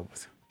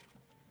voiceovers?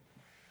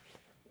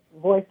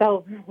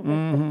 Voiceover?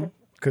 Mm-hmm.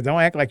 Because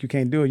don't act like you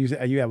can't do it.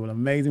 You have an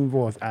amazing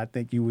voice. I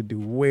think you would do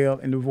well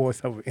in the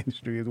voiceover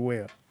industry as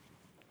well.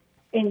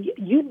 And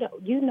you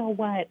know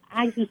what?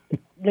 I used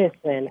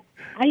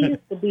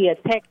to be a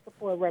tech support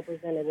for a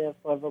representative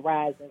for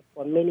Verizon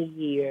for many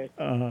years,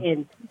 Uh-huh.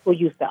 and people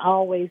used to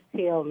always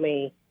tell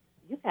me,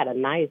 "You got a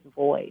nice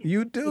voice."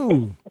 You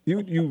do.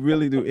 you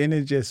really do. And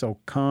it's just so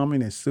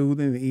calming and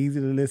soothing and easy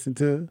to listen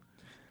to.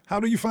 How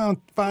do you find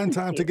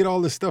time to get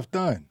all this stuff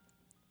done?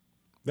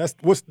 That's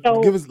what's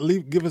So-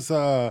 give us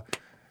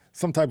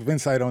some type of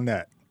insight on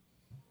that.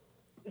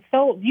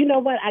 So you know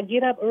what? I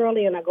get up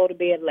early and I go to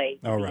bed late.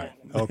 All right.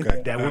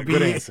 Okay. That would be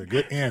good it. answer.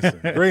 Good answer.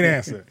 Great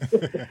answer.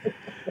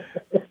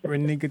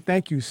 Renika,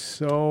 thank you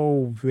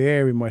so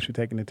very much for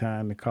taking the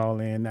time to call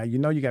in. Now, you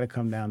know you got to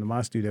come down to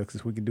my studio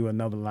because we can do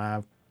another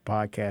live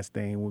podcast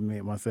thing with me,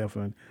 myself,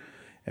 and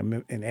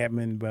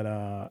Edmund. But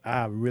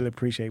I really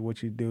appreciate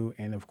what you do.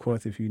 And, of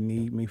course, if you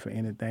need me for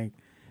anything,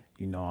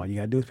 you know, all you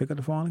got to do is pick up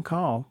the phone and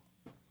call.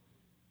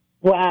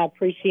 Well, I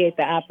appreciate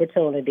the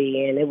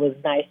opportunity, and it was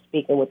nice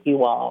speaking with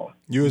you all.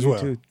 You as well.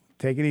 Too.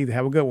 Take it easy.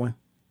 Have a good one.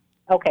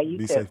 Okay, you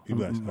Be too. safe. Be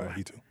blessed. All right,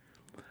 you too.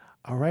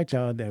 All right,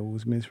 y'all. That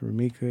was Miss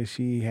Ramika.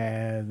 She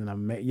has,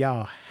 and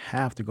y'all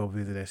have to go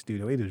visit that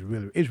studio.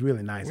 It's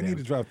really nice. We need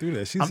to drive through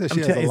that. She I'm said she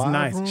has telling a you, live it's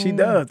nice. room. She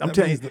does. I'm That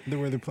telling means you, the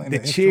way they're playing the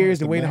the cheers,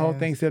 the instruments, way the whole bands.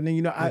 thing set. Then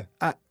you know,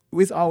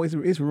 it's always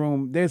it's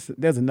room. There's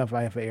enough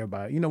out here for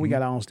everybody. You know, we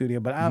got our own studio,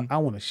 but I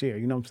want to share.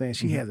 You know what I'm saying?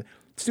 She has a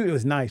studio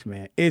is nice,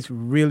 man. It's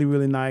really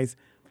really nice.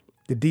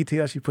 The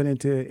detail she put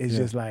into it is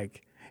just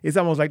like it's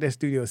almost like that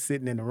studio is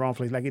sitting in the wrong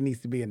place. Like it needs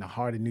to be in the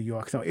heart of New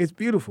York. So it's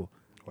beautiful.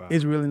 Wow.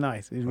 It's really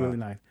nice. It's really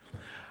nice.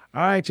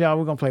 All right, y'all.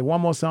 We're gonna play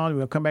one more song. We're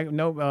gonna come back.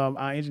 No,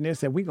 our engineer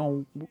said we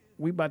about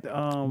to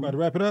About to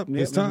wrap it up.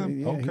 yeah, It's time.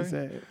 yeah, he Okay.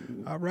 said-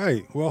 All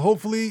right. Well,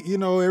 hopefully,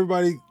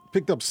 everybody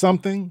picked up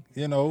something,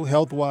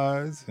 health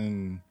wise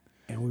and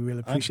we really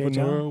appreciate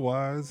y'all. entrepreneur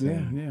wise.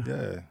 Yeah,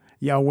 yeah.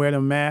 Y'all wear the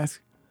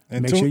mask.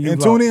 And, Make sure you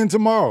vote. tune in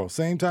tomorrow,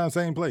 same time,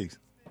 same place.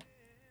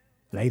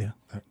 Later.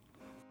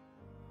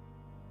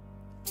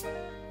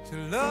 To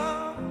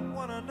love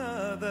one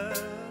another,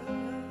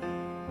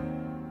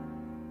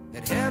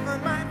 that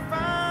heaven might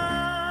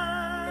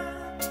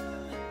find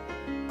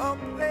a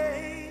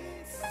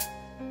place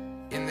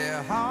in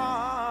their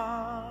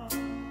hearts.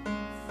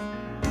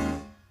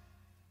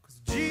 'Cause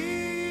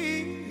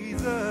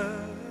Jesus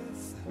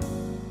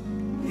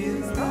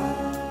is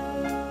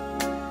love.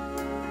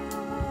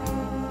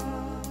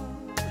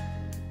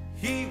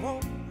 He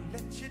won't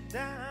let you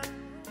down.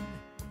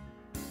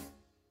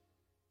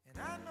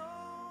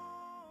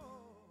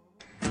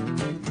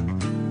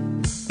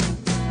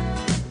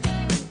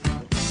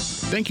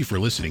 Thank you for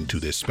listening to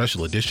this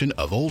special edition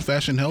of Old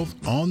Fashioned Health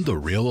on The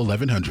Real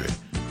 1100.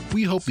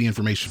 We hope the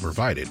information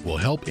provided will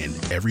help in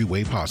every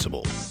way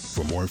possible.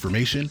 For more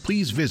information,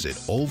 please visit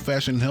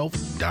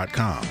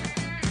oldfashionedhealth.com.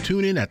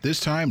 Tune in at this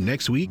time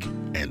next week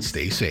and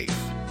stay safe.